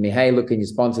asking me, hey, look, can you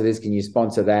sponsor this? Can you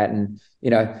sponsor that? And,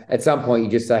 at some point you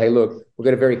just say, hey, look, we've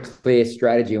got a very clear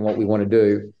strategy on what we want to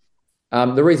do.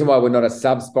 The reason why we're not a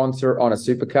sub-sponsor on a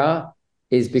supercar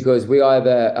is because we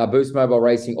either are Boost Mobile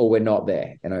Racing or we're not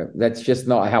there. That's just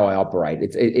not how I operate.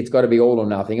 It's got to be all or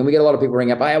nothing. And we get a lot of people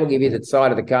ring up, hey, we'll give you the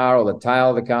side of the car or the tail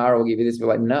of the car, or we'll give you this. We're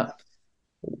like, no.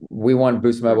 We want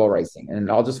Boost Mobile Racing,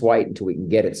 and I'll just wait until we can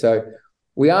get it. So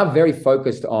we are very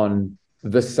focused on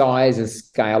the size and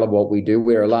scale of what we do.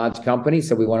 We're a large company,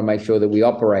 so we want to make sure that we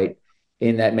operate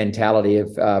in that mentality of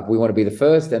we want to be the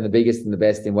first and the biggest and the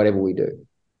best in whatever we do.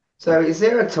 So is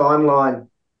there a timeline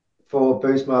for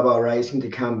Boost Mobile Racing to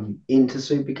come into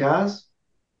supercars?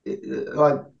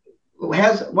 Like,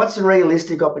 what's the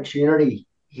realistic opportunity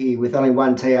here with only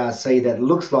one TRC that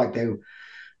looks like they're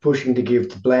pushing to give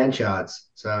to Blanchards?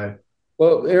 So,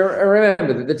 well,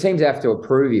 remember that the teams have to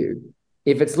approve you.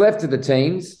 If it's left to the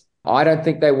teams, I don't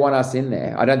think they want us in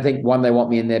there. I don't think, one, they want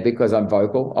me in there because I'm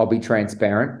vocal. I'll be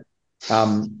transparent.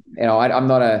 I'm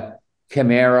not a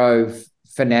Camaro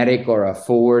fanatic or a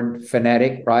Ford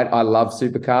fanatic, right? I love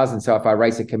supercars. And so if I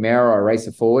race a Camaro or I race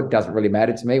a Ford, it doesn't really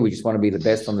matter to me. We just want to be the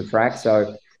best on the track.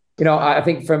 So, I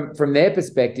think from their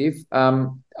perspective,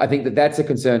 I think that that's a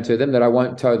concern to them, that I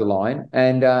won't toe the line.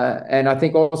 And I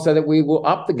think also that we will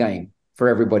up the game for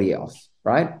everybody else,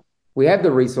 right? We have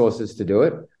the resources to do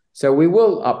it. So we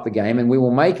will up the game and we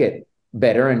will make it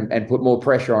better and put more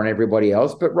pressure on everybody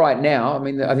else. But right now,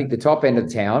 I think the top end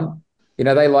of town,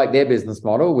 they like their business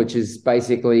model, which is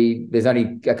basically there's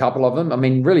only a couple of them.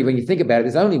 Really, when you think about it,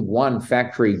 there's only one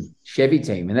factory Chevy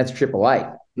team, and that's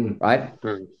AAA, right?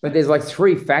 But there's like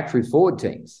 3 factory Ford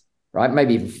teams, right?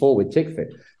 Maybe even 4 with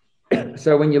Tickford.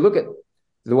 So when you look at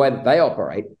the way that they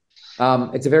operate,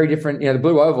 it's a very different, the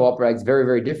Blue Oval operates very,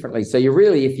 very differently. So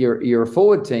if you're a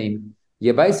Ford team,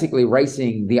 you're basically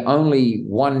racing the only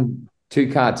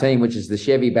 1-2 car team, which is the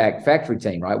Chevy-backed factory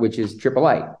team, right? Which is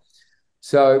AAA.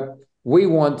 So we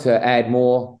want to add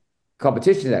more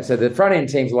competition to that. So the front end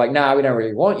teams are like, no, we don't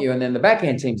really want you. And then the back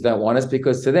end teams don't want us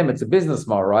because to them, it's a business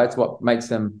model, right? It's what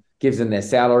gives them their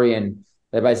salary. And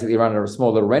they basically run a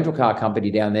small little rental car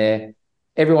company down there.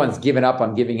 Everyone's given up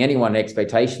on giving anyone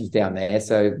expectations down there.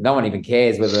 So no one even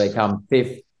cares whether they come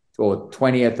 5th or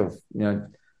 20th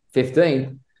or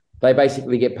 15th. They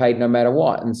basically get paid no matter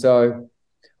what. And so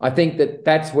I think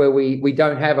that's where we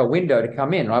don't have a window to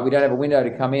come in, right? We don't have a window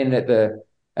to come in at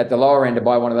the lower end to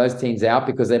buy one of those teams out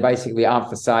because they basically aren't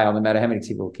for sale, no matter how many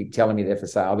people keep telling me they're for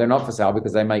sale. They're not for sale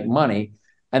because they make money.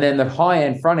 And then the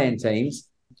high-end front-end teams,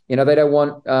 they don't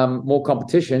want more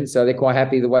competition, so they're quite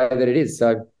happy the way that it is.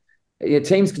 So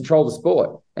teams control the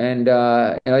sport, and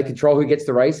they control who gets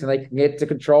the race, and they get to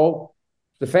control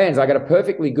the fans. I got a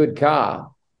perfectly good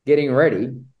car getting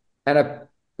ready and an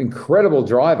incredible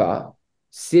driver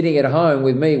sitting at home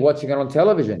with me watching it on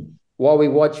television while we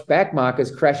watch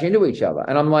backmarkers crash into each other.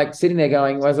 And I'm like sitting there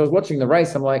going, as I was watching the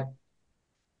race, I'm like,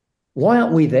 why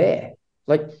aren't we there?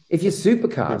 Like, if you're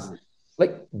supercars,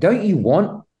 like, don't you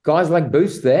want guys like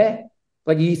Boost there?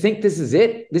 Like, you think this is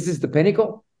it? This is the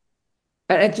pinnacle?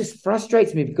 And it just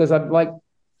frustrates me because I'm like,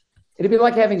 it'd be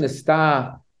like having the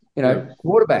star,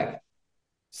 quarterback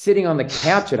sitting on the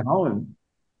couch at home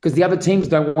because the other teams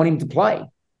don't want him to play.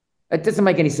 It doesn't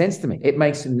make any sense to me. It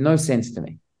makes no sense to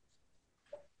me.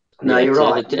 No, you're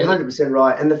right. 100%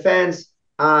 right. And the fans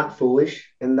aren't foolish,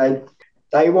 and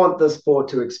they want the sport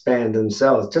to expand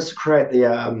themselves, just to create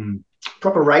the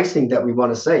proper racing that we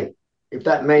want to see. If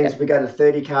that means we go to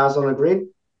 30 cars on a grid,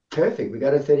 perfect. We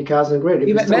go to 30 cars on a grid. If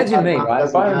imagine me, right?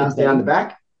 If I own down the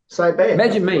back, so be it.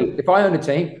 Imagine me. If I owned a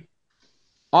team,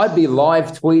 I'd be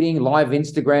live tweeting, live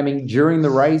Instagramming during the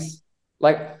race.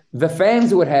 Like, the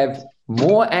fans would have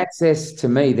more access to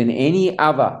me than any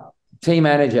other team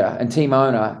manager and team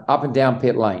owner up and down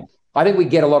pit lane. I think we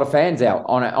get a lot of fans out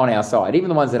on our side. Even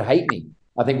the ones that hate me,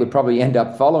 I think would probably end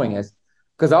up following us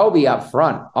because I'll be up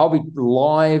front. I'll be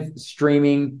live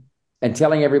streaming and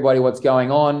telling everybody what's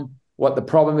going on, what the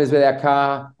problem is with our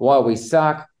car, why we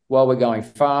suck, why we're going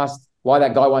fast, why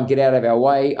that guy won't get out of our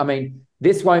way. I mean,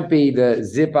 this won't be the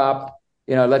zip up,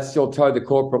 let's still toe the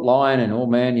corporate line and, oh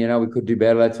man, we could do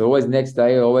better. That's always next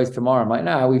day, always tomorrow. I'm like,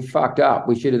 no, we fucked up.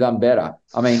 We should have done better.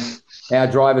 I mean, our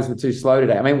drivers were too slow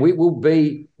today. I mean, we will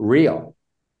be real.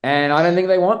 And I don't think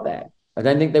they want that. I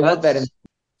don't think they want that.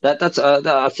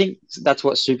 I think that's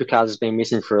what supercars has been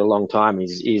missing for a long time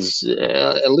is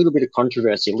a little bit of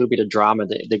controversy, a little bit of drama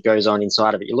that goes on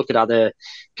inside of it. You look at other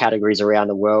categories around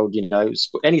the world,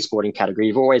 any sporting category,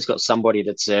 you've always got somebody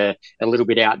that's a little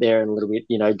bit out there and a little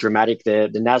bit, dramatic. The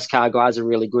NASCAR guys are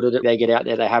really good at it. They get out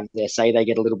there, they have their say, they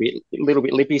get a little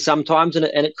bit lippy sometimes, and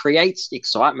it creates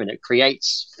excitement. It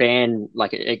creates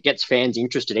it gets fans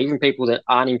interested, even people that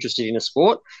aren't interested in a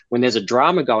sport. When there's a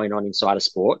drama going on inside a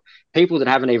sport, people that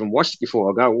haven't even watched it before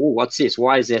will go, oh, what's this?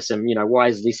 Why is there why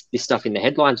is this stuff in the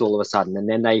headlines all of a sudden? And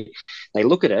then they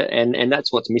look at it, and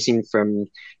that's what's missing from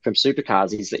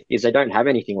supercars is they don't have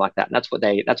anything like that. And that's what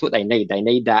they need. They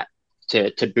need that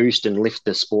to boost and lift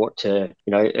the sport to,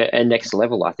 a next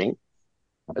level, I think.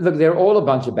 Look, they're all a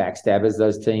bunch of backstabbers,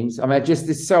 those teams. I mean,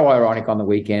 it's so ironic on the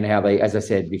weekend how they, as I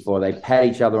said before, they pat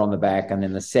each other on the back, and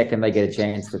then the second they get a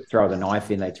chance to throw the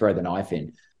knife in, they throw the knife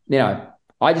in.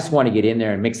 I just want to get in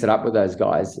there and mix it up with those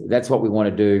guys. That's what we want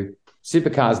to do.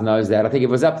 Supercars knows that. I think if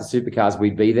it was up to Supercars,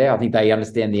 we'd be there. I think they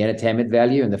understand the entertainment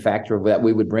value and the factor of that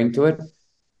we would bring to it.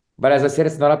 But as I said,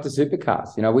 it's not up to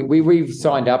Supercars. We've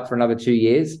signed up for another 2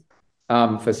 years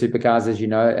for Supercars, as you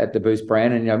know, at the Boost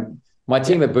brand. And, my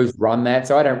team at Boost run that,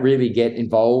 so I don't really get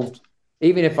involved.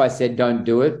 Even if I said don't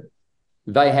do it,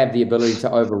 they have the ability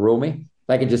to overrule me.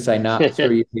 They can just say, nah,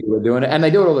 screw you, people are doing it. And they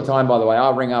do it all the time, by the way.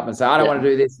 I'll ring up and say, I don't want to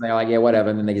do this. And they're like, yeah, whatever.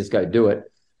 And then they just go do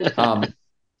it. But I'm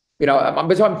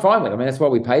fine with it. I mean, that's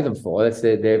what we pay them for. That's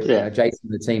Jason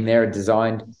and the team there are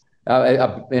designed,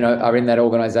 are in that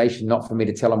organization, not for me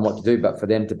to tell them what to do, but for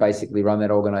them to basically run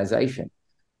that organization.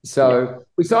 So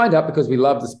we signed up because we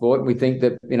love the sport. And we think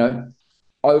that,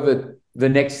 over the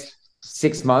next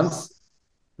 6 months,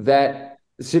 that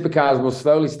the supercars will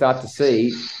slowly start to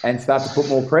see and start to put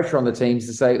more pressure on the teams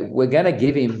to say, we're going to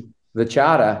give him the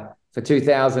charter for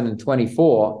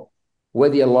 2024,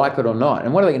 whether you like it or not.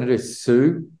 And what are they going to do?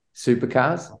 Sue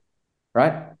supercars,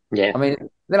 right? Yeah. I mean,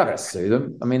 they're not going to sue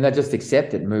them. I mean, they just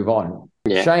accept it and move on.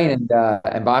 Yeah. Shane and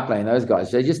Barclay and those guys,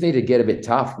 they just need to get a bit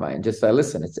tough, mate, and just say,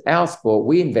 listen, it's our sport.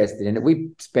 We invested in it. We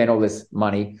spent all this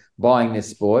money buying this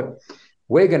sport.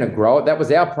 We're going to grow it. That was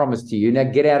our promise to you. Now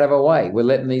get out of our way. We're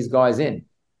letting these guys in.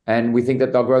 And we think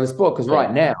that they'll grow the sport because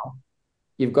right now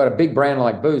you've got a big brand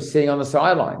like Boost sitting on the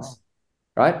sidelines,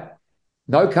 right?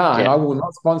 No car. And I will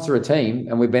not sponsor a team.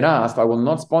 And we've been asked, I will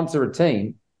not sponsor a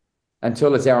team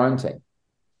until it's our own team.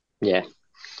 Yeah.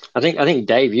 I think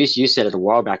Dave, you said it a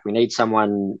while back. We need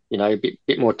someone, a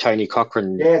bit more Tony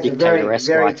Cochran. Yeah, it's a very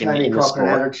Tony Cochran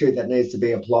attitude that needs to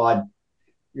be applied.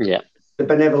 Yeah. The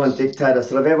benevolent dictator,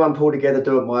 sort of everyone pull together,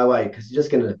 do it my way, because you're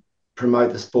just going to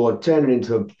promote the sport, turn it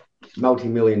into a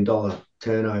multi-million-dollar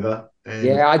turnover.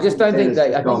 And I just don't think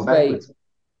they.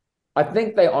 I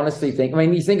think they honestly think. I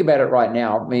mean, you think about it right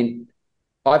now. I mean,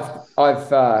 I've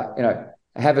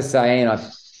have a say, and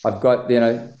I've got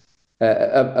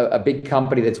a big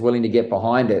company that's willing to get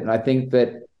behind it, and I think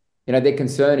that their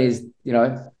concern is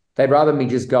they'd rather me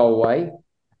just go away,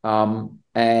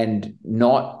 and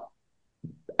not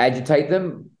agitate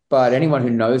them. But anyone who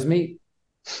knows me,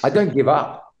 I don't give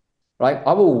up, right?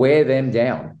 I will wear them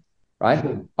down,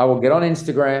 right? I will get on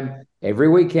Instagram every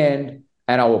weekend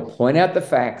and I will point out the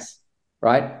facts,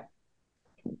 right?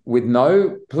 With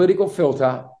no political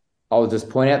filter, I'll just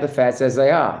point out the facts as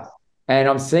they are. And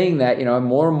I'm seeing that,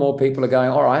 more and more people are going,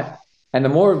 all right. And the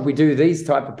more we do these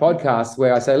type of podcasts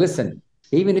where I say, listen,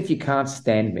 even if you can't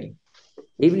stand me,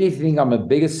 even if you think I'm the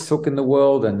biggest sook in the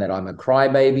world and that I'm a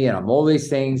crybaby and I'm all these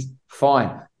things,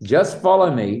 fine. Just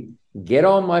follow me, get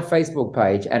on my Facebook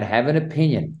page and have an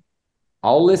opinion.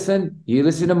 I'll listen, you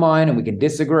listen to mine, and we can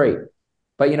disagree.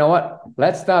 But you know what?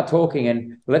 Let's start talking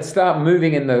and let's start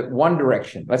moving in the one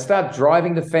direction. Let's start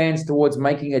driving the fans towards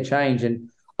making a change.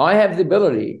 And I have the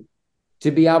ability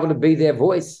to be able to be their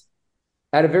voice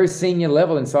at a very senior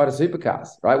level inside of supercars,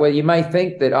 right? Where you may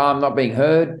think that, I'm not being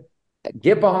heard.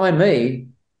 Get behind me.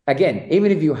 Again,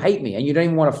 even if you hate me and you don't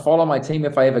even want to follow my team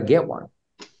if I ever get one,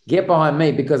 get behind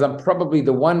me because I'm probably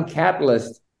the one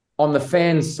catalyst on the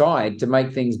fans' side to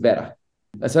make things better.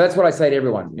 And so that's what I say to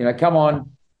everyone. Come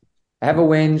on, have a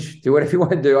whinge, do whatever you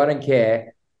want to do. I don't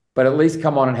care, but at least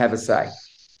come on and have a say.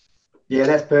 Yeah,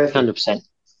 that's perfect. 100%.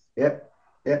 Yep.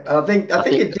 I think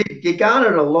it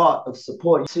garnered a lot of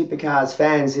support. Supercars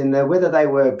fans in whether they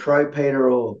were pro Peter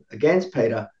or against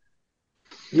Peter,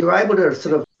 you're able to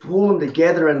sort of pull them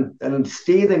together and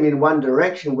steer them in one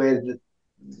direction where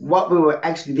what we were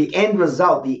actually, the end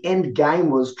result, the end game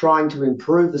was trying to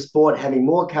improve the sport, having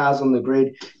more cars on the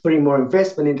grid, putting more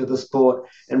investment into the sport,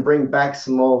 and bring back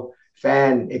some more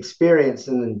fan experience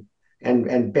and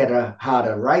better,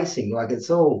 harder racing. Like,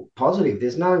 it's all positive.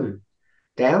 There's no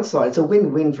downside. It's a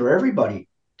win-win for everybody,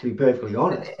 to be perfectly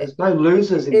honest. There's no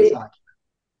losers in this argument.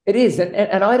 It is,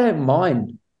 and I don't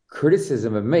mind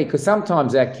criticism of me, because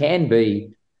sometimes that can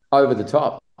be over the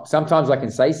top. Sometimes I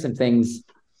can say some things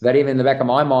that even in the back of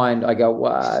my mind, I go,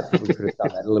 well, people could have done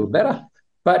that a little better.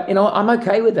 But, I'm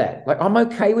okay with that. Like, I'm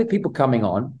okay with people coming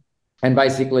on and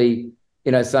basically,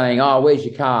 saying, oh, where's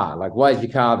your car? Like, why is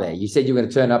your car there? You said you were going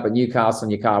to turn up at Newcastle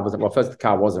and your car wasn't, well, first the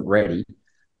car wasn't ready.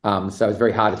 So it's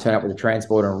very hard to turn up with a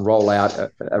transporter and roll out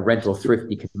a rental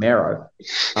thrifty Camaro.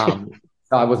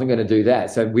 So I wasn't going to do that.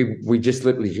 So we just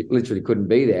literally couldn't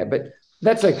be there. But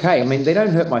that's okay. I mean, they don't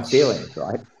hurt my feelings,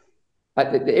 right?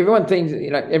 Everyone thinks,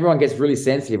 everyone gets really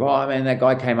sensitive. Oh, man, that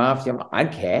guy came after you. I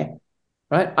don't care,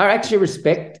 right? I actually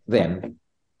respect them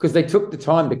because they took the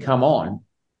time to come on,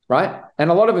 right? And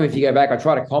a lot of them, if you go back, I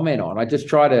try to comment on. I just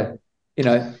try to,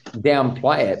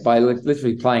 downplay it by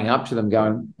literally playing up to them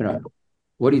going,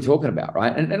 what are you talking about,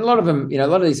 right? And a lot of them, a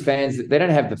lot of these fans, they don't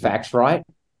have the facts right.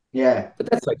 Yeah. But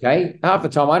that's okay. Half the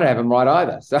time I don't have them right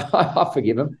either. So I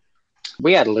forgive them.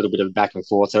 We had a little bit of back and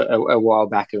forth a while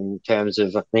back in terms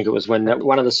of, I think it was when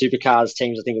one of the supercars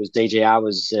teams, I think it was DJR,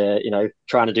 was,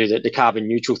 trying to do the carbon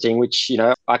neutral thing, which,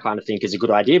 I kind of think is a good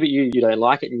idea, but you don't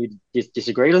like it and you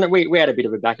disagreed on it. We had a bit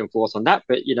of a back and forth on that,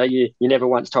 but, you never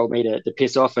once told me to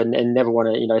piss off and never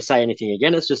want to, say anything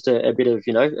again. It's just a bit of,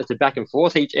 it's a back and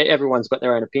forth. Everyone's got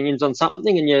their own opinions on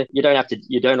something, and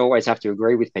you don't always have to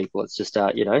agree with people. It's just,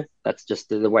 that's just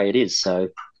the way it is. So.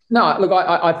 No, look,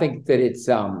 I think that it's,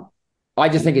 I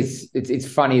just think it's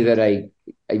funny that a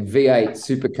V8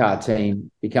 supercar team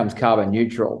becomes carbon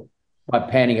neutral by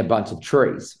panning a bunch of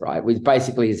trees, right? Which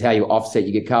basically is how you offset,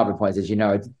 you get carbon points, as you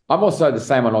know. I'm also the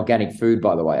same on organic food,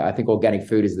 by the way. I think organic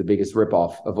food is the biggest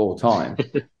ripoff of all time,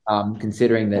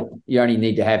 considering that you only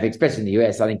need to have, especially in the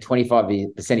US, I think 25%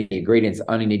 of your ingredients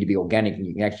only need to be organic, and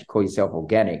you can actually call yourself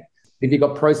organic. If you've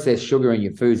got processed sugar in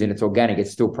your foods and it's organic,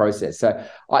 it's still processed. So,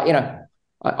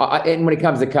 and when it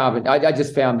comes to carbon, I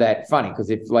just found that funny, because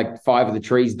if like 5 of the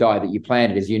trees die that you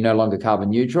planted, is you no longer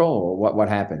carbon neutral, or what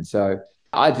happened? So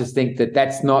I just think that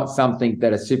that's not something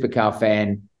that a supercar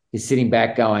fan is sitting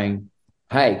back going,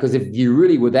 hey, because if you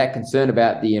really were that concerned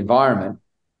about the environment,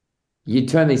 you'd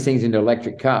turn these things into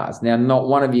electric cars. Now, not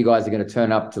one of you guys are going to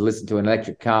turn up to listen to an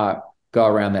electric car go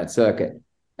around that circuit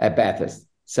at Bathurst.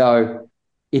 So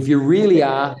if you really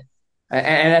are,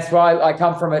 and that's why I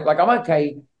come from it, like, I'm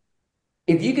okay.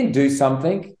 If you can do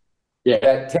something that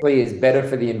technically is better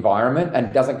for the environment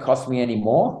and doesn't cost me any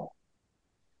more,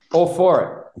 all for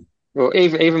it. Well,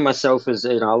 even myself, as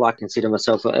I like to consider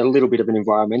myself a little bit of an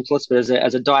environmentalist, but as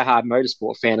a diehard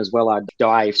motorsport fan as well, I'd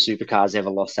die if supercars ever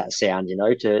lost that sound.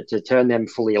 To turn them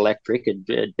fully electric,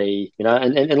 it'd be,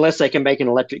 and unless they can make an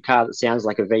electric car that sounds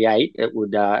like a V8, it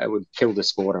would kill the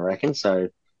sport, I reckon. So.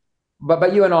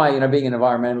 But you and I, being an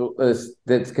environmentalist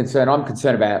that's concerned, I'm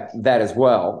concerned about that as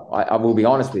well. I will be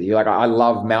honest with you. Like, I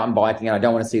love mountain biking, and I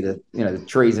don't want to see the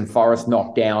trees and forests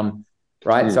knocked down,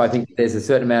 right? So I think there's a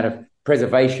certain amount of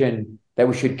preservation that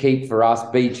we should keep for us,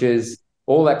 beaches,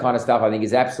 all that kind of stuff, I think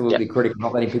is absolutely critical,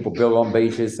 not letting people build on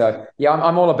beaches. So, yeah,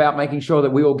 I'm all about making sure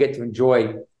that we all get to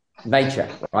enjoy nature,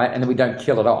 right? And that we don't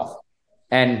kill it off.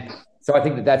 And so I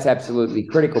think that that's absolutely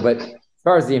critical. But as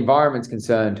far as the environment's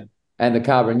concerned, and the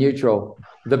carbon neutral,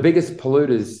 the biggest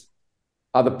polluters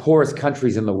are the poorest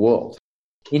countries in the world.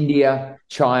 India,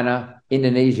 China,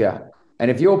 Indonesia.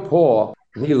 And if you're poor,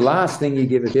 the last thing you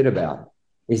give a shit about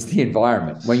is the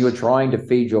environment when you're trying to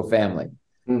feed your family.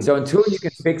 So until you can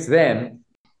fix them,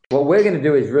 what we're going to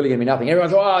do is really going to be nothing.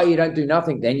 Everyone's, oh, you don't do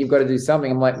nothing, then you've got to do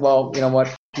something. I'm like, well, you know what?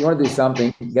 If you want to do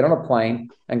something, get on a plane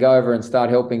and go over and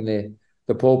start helping the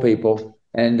poor people.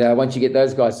 And once you get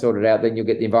those guys sorted out, then you'll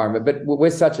get the environment. But we're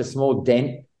such a small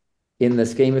dent in the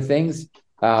scheme of things.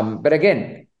 But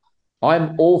again,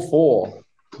 I'm all for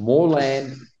more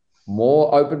land,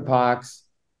 more open parks,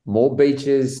 more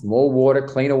beaches, more water,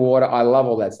 cleaner water. I love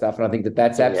all that stuff. And I think that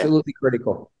that's absolutely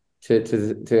critical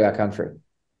to our country.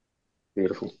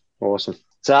 Beautiful. Awesome.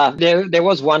 So there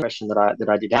was one question that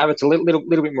I did have. It's a little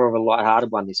bit more of a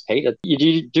lighthearted one, this, Pete.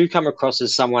 You do come across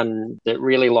as someone that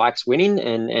really likes winning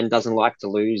and doesn't like to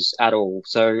lose at all.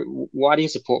 So why do you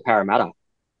support Parramatta?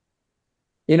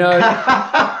 That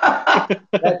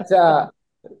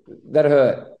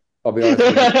hurt. I'll be honest with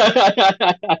you.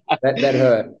 That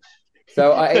hurt.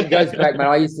 So it goes back, man.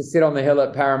 I used to sit on the hill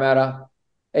at Parramatta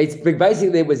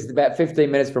Basically, it was about 15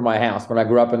 minutes from my house when I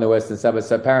grew up in the western suburbs.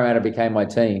 So Parramatta became my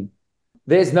team.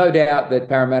 There's no doubt that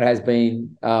Parramatta has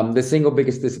been the single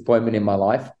biggest disappointment in my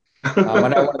life. I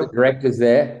know one of the directors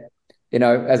there,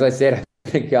 as I said, I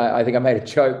think I made a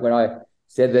joke when I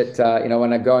said that,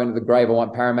 when I go into the grave, I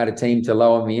want Parramatta team to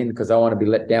lower me in because I want to be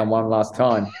let down one last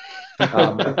time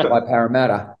by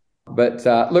Parramatta. But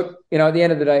look, at the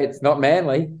end of the day, it's not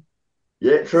Manly.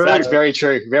 Yeah, true. That's very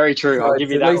true. Very true. So I'll give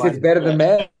you that. At least it's better than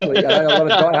Manly. I know a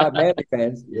lot of diehard Manly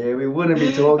fans. Yeah, we wouldn't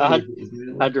be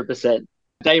talking. 100%.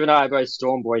 Dave and I are both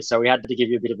Storm boys, so we had to give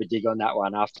you a bit of a dig on that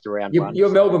one after round one. You're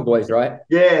Melbourne boys, right?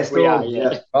 Yeah, Storm. We are,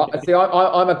 yeah. See,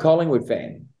 I'm a Collingwood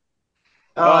fan.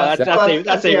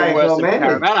 That's even worse than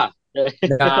Parramatta.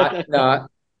 No,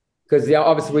 because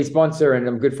obviously we sponsor and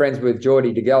I'm good friends with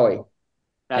Geordie DeGoey.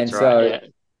 That's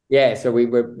right. Yeah. So we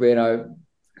went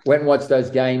and watched those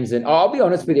games, and I'll be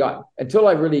honest with you, until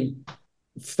I really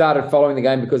started following the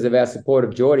game because of our support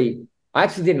of Geordie, I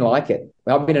actually didn't like it.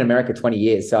 I've been in America 20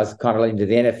 years, so I was kind of into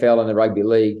the NFL and the rugby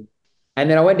league. And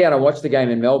then I went down and watched the game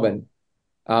in Melbourne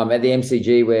at the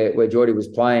MCG where Geordie was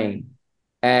playing.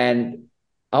 And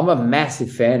I'm a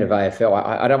massive fan of AFL.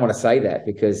 I don't want to say that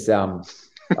because I'm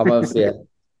obviously a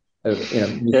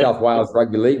New South Wales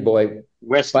rugby league boy.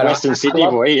 Western Sydney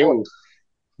boy.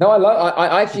 No,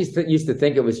 I actually used to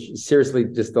think it was seriously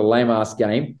just a lame-ass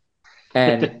game.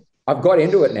 And I've got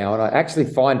into it now, and I actually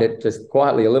find it just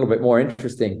quietly a little bit more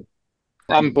interesting.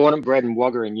 I'm born and bred in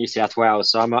Wagga in New South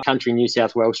Wales, so I'm a country New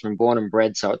South Welshman, born and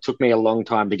bred, so it took me a long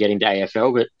time to get into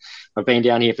AFL, but I've been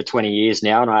down here for 20 years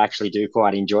now, and I actually do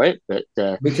quite enjoy it. But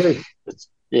me too.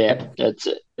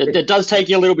 It does take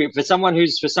you a little bit for someone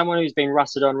who's been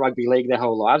rusted on rugby league their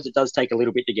whole lives. It does take a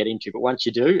little bit to get into, but once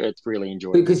you do, it's really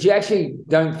enjoyable. Because you actually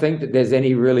don't think that there's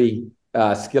any really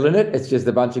skill in it. It's just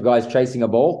a bunch of guys chasing a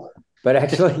ball. But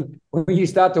actually, when you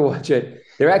start to watch it,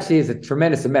 there actually is a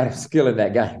tremendous amount of skill in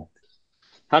that game.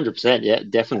 100%, yeah,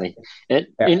 definitely. And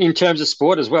in terms of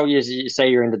sport as well, you say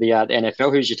you're into the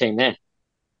NFL. Who's your team there?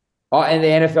 Oh, and the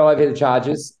NFL over the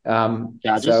Chargers.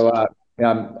 Chargers. So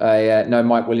I know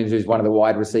Mike Williams, who's one of the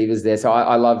wide receivers there. So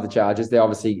I love the Chargers. They're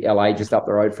obviously LA, just up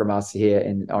the road from us here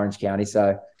in Orange County.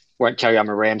 So won't tell you I'm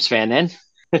a Rams fan then.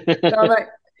 No, mate.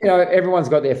 Everyone's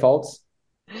got their faults.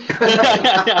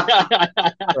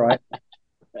 Right.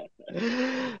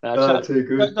 Too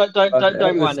good.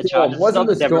 Don't mind the Chargers. Wasn't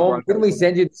the Storm? Didn't we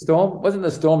send you the Storm? Wasn't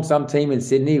the Storm some team in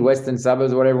Sydney, Western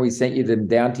Suburbs, or whatever? We sent you them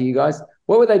down to you guys.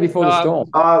 What were they before the Storm?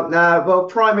 Oh no, well,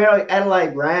 primarily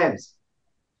Adelaide Rams.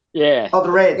 Yeah. Oh,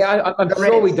 the Reds. Yeah, I'm sure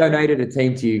Reds. We donated a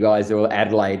team to you guys, or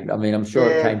Adelaide. I mean, I'm sure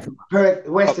it came from Perth,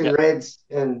 Western Reds,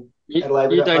 and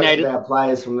Adelaide. You donated our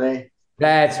players from there.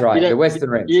 That's right, the Western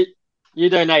Reds. You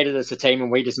donated us a team,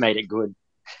 and we just made it good.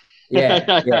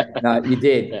 Yeah. No, you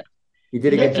did. Yeah. You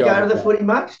did a good job. Do you go to the footy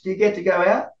much? Do you get to go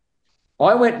out?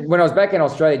 I went when I was back in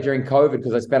Australia during COVID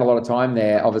because I spent a lot of time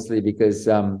there, obviously, because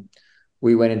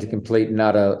we went into complete and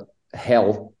utter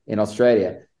hell in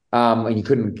Australia. And you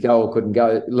couldn't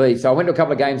leave. So I went to a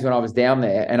couple of games when I was down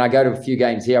there, and I go to a few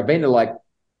games here. I've been to like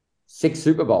 6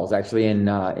 Super Bowls actually in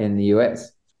the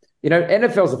US.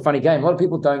 NFL's a funny game. A lot of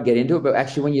people don't get into it, but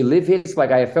actually when you live here, it's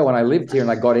like AFL. When I lived here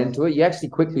and I got into it, you actually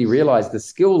quickly realize the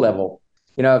skill level,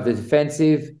 of the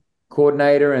defensive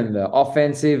coordinator and the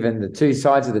offensive and the two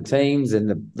sides of the teams and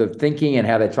the thinking and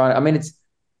how they're trying. I mean, it's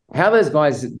how those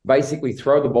guys basically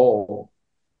throw the ball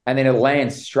and then it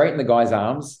lands straight in the guy's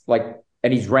arms,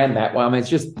 and he's ran that way. I mean, it's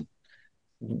just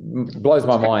blows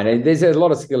my mind. And there's a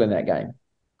lot of skill in that game.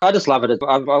 I just love it.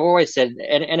 I've always said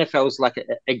NFL's like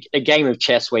a game of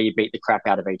chess where you beat the crap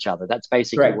out of each other. That's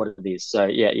basically what it is. So,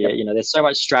 yeah. There's so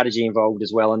much strategy involved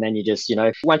as well. And then you just,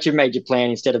 once you've made your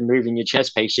plan, instead of moving your chess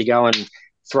piece, you go and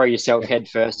throw yourself head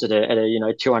first at a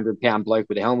 200-pound bloke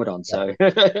with a helmet on. So,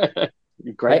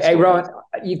 great. Hey, Rowan,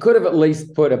 you could have at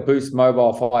least put a Boost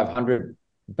Mobile 500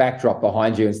 backdrop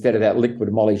behind you instead of that liquid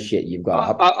molly shit you've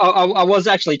got. I was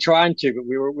actually trying to, but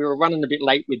we were running a bit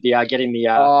late with the getting the.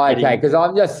 Okay, because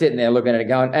I'm just sitting there looking at it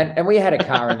going, and we had a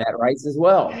car in that race as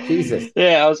well. Jesus.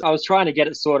 Yeah, I was trying to get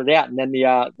it sorted out, and then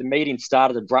the meeting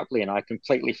started abruptly, and I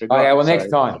completely forgot. Oh yeah, well next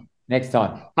time.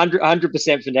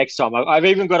 100% for next time. I've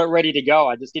even got it ready to go.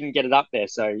 I just didn't get it up there,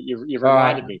 so you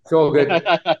reminded me. It's all good.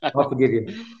 I'll forgive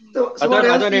you. So what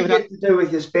else do you get to do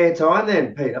with your spare time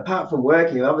then, Pete? Apart from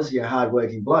working, obviously you're a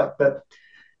hard-working bloke, but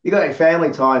you got your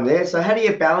family time there. So how do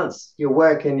you balance your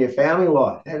work and your family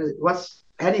life?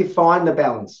 How do you find the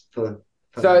balance for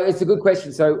So it's a good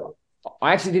question. So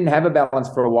I actually didn't have a balance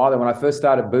for a while. When I first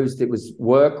started Boost, it was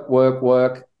work.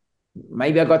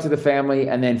 Maybe I got to the family,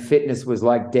 and then fitness was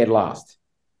like dead last.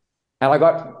 And I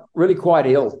got really quite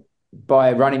ill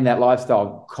by running that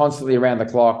lifestyle, constantly around the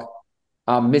clock,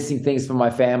 missing things from my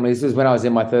family. This was when I was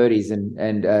in my 30s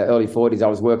and early 40s. I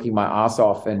was working my ass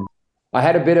off, and I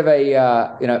had a bit of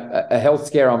a health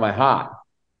scare on my heart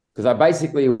because I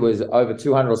basically was over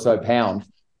 200 or so pounds,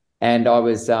 and I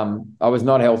was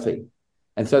not healthy.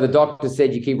 And so the doctor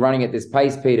said, you keep running at this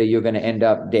pace, Peter, you're going to end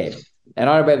up dead. And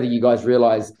I don't know whether you guys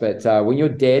realize, but when you're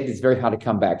dead, it's very hard to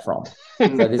come back from. So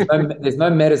there's no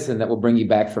medicine that will bring you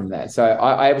back from that. So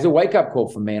it was a wake-up call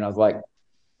for me, and I was like,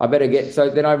 I better get... So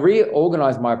then I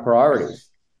reorganized my priorities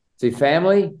to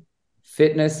family,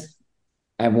 fitness,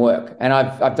 and work. And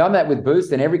I've done that with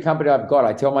Boost, and every company I've got,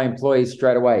 I tell my employees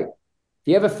straight away, if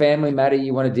you have a family matter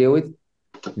you want to deal with,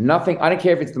 nothing, I don't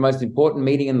care if it's the most important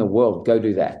meeting in the world, go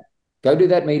do that. Go do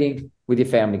that meeting with your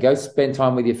family. Go spend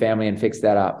time with your family and fix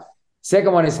that up.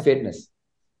 Second one is fitness.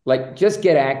 Like, just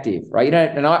get active, right? You know,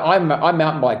 and I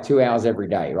mountain bike 2 hours every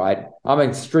day, right? I'm an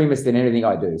extremist in anything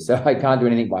I do, so I can't do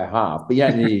anything by half, but you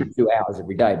don't need 2 hours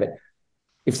every day. But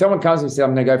if someone comes and says,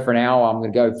 I'm going to go for an hour, I'm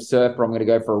going to go surf, or I'm going to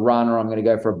go for a run, or I'm going to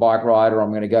go for a bike ride, or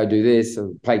I'm going to go do this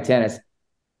or play tennis,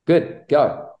 good,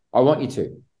 go. I want you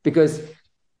to. Because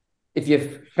if your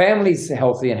family's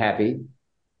healthy and happy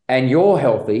and you're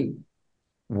healthy,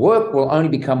 work will only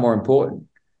become more important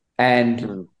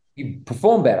and you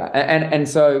perform better. And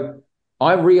so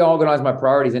I reorganized my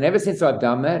priorities. And ever since I've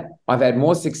done that, I've had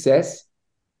more success.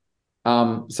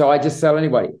 So I just tell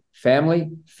anybody,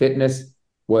 family, fitness,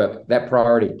 work, that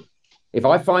priority. If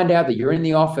I find out that you're in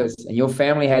the office and your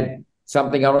family had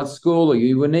something on at school or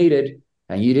you were needed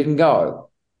and you didn't go,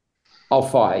 I'll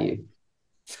fire you.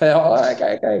 So,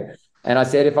 okay. And I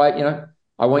said,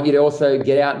 I want you to also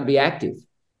get out and be active,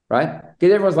 right?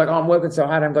 Because everyone's like, oh, I'm working so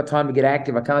hard, I haven't got time to get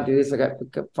active. I can't do this. I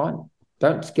go, fine.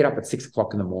 Don't just get up at 6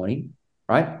 o'clock in the morning,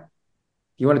 right?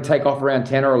 You want to take off around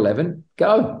 10 or 11?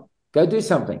 Go do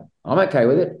something. I'm okay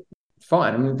with it.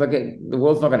 Fine. I mean, the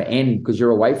world's not going to end because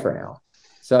you're away for an hour.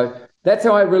 So that's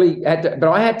how I really had to, but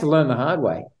I had to learn the hard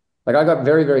way. Like, I got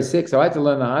very, very sick, so I had to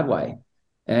learn the hard way.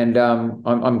 And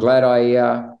I'm glad I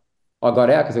got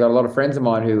out, because I got a lot of friends of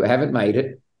mine who haven't made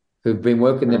it, who've been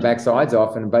working their backsides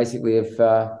off and basically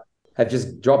have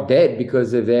just dropped dead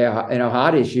because of their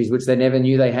heart issues, which they never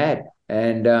knew they had.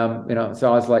 And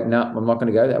so I was like, no, I'm not going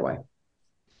to go that way.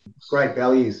 Great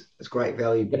values. It's great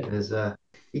value, because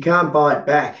you can't buy it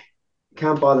back. You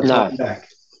can't buy the time back.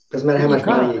 Doesn't matter how much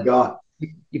money you got.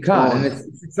 You can't. And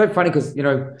it's so funny because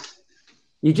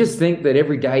you just think that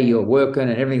every day you're working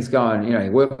and everything's going,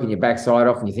 you're working your backside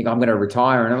off and you think, I'm going to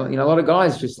retire. And, a lot of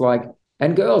guys just like,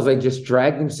 and girls, they just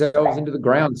drag themselves into the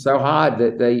ground so hard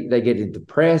that they get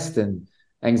depressed and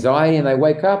anxiety, and they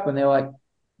wake up and they're like,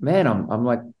 man,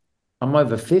 I'm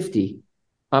over 50.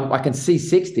 I can see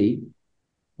 60.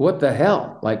 What the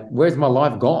hell? Like, where's my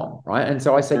life gone? Right. And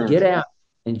so I say, get out,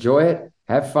 enjoy it,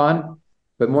 have fun.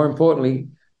 But more importantly,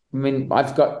 I mean,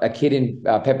 I've got a kid in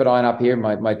Pepperdine up here.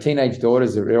 My teenage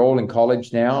daughters are all in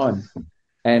college now,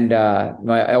 and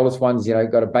my eldest one's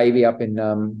got a baby up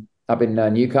in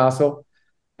Newcastle,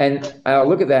 and I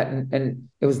look at that and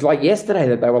it was like yesterday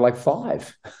that they were like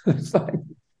 5. It's like,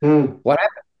 what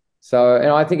happened?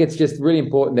 So, I think it's just really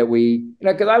important that we,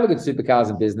 because I look at supercars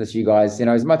and business, you guys,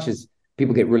 as much as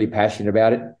people get really passionate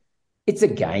about it, it's a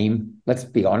game. Let's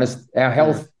be honest. Our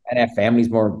health and our family is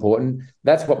more important.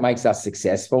 That's what makes us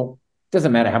successful.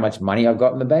 Doesn't matter how much money I've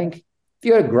got in the bank. If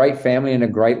you've got a great family and a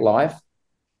great life,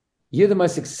 you're the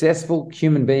most successful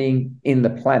human being in the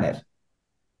planet,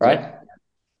 right?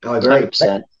 I agree.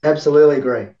 100%. Absolutely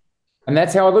agree. And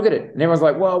that's how I look at it. And everyone's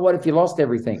like, well, what if you lost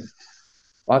everything?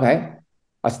 Okay.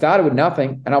 I started with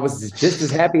nothing, and I was just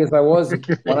as happy as I was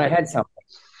when I had something.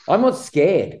 I'm not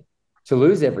scared to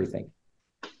lose everything,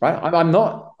 right? I'm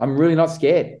not. I'm really not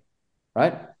scared,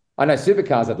 right? I know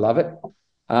supercars, I'd love it.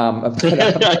 I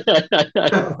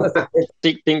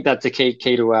think that's a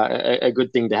key to a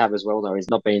good thing to have as well, though, is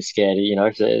not being scared.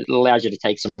 It allows you to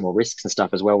take some more risks and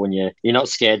stuff as well when you're not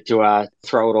scared to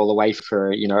throw it all away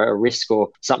for a risk or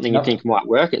something you think might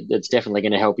work. It's definitely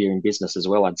going to help you in business as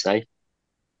well, I'd say.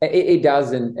 It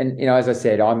does, and as I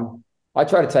said, I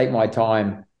try to take my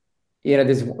time.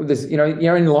 There's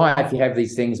in life you have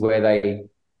these things where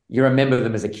you remember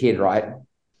them as a kid, right?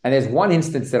 And there's one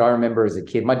instance that I remember as a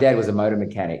kid. My dad was a motor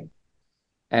mechanic,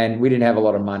 and we didn't have a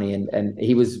lot of money. And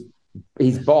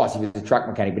his boss, he was a truck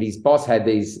mechanic, but his boss had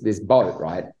this boat,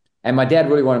 right? And my dad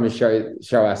really wanted to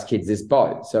show us kids this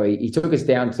boat. So he took us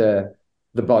down to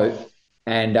the boat,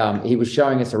 and he was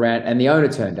showing us around. And the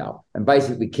owner turned up and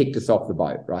basically kicked us off the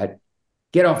boat, right?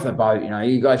 Get off the boat,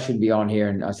 you guys shouldn't be on here.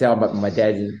 And I said, "I'm up with my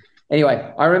dad."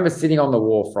 Anyway, I remember sitting on the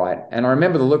wharf, right? And I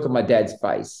remember the look of my dad's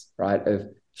face, right?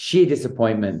 sheer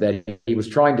disappointment that he was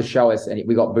trying to show us, and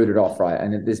we got booted off, right?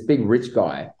 And this big rich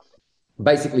guy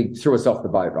basically threw us off the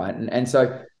boat, right? And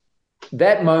so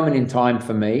that moment in time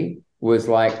for me was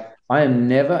like, I am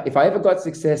never, if I ever got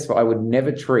successful, I would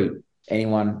never treat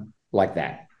anyone like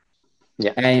that.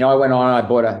 Yeah. And I went on, I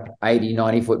bought a 80,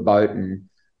 90-foot boat, and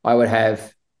I would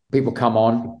have people come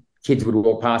on, kids would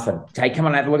walk past and say, come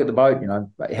on, have a look at the boat,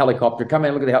 a helicopter, come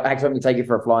in, look at the helicopter, actually, let me take you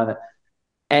for a fly.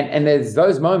 And there's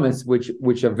those moments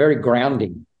which are very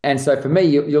grounding. And so for me,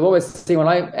 you'll always see when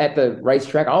I'm at the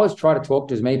racetrack, I always try to talk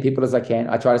to as many people as I can.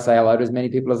 I try to say hello to as many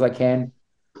people as I can.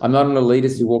 I'm not an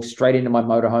elitist who walks straight into my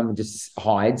motorhome and just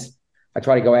hides. I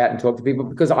try to go out and talk to people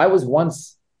because I was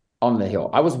once on the hill.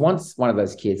 I was once one of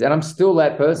those kids, and I'm still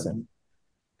that person.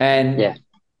 And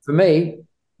for me,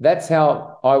 that's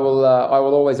how I will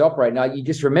always operate. Now, you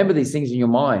just remember these things in your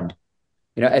mind,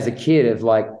 as a kid of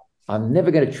like, I'm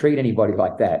never going to treat anybody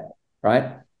like that,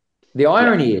 right? The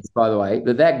irony is, by the way,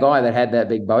 that guy that had that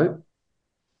big boat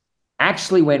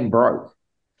actually went broke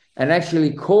and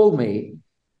actually called me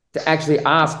to actually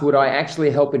ask, would I actually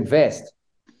help invest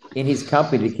in his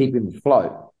company to keep him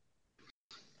afloat?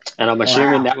 And I'm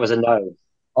assuming that was a no.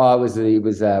 Oh, he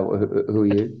was, who are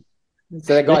you?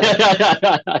 So that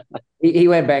guy, he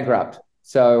went bankrupt.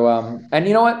 So, and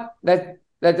you know what?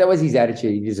 That was his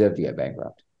attitude. He deserved to go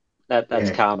bankrupt.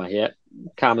 That's karma, yeah.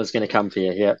 Karma's going to come for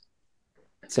you, yeah.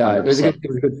 So it was a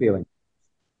good feeling.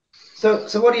 So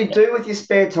what do you do with your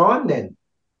spare time then?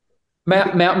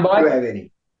 Mountain bike. Do you have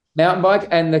any? Mountain bike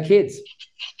and the kids.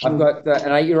 I've got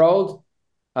an 8-year-old.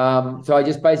 So I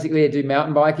just basically do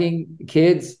mountain biking,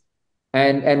 kids,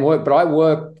 and work. But I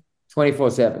work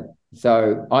 24/7.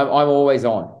 So I'm always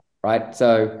on, right?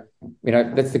 So,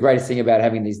 that's the greatest thing about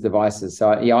having these devices.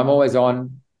 So, I'm always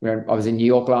on. I was in New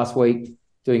York last week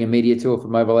doing a media tour for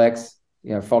Mobile X,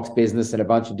 Fox Business and a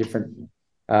bunch of different,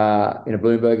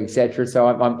 Bloomberg, etc. So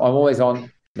I'm always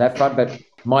on that front. But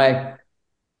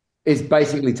is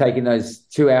basically taking those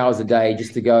 2 hours a day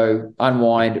just to go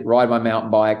unwind, ride my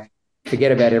mountain bike,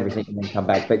 forget about everything, and then come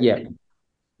back. But yeah,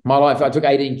 my life, I took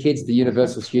 18 kids to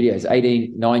Universal Studios,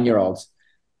 18 9-year-olds.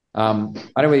 I don't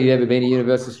know whether you've ever been to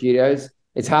Universal Studios.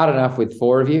 It's hard enough with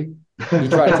 4 of you. You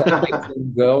try to take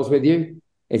 18 girls with you,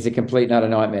 it's a complete and utter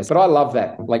nightmare. But I love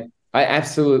that. Like, I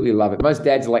absolutely love it. Most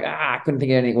dads are like, I couldn't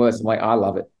think of anything worse. I'm like, I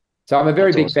love it. So I'm a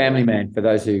very big family man, for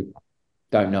those who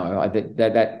don't know. I think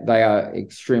that they are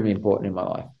extremely important in my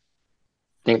life.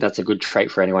 I think that's a good trait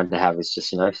for anyone to have, is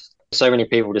just, so many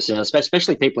people just,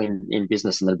 especially people in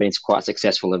business and that have been quite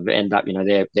successful, have end up,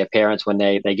 their parents, when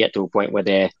they get to a point where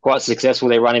they're quite successful,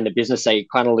 they're running the business, they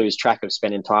kind of lose track of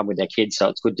spending time with their kids. So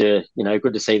it's good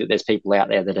to see that there's people out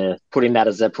there that are putting that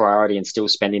as a priority and still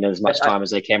spending as much time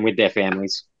as they can with their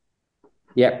families.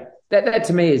 Yeah. That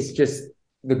to me is just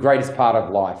the greatest part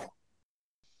of life,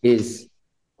 is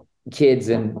kids,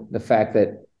 and the fact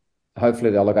that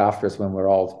hopefully they'll look after us when we're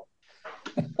old.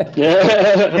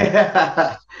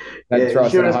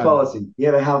 Insurance policy. You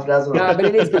have a half dozen. No, but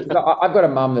it is good. I've got a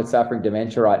mum that's suffering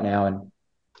dementia right now, and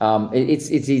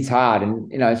it's hard.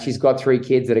 And she's got 3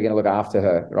 kids that are going to look after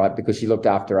her, right? Because she looked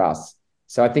after us.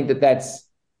 So I think that's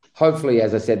hopefully,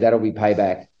 as I said, that'll be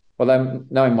payback. Although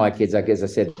knowing my kids, I guess I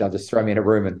said they'll just throw me in a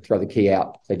room and throw the key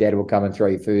out. So Dad will come and throw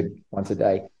you food once a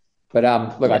day. But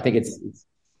look, I think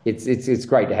it's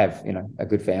great to have a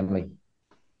good family.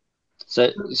 So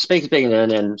speaking,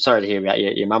 and sorry to hear about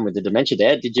your mum with the dementia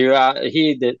there. Did you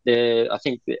hear that I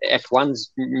think the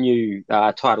F1's new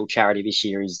title charity this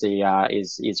year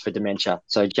is for dementia?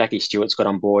 So Jackie Stewart's got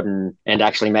on board and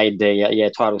actually made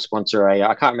the title sponsor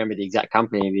I can't remember the exact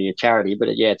company, the charity, but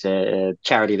it's a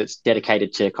charity that's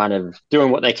dedicated to kind of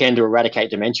doing what they can to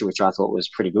eradicate dementia, which I thought was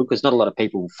pretty good, because not a lot of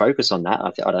people focus on that.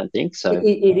 I don't think so.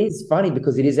 It is funny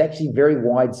because it is actually very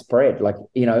widespread. Like,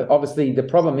 obviously the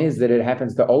problem is that it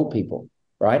happens to old people.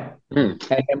 Right. And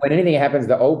when anything happens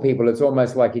to old people, it's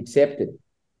almost like accepted.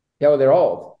 They're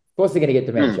old. Of course they're going to get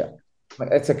dementia. Like,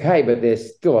 that's okay, but they're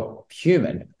still a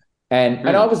human. And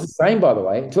I was the same, by the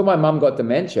way, until my mum got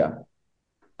dementia.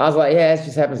 I was like, yeah, it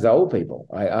just happens to old people.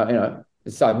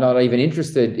 So I'm not even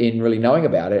interested in really knowing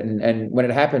about it. And when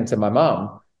it happened to my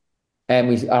mum,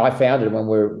 and I found it when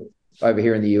we were over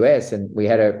here in the US, and we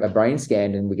had a brain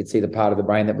scan, and we could see the part of the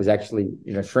brain that was actually,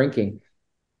 shrinking.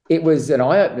 It was an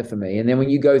eye-opener for me. And then when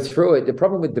you go through it, the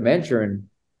problem with dementia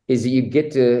is that you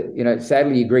get to,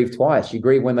 sadly, you grieve twice. You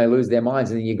grieve when they lose their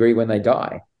minds, and then you grieve when they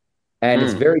die. And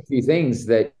it's very few things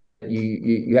that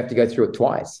you have to go through it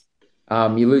twice.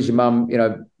 You lose your mum,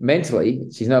 mentally.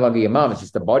 She's no longer your mum. It's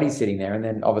just the body sitting there. And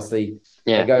then obviously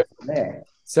they go from there.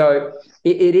 So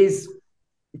it is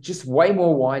just way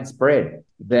more widespread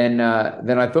than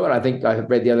I thought. I think I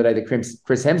read the other day that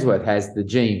Chris Hemsworth has the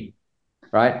gene,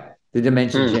 right? The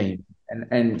dementia gene.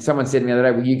 And someone said to me the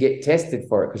other day, "Will you get tested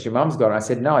for it because your mum's got it?" I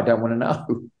said, "No, I don't want to know."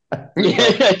 I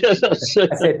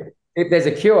said, "If there's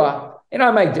a cure,"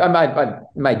 I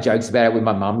made jokes about it with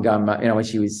my mum going, when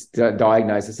she was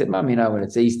diagnosed. I said, "Mum, when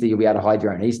it's Easter, you'll be able to hide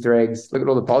your own Easter eggs. Look at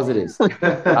all the positives." She's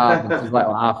like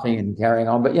laughing and carrying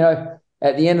on. But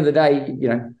at the end of the day,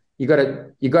 you got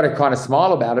to kind of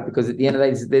smile about it, because at the end of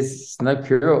the day, there's no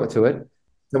cure to it.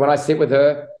 So when I sit with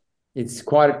her, it's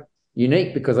quite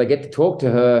unique because I get to talk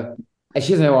to her, and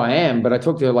she doesn't know who I am, but I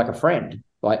talk to her like a friend.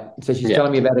 So she's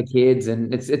telling me about her kids,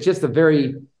 and it's just a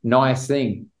very nice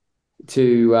thing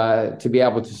to be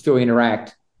able to still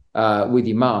interact with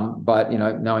your mum, but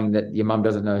knowing that your mum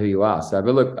doesn't know who you are. So,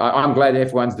 but look, I'm glad that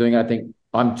everyone's doing it. I think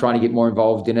I'm trying to get more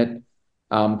involved in it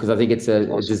because I think it's a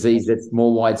disease that's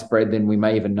more widespread than we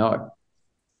may even know.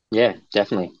 Yeah,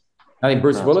 definitely. I think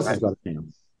Bruce Willis has got it now.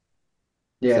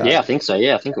 Yeah, I think so.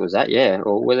 Yeah, I think it was that. Yeah,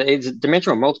 or whether it's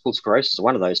dementia or multiple sclerosis,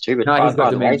 one of those two. But no, he's got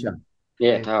dementia.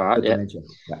 Yeah. All right. Yeah. Dementia.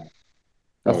 Yeah.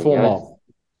 A form of.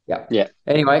 Yeah. Yeah.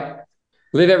 Anyway,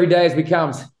 live every day as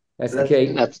becomes. That's the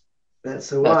key. That's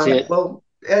the one. It. Well,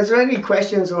 is there any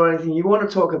questions or anything you want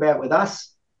to talk about with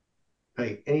us?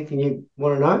 Hey, anything you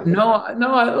want to know?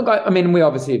 No. Look, I mean, we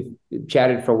obviously have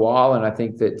chatted for a while, and I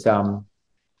think that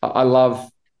I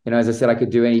love, as I said, I could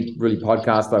do any really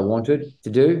podcast I wanted to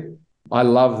do. I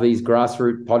love these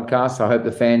grassroots podcasts. I hope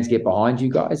the fans get behind you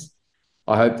guys.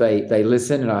 I hope they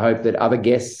listen, and I hope that other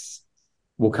guests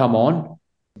will come on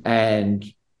and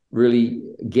really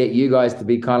get you guys to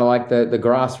be kind of like the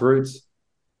grassroots,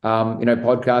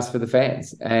 podcast for the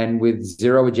fans, and with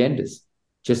zero agendas,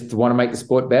 just to want to make the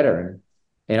sport better.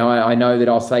 And I know that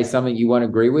I'll say something you won't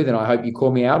agree with, and I hope you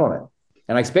call me out on it.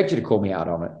 And I expect you to call me out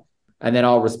on it. And then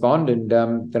I'll respond, and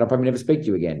then I'll probably never speak to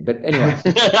you again. But anyway.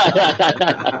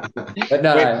 But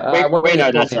no, we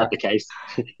know that's not the case.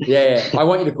 Yeah, I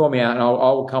want you to call me out, and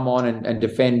I'll come on and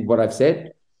defend what I've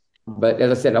said. But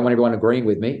as I said, I want everyone agreeing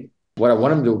with me. What I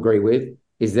want them to agree with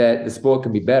is that the sport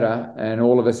can be better, and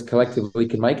all of us collectively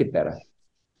can make it better.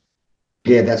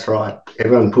 Yeah, that's right.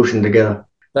 Everyone pushing together.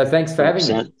 So thanks for having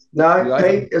me. No,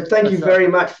 Pete, thank you very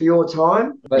much for your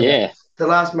time. Yeah. The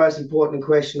last most important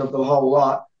question of the whole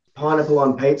lot. Pineapple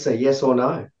on pizza, yes or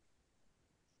no?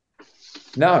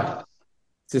 No.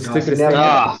 It's the stupidest thing.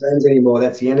 Not friends anymore.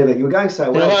 That's the end of it. You were going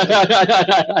so well.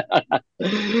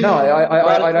 No,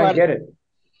 I don't get it.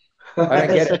 I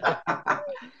don't get it.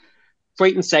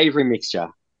 Sweet and savory mixture.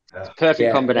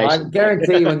 Perfect combination. I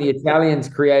guarantee you, when the Italians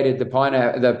created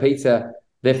the pizza,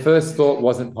 their first thought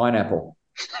wasn't pineapple.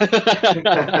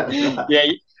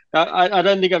 Yeah. I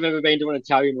don't think I've ever been to an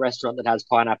Italian restaurant that has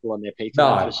pineapple on their pizza.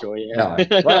 No, for sure. Yeah.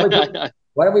 No.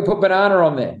 Why don't we put banana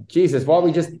on there? Jesus, why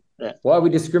are we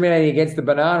discriminating against the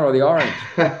banana or the orange?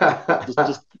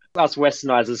 just us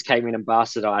Westernizers came in and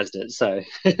bastardized it. So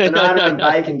banana and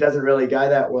bacon doesn't really go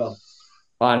that well.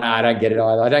 Oh no, I don't get it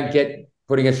either. I don't get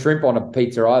putting a shrimp on a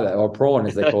pizza either, or prawn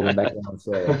as they call them back in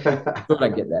Australia. I still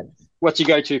don't get that. What's your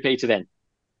go-to pizza then?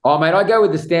 Oh, mate, I go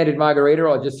with the standard margarita.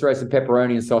 I'll just throw some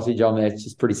pepperoni and sausage on there. It's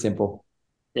just pretty simple.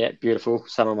 Yeah, beautiful.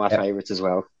 Some of my favorites as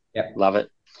well. Yeah, love it.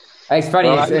 Hey, it's funny.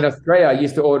 In Australia, I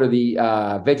used to order the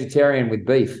vegetarian with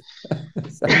beef.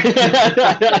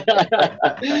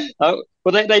 Oh,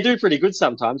 well, they do pretty good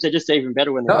sometimes. They're just even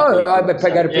better when they're I go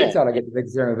to pizza and I get the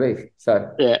vegetarian with beef.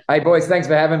 So, hey, boys, thanks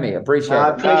for having me. Appreciate it. I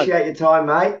appreciate your time,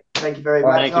 mate. Thank you very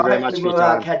much. Thank you very much for your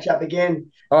time. Catch up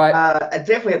again. All right.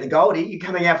 Definitely at the Goldie. You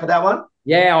coming out for that one?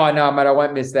 Yeah, I know, mate. I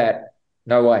won't miss that.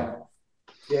 No way.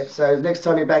 Yeah, so next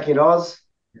time you're back in Oz,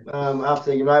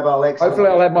 after your mobile X. Hopefully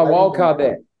I'll have my wild card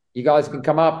there. You guys can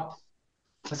come up.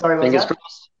 Sorry, fingers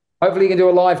crossed. Hopefully you can do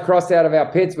a live cross out of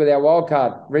our pits with our wild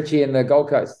card, Richie and the Gold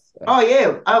Coast. Oh,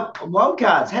 yeah. Wild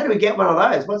cards. How do we get one of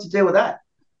those? What's the deal with that?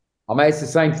 I mean, it's the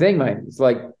same thing, mate.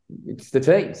 It's the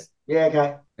teams. Yeah,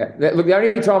 okay. Look, the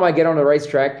only time I get on a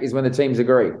racetrack is when the teams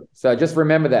agree. So just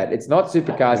remember that. It's not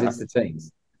supercars, it's the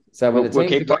teams. So when the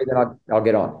teams agree, then I'll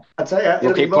get on. I'll tell you.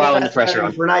 We'll keep piling the pressure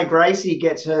on. If Renee Gracie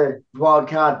gets her wild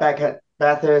card back at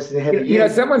Bathurst and heavy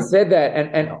years. Someone said that,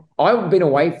 and I've been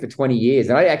away for 20 years,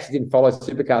 and I actually didn't follow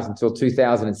supercars until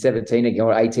 2017 again,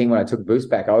 or 18 when I took Boost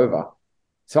back over.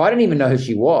 So I didn't even know who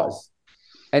she was.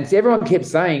 And so everyone kept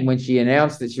saying when she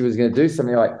announced that she was going to do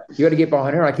something, like, you got to get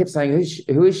behind her. And I kept saying,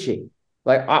 who is she?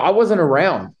 Like, I wasn't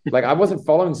around. Like, I wasn't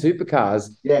following supercars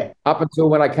up until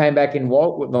when I came back in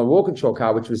with my Walkinshaw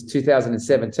car, which was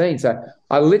 2017. So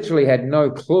I literally had no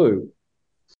clue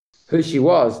who she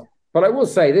was. But I will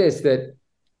say this, that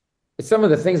some of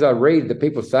the things I read that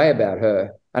people say about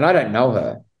her, and I don't know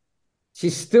her,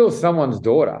 she's still someone's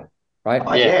daughter, right?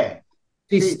 Oh, yeah.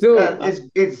 She's still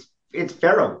it's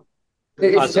feral.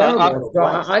 It's terrible.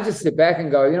 I just sit back and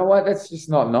go, you know what? That's just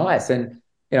not nice. And,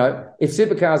 you know, if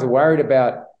supercars are worried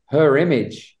about her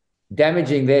image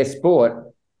damaging their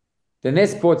sport, then their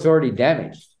sport's already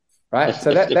damaged, right?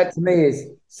 So that to me is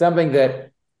something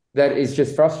that is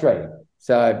just frustrating.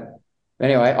 So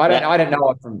anyway, I don't know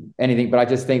it from anything, but I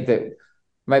just think that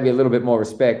maybe a little bit more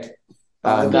respect.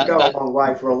 It would go a long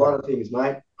way for a lot of things,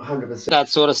 mate. 100%. That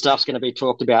sort of stuff's going to be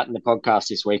talked about in the podcast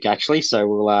this week, actually. So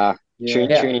we'll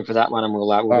tune in for that one, and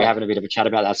we'll be having a bit of a chat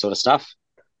about that sort of stuff.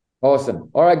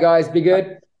 Awesome. All right, guys, be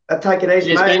good. Take it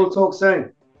easy, mate. We'll talk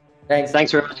soon. Thanks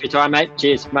very much for your time, mate.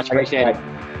 Cheers. Much appreciated.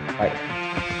 Bye.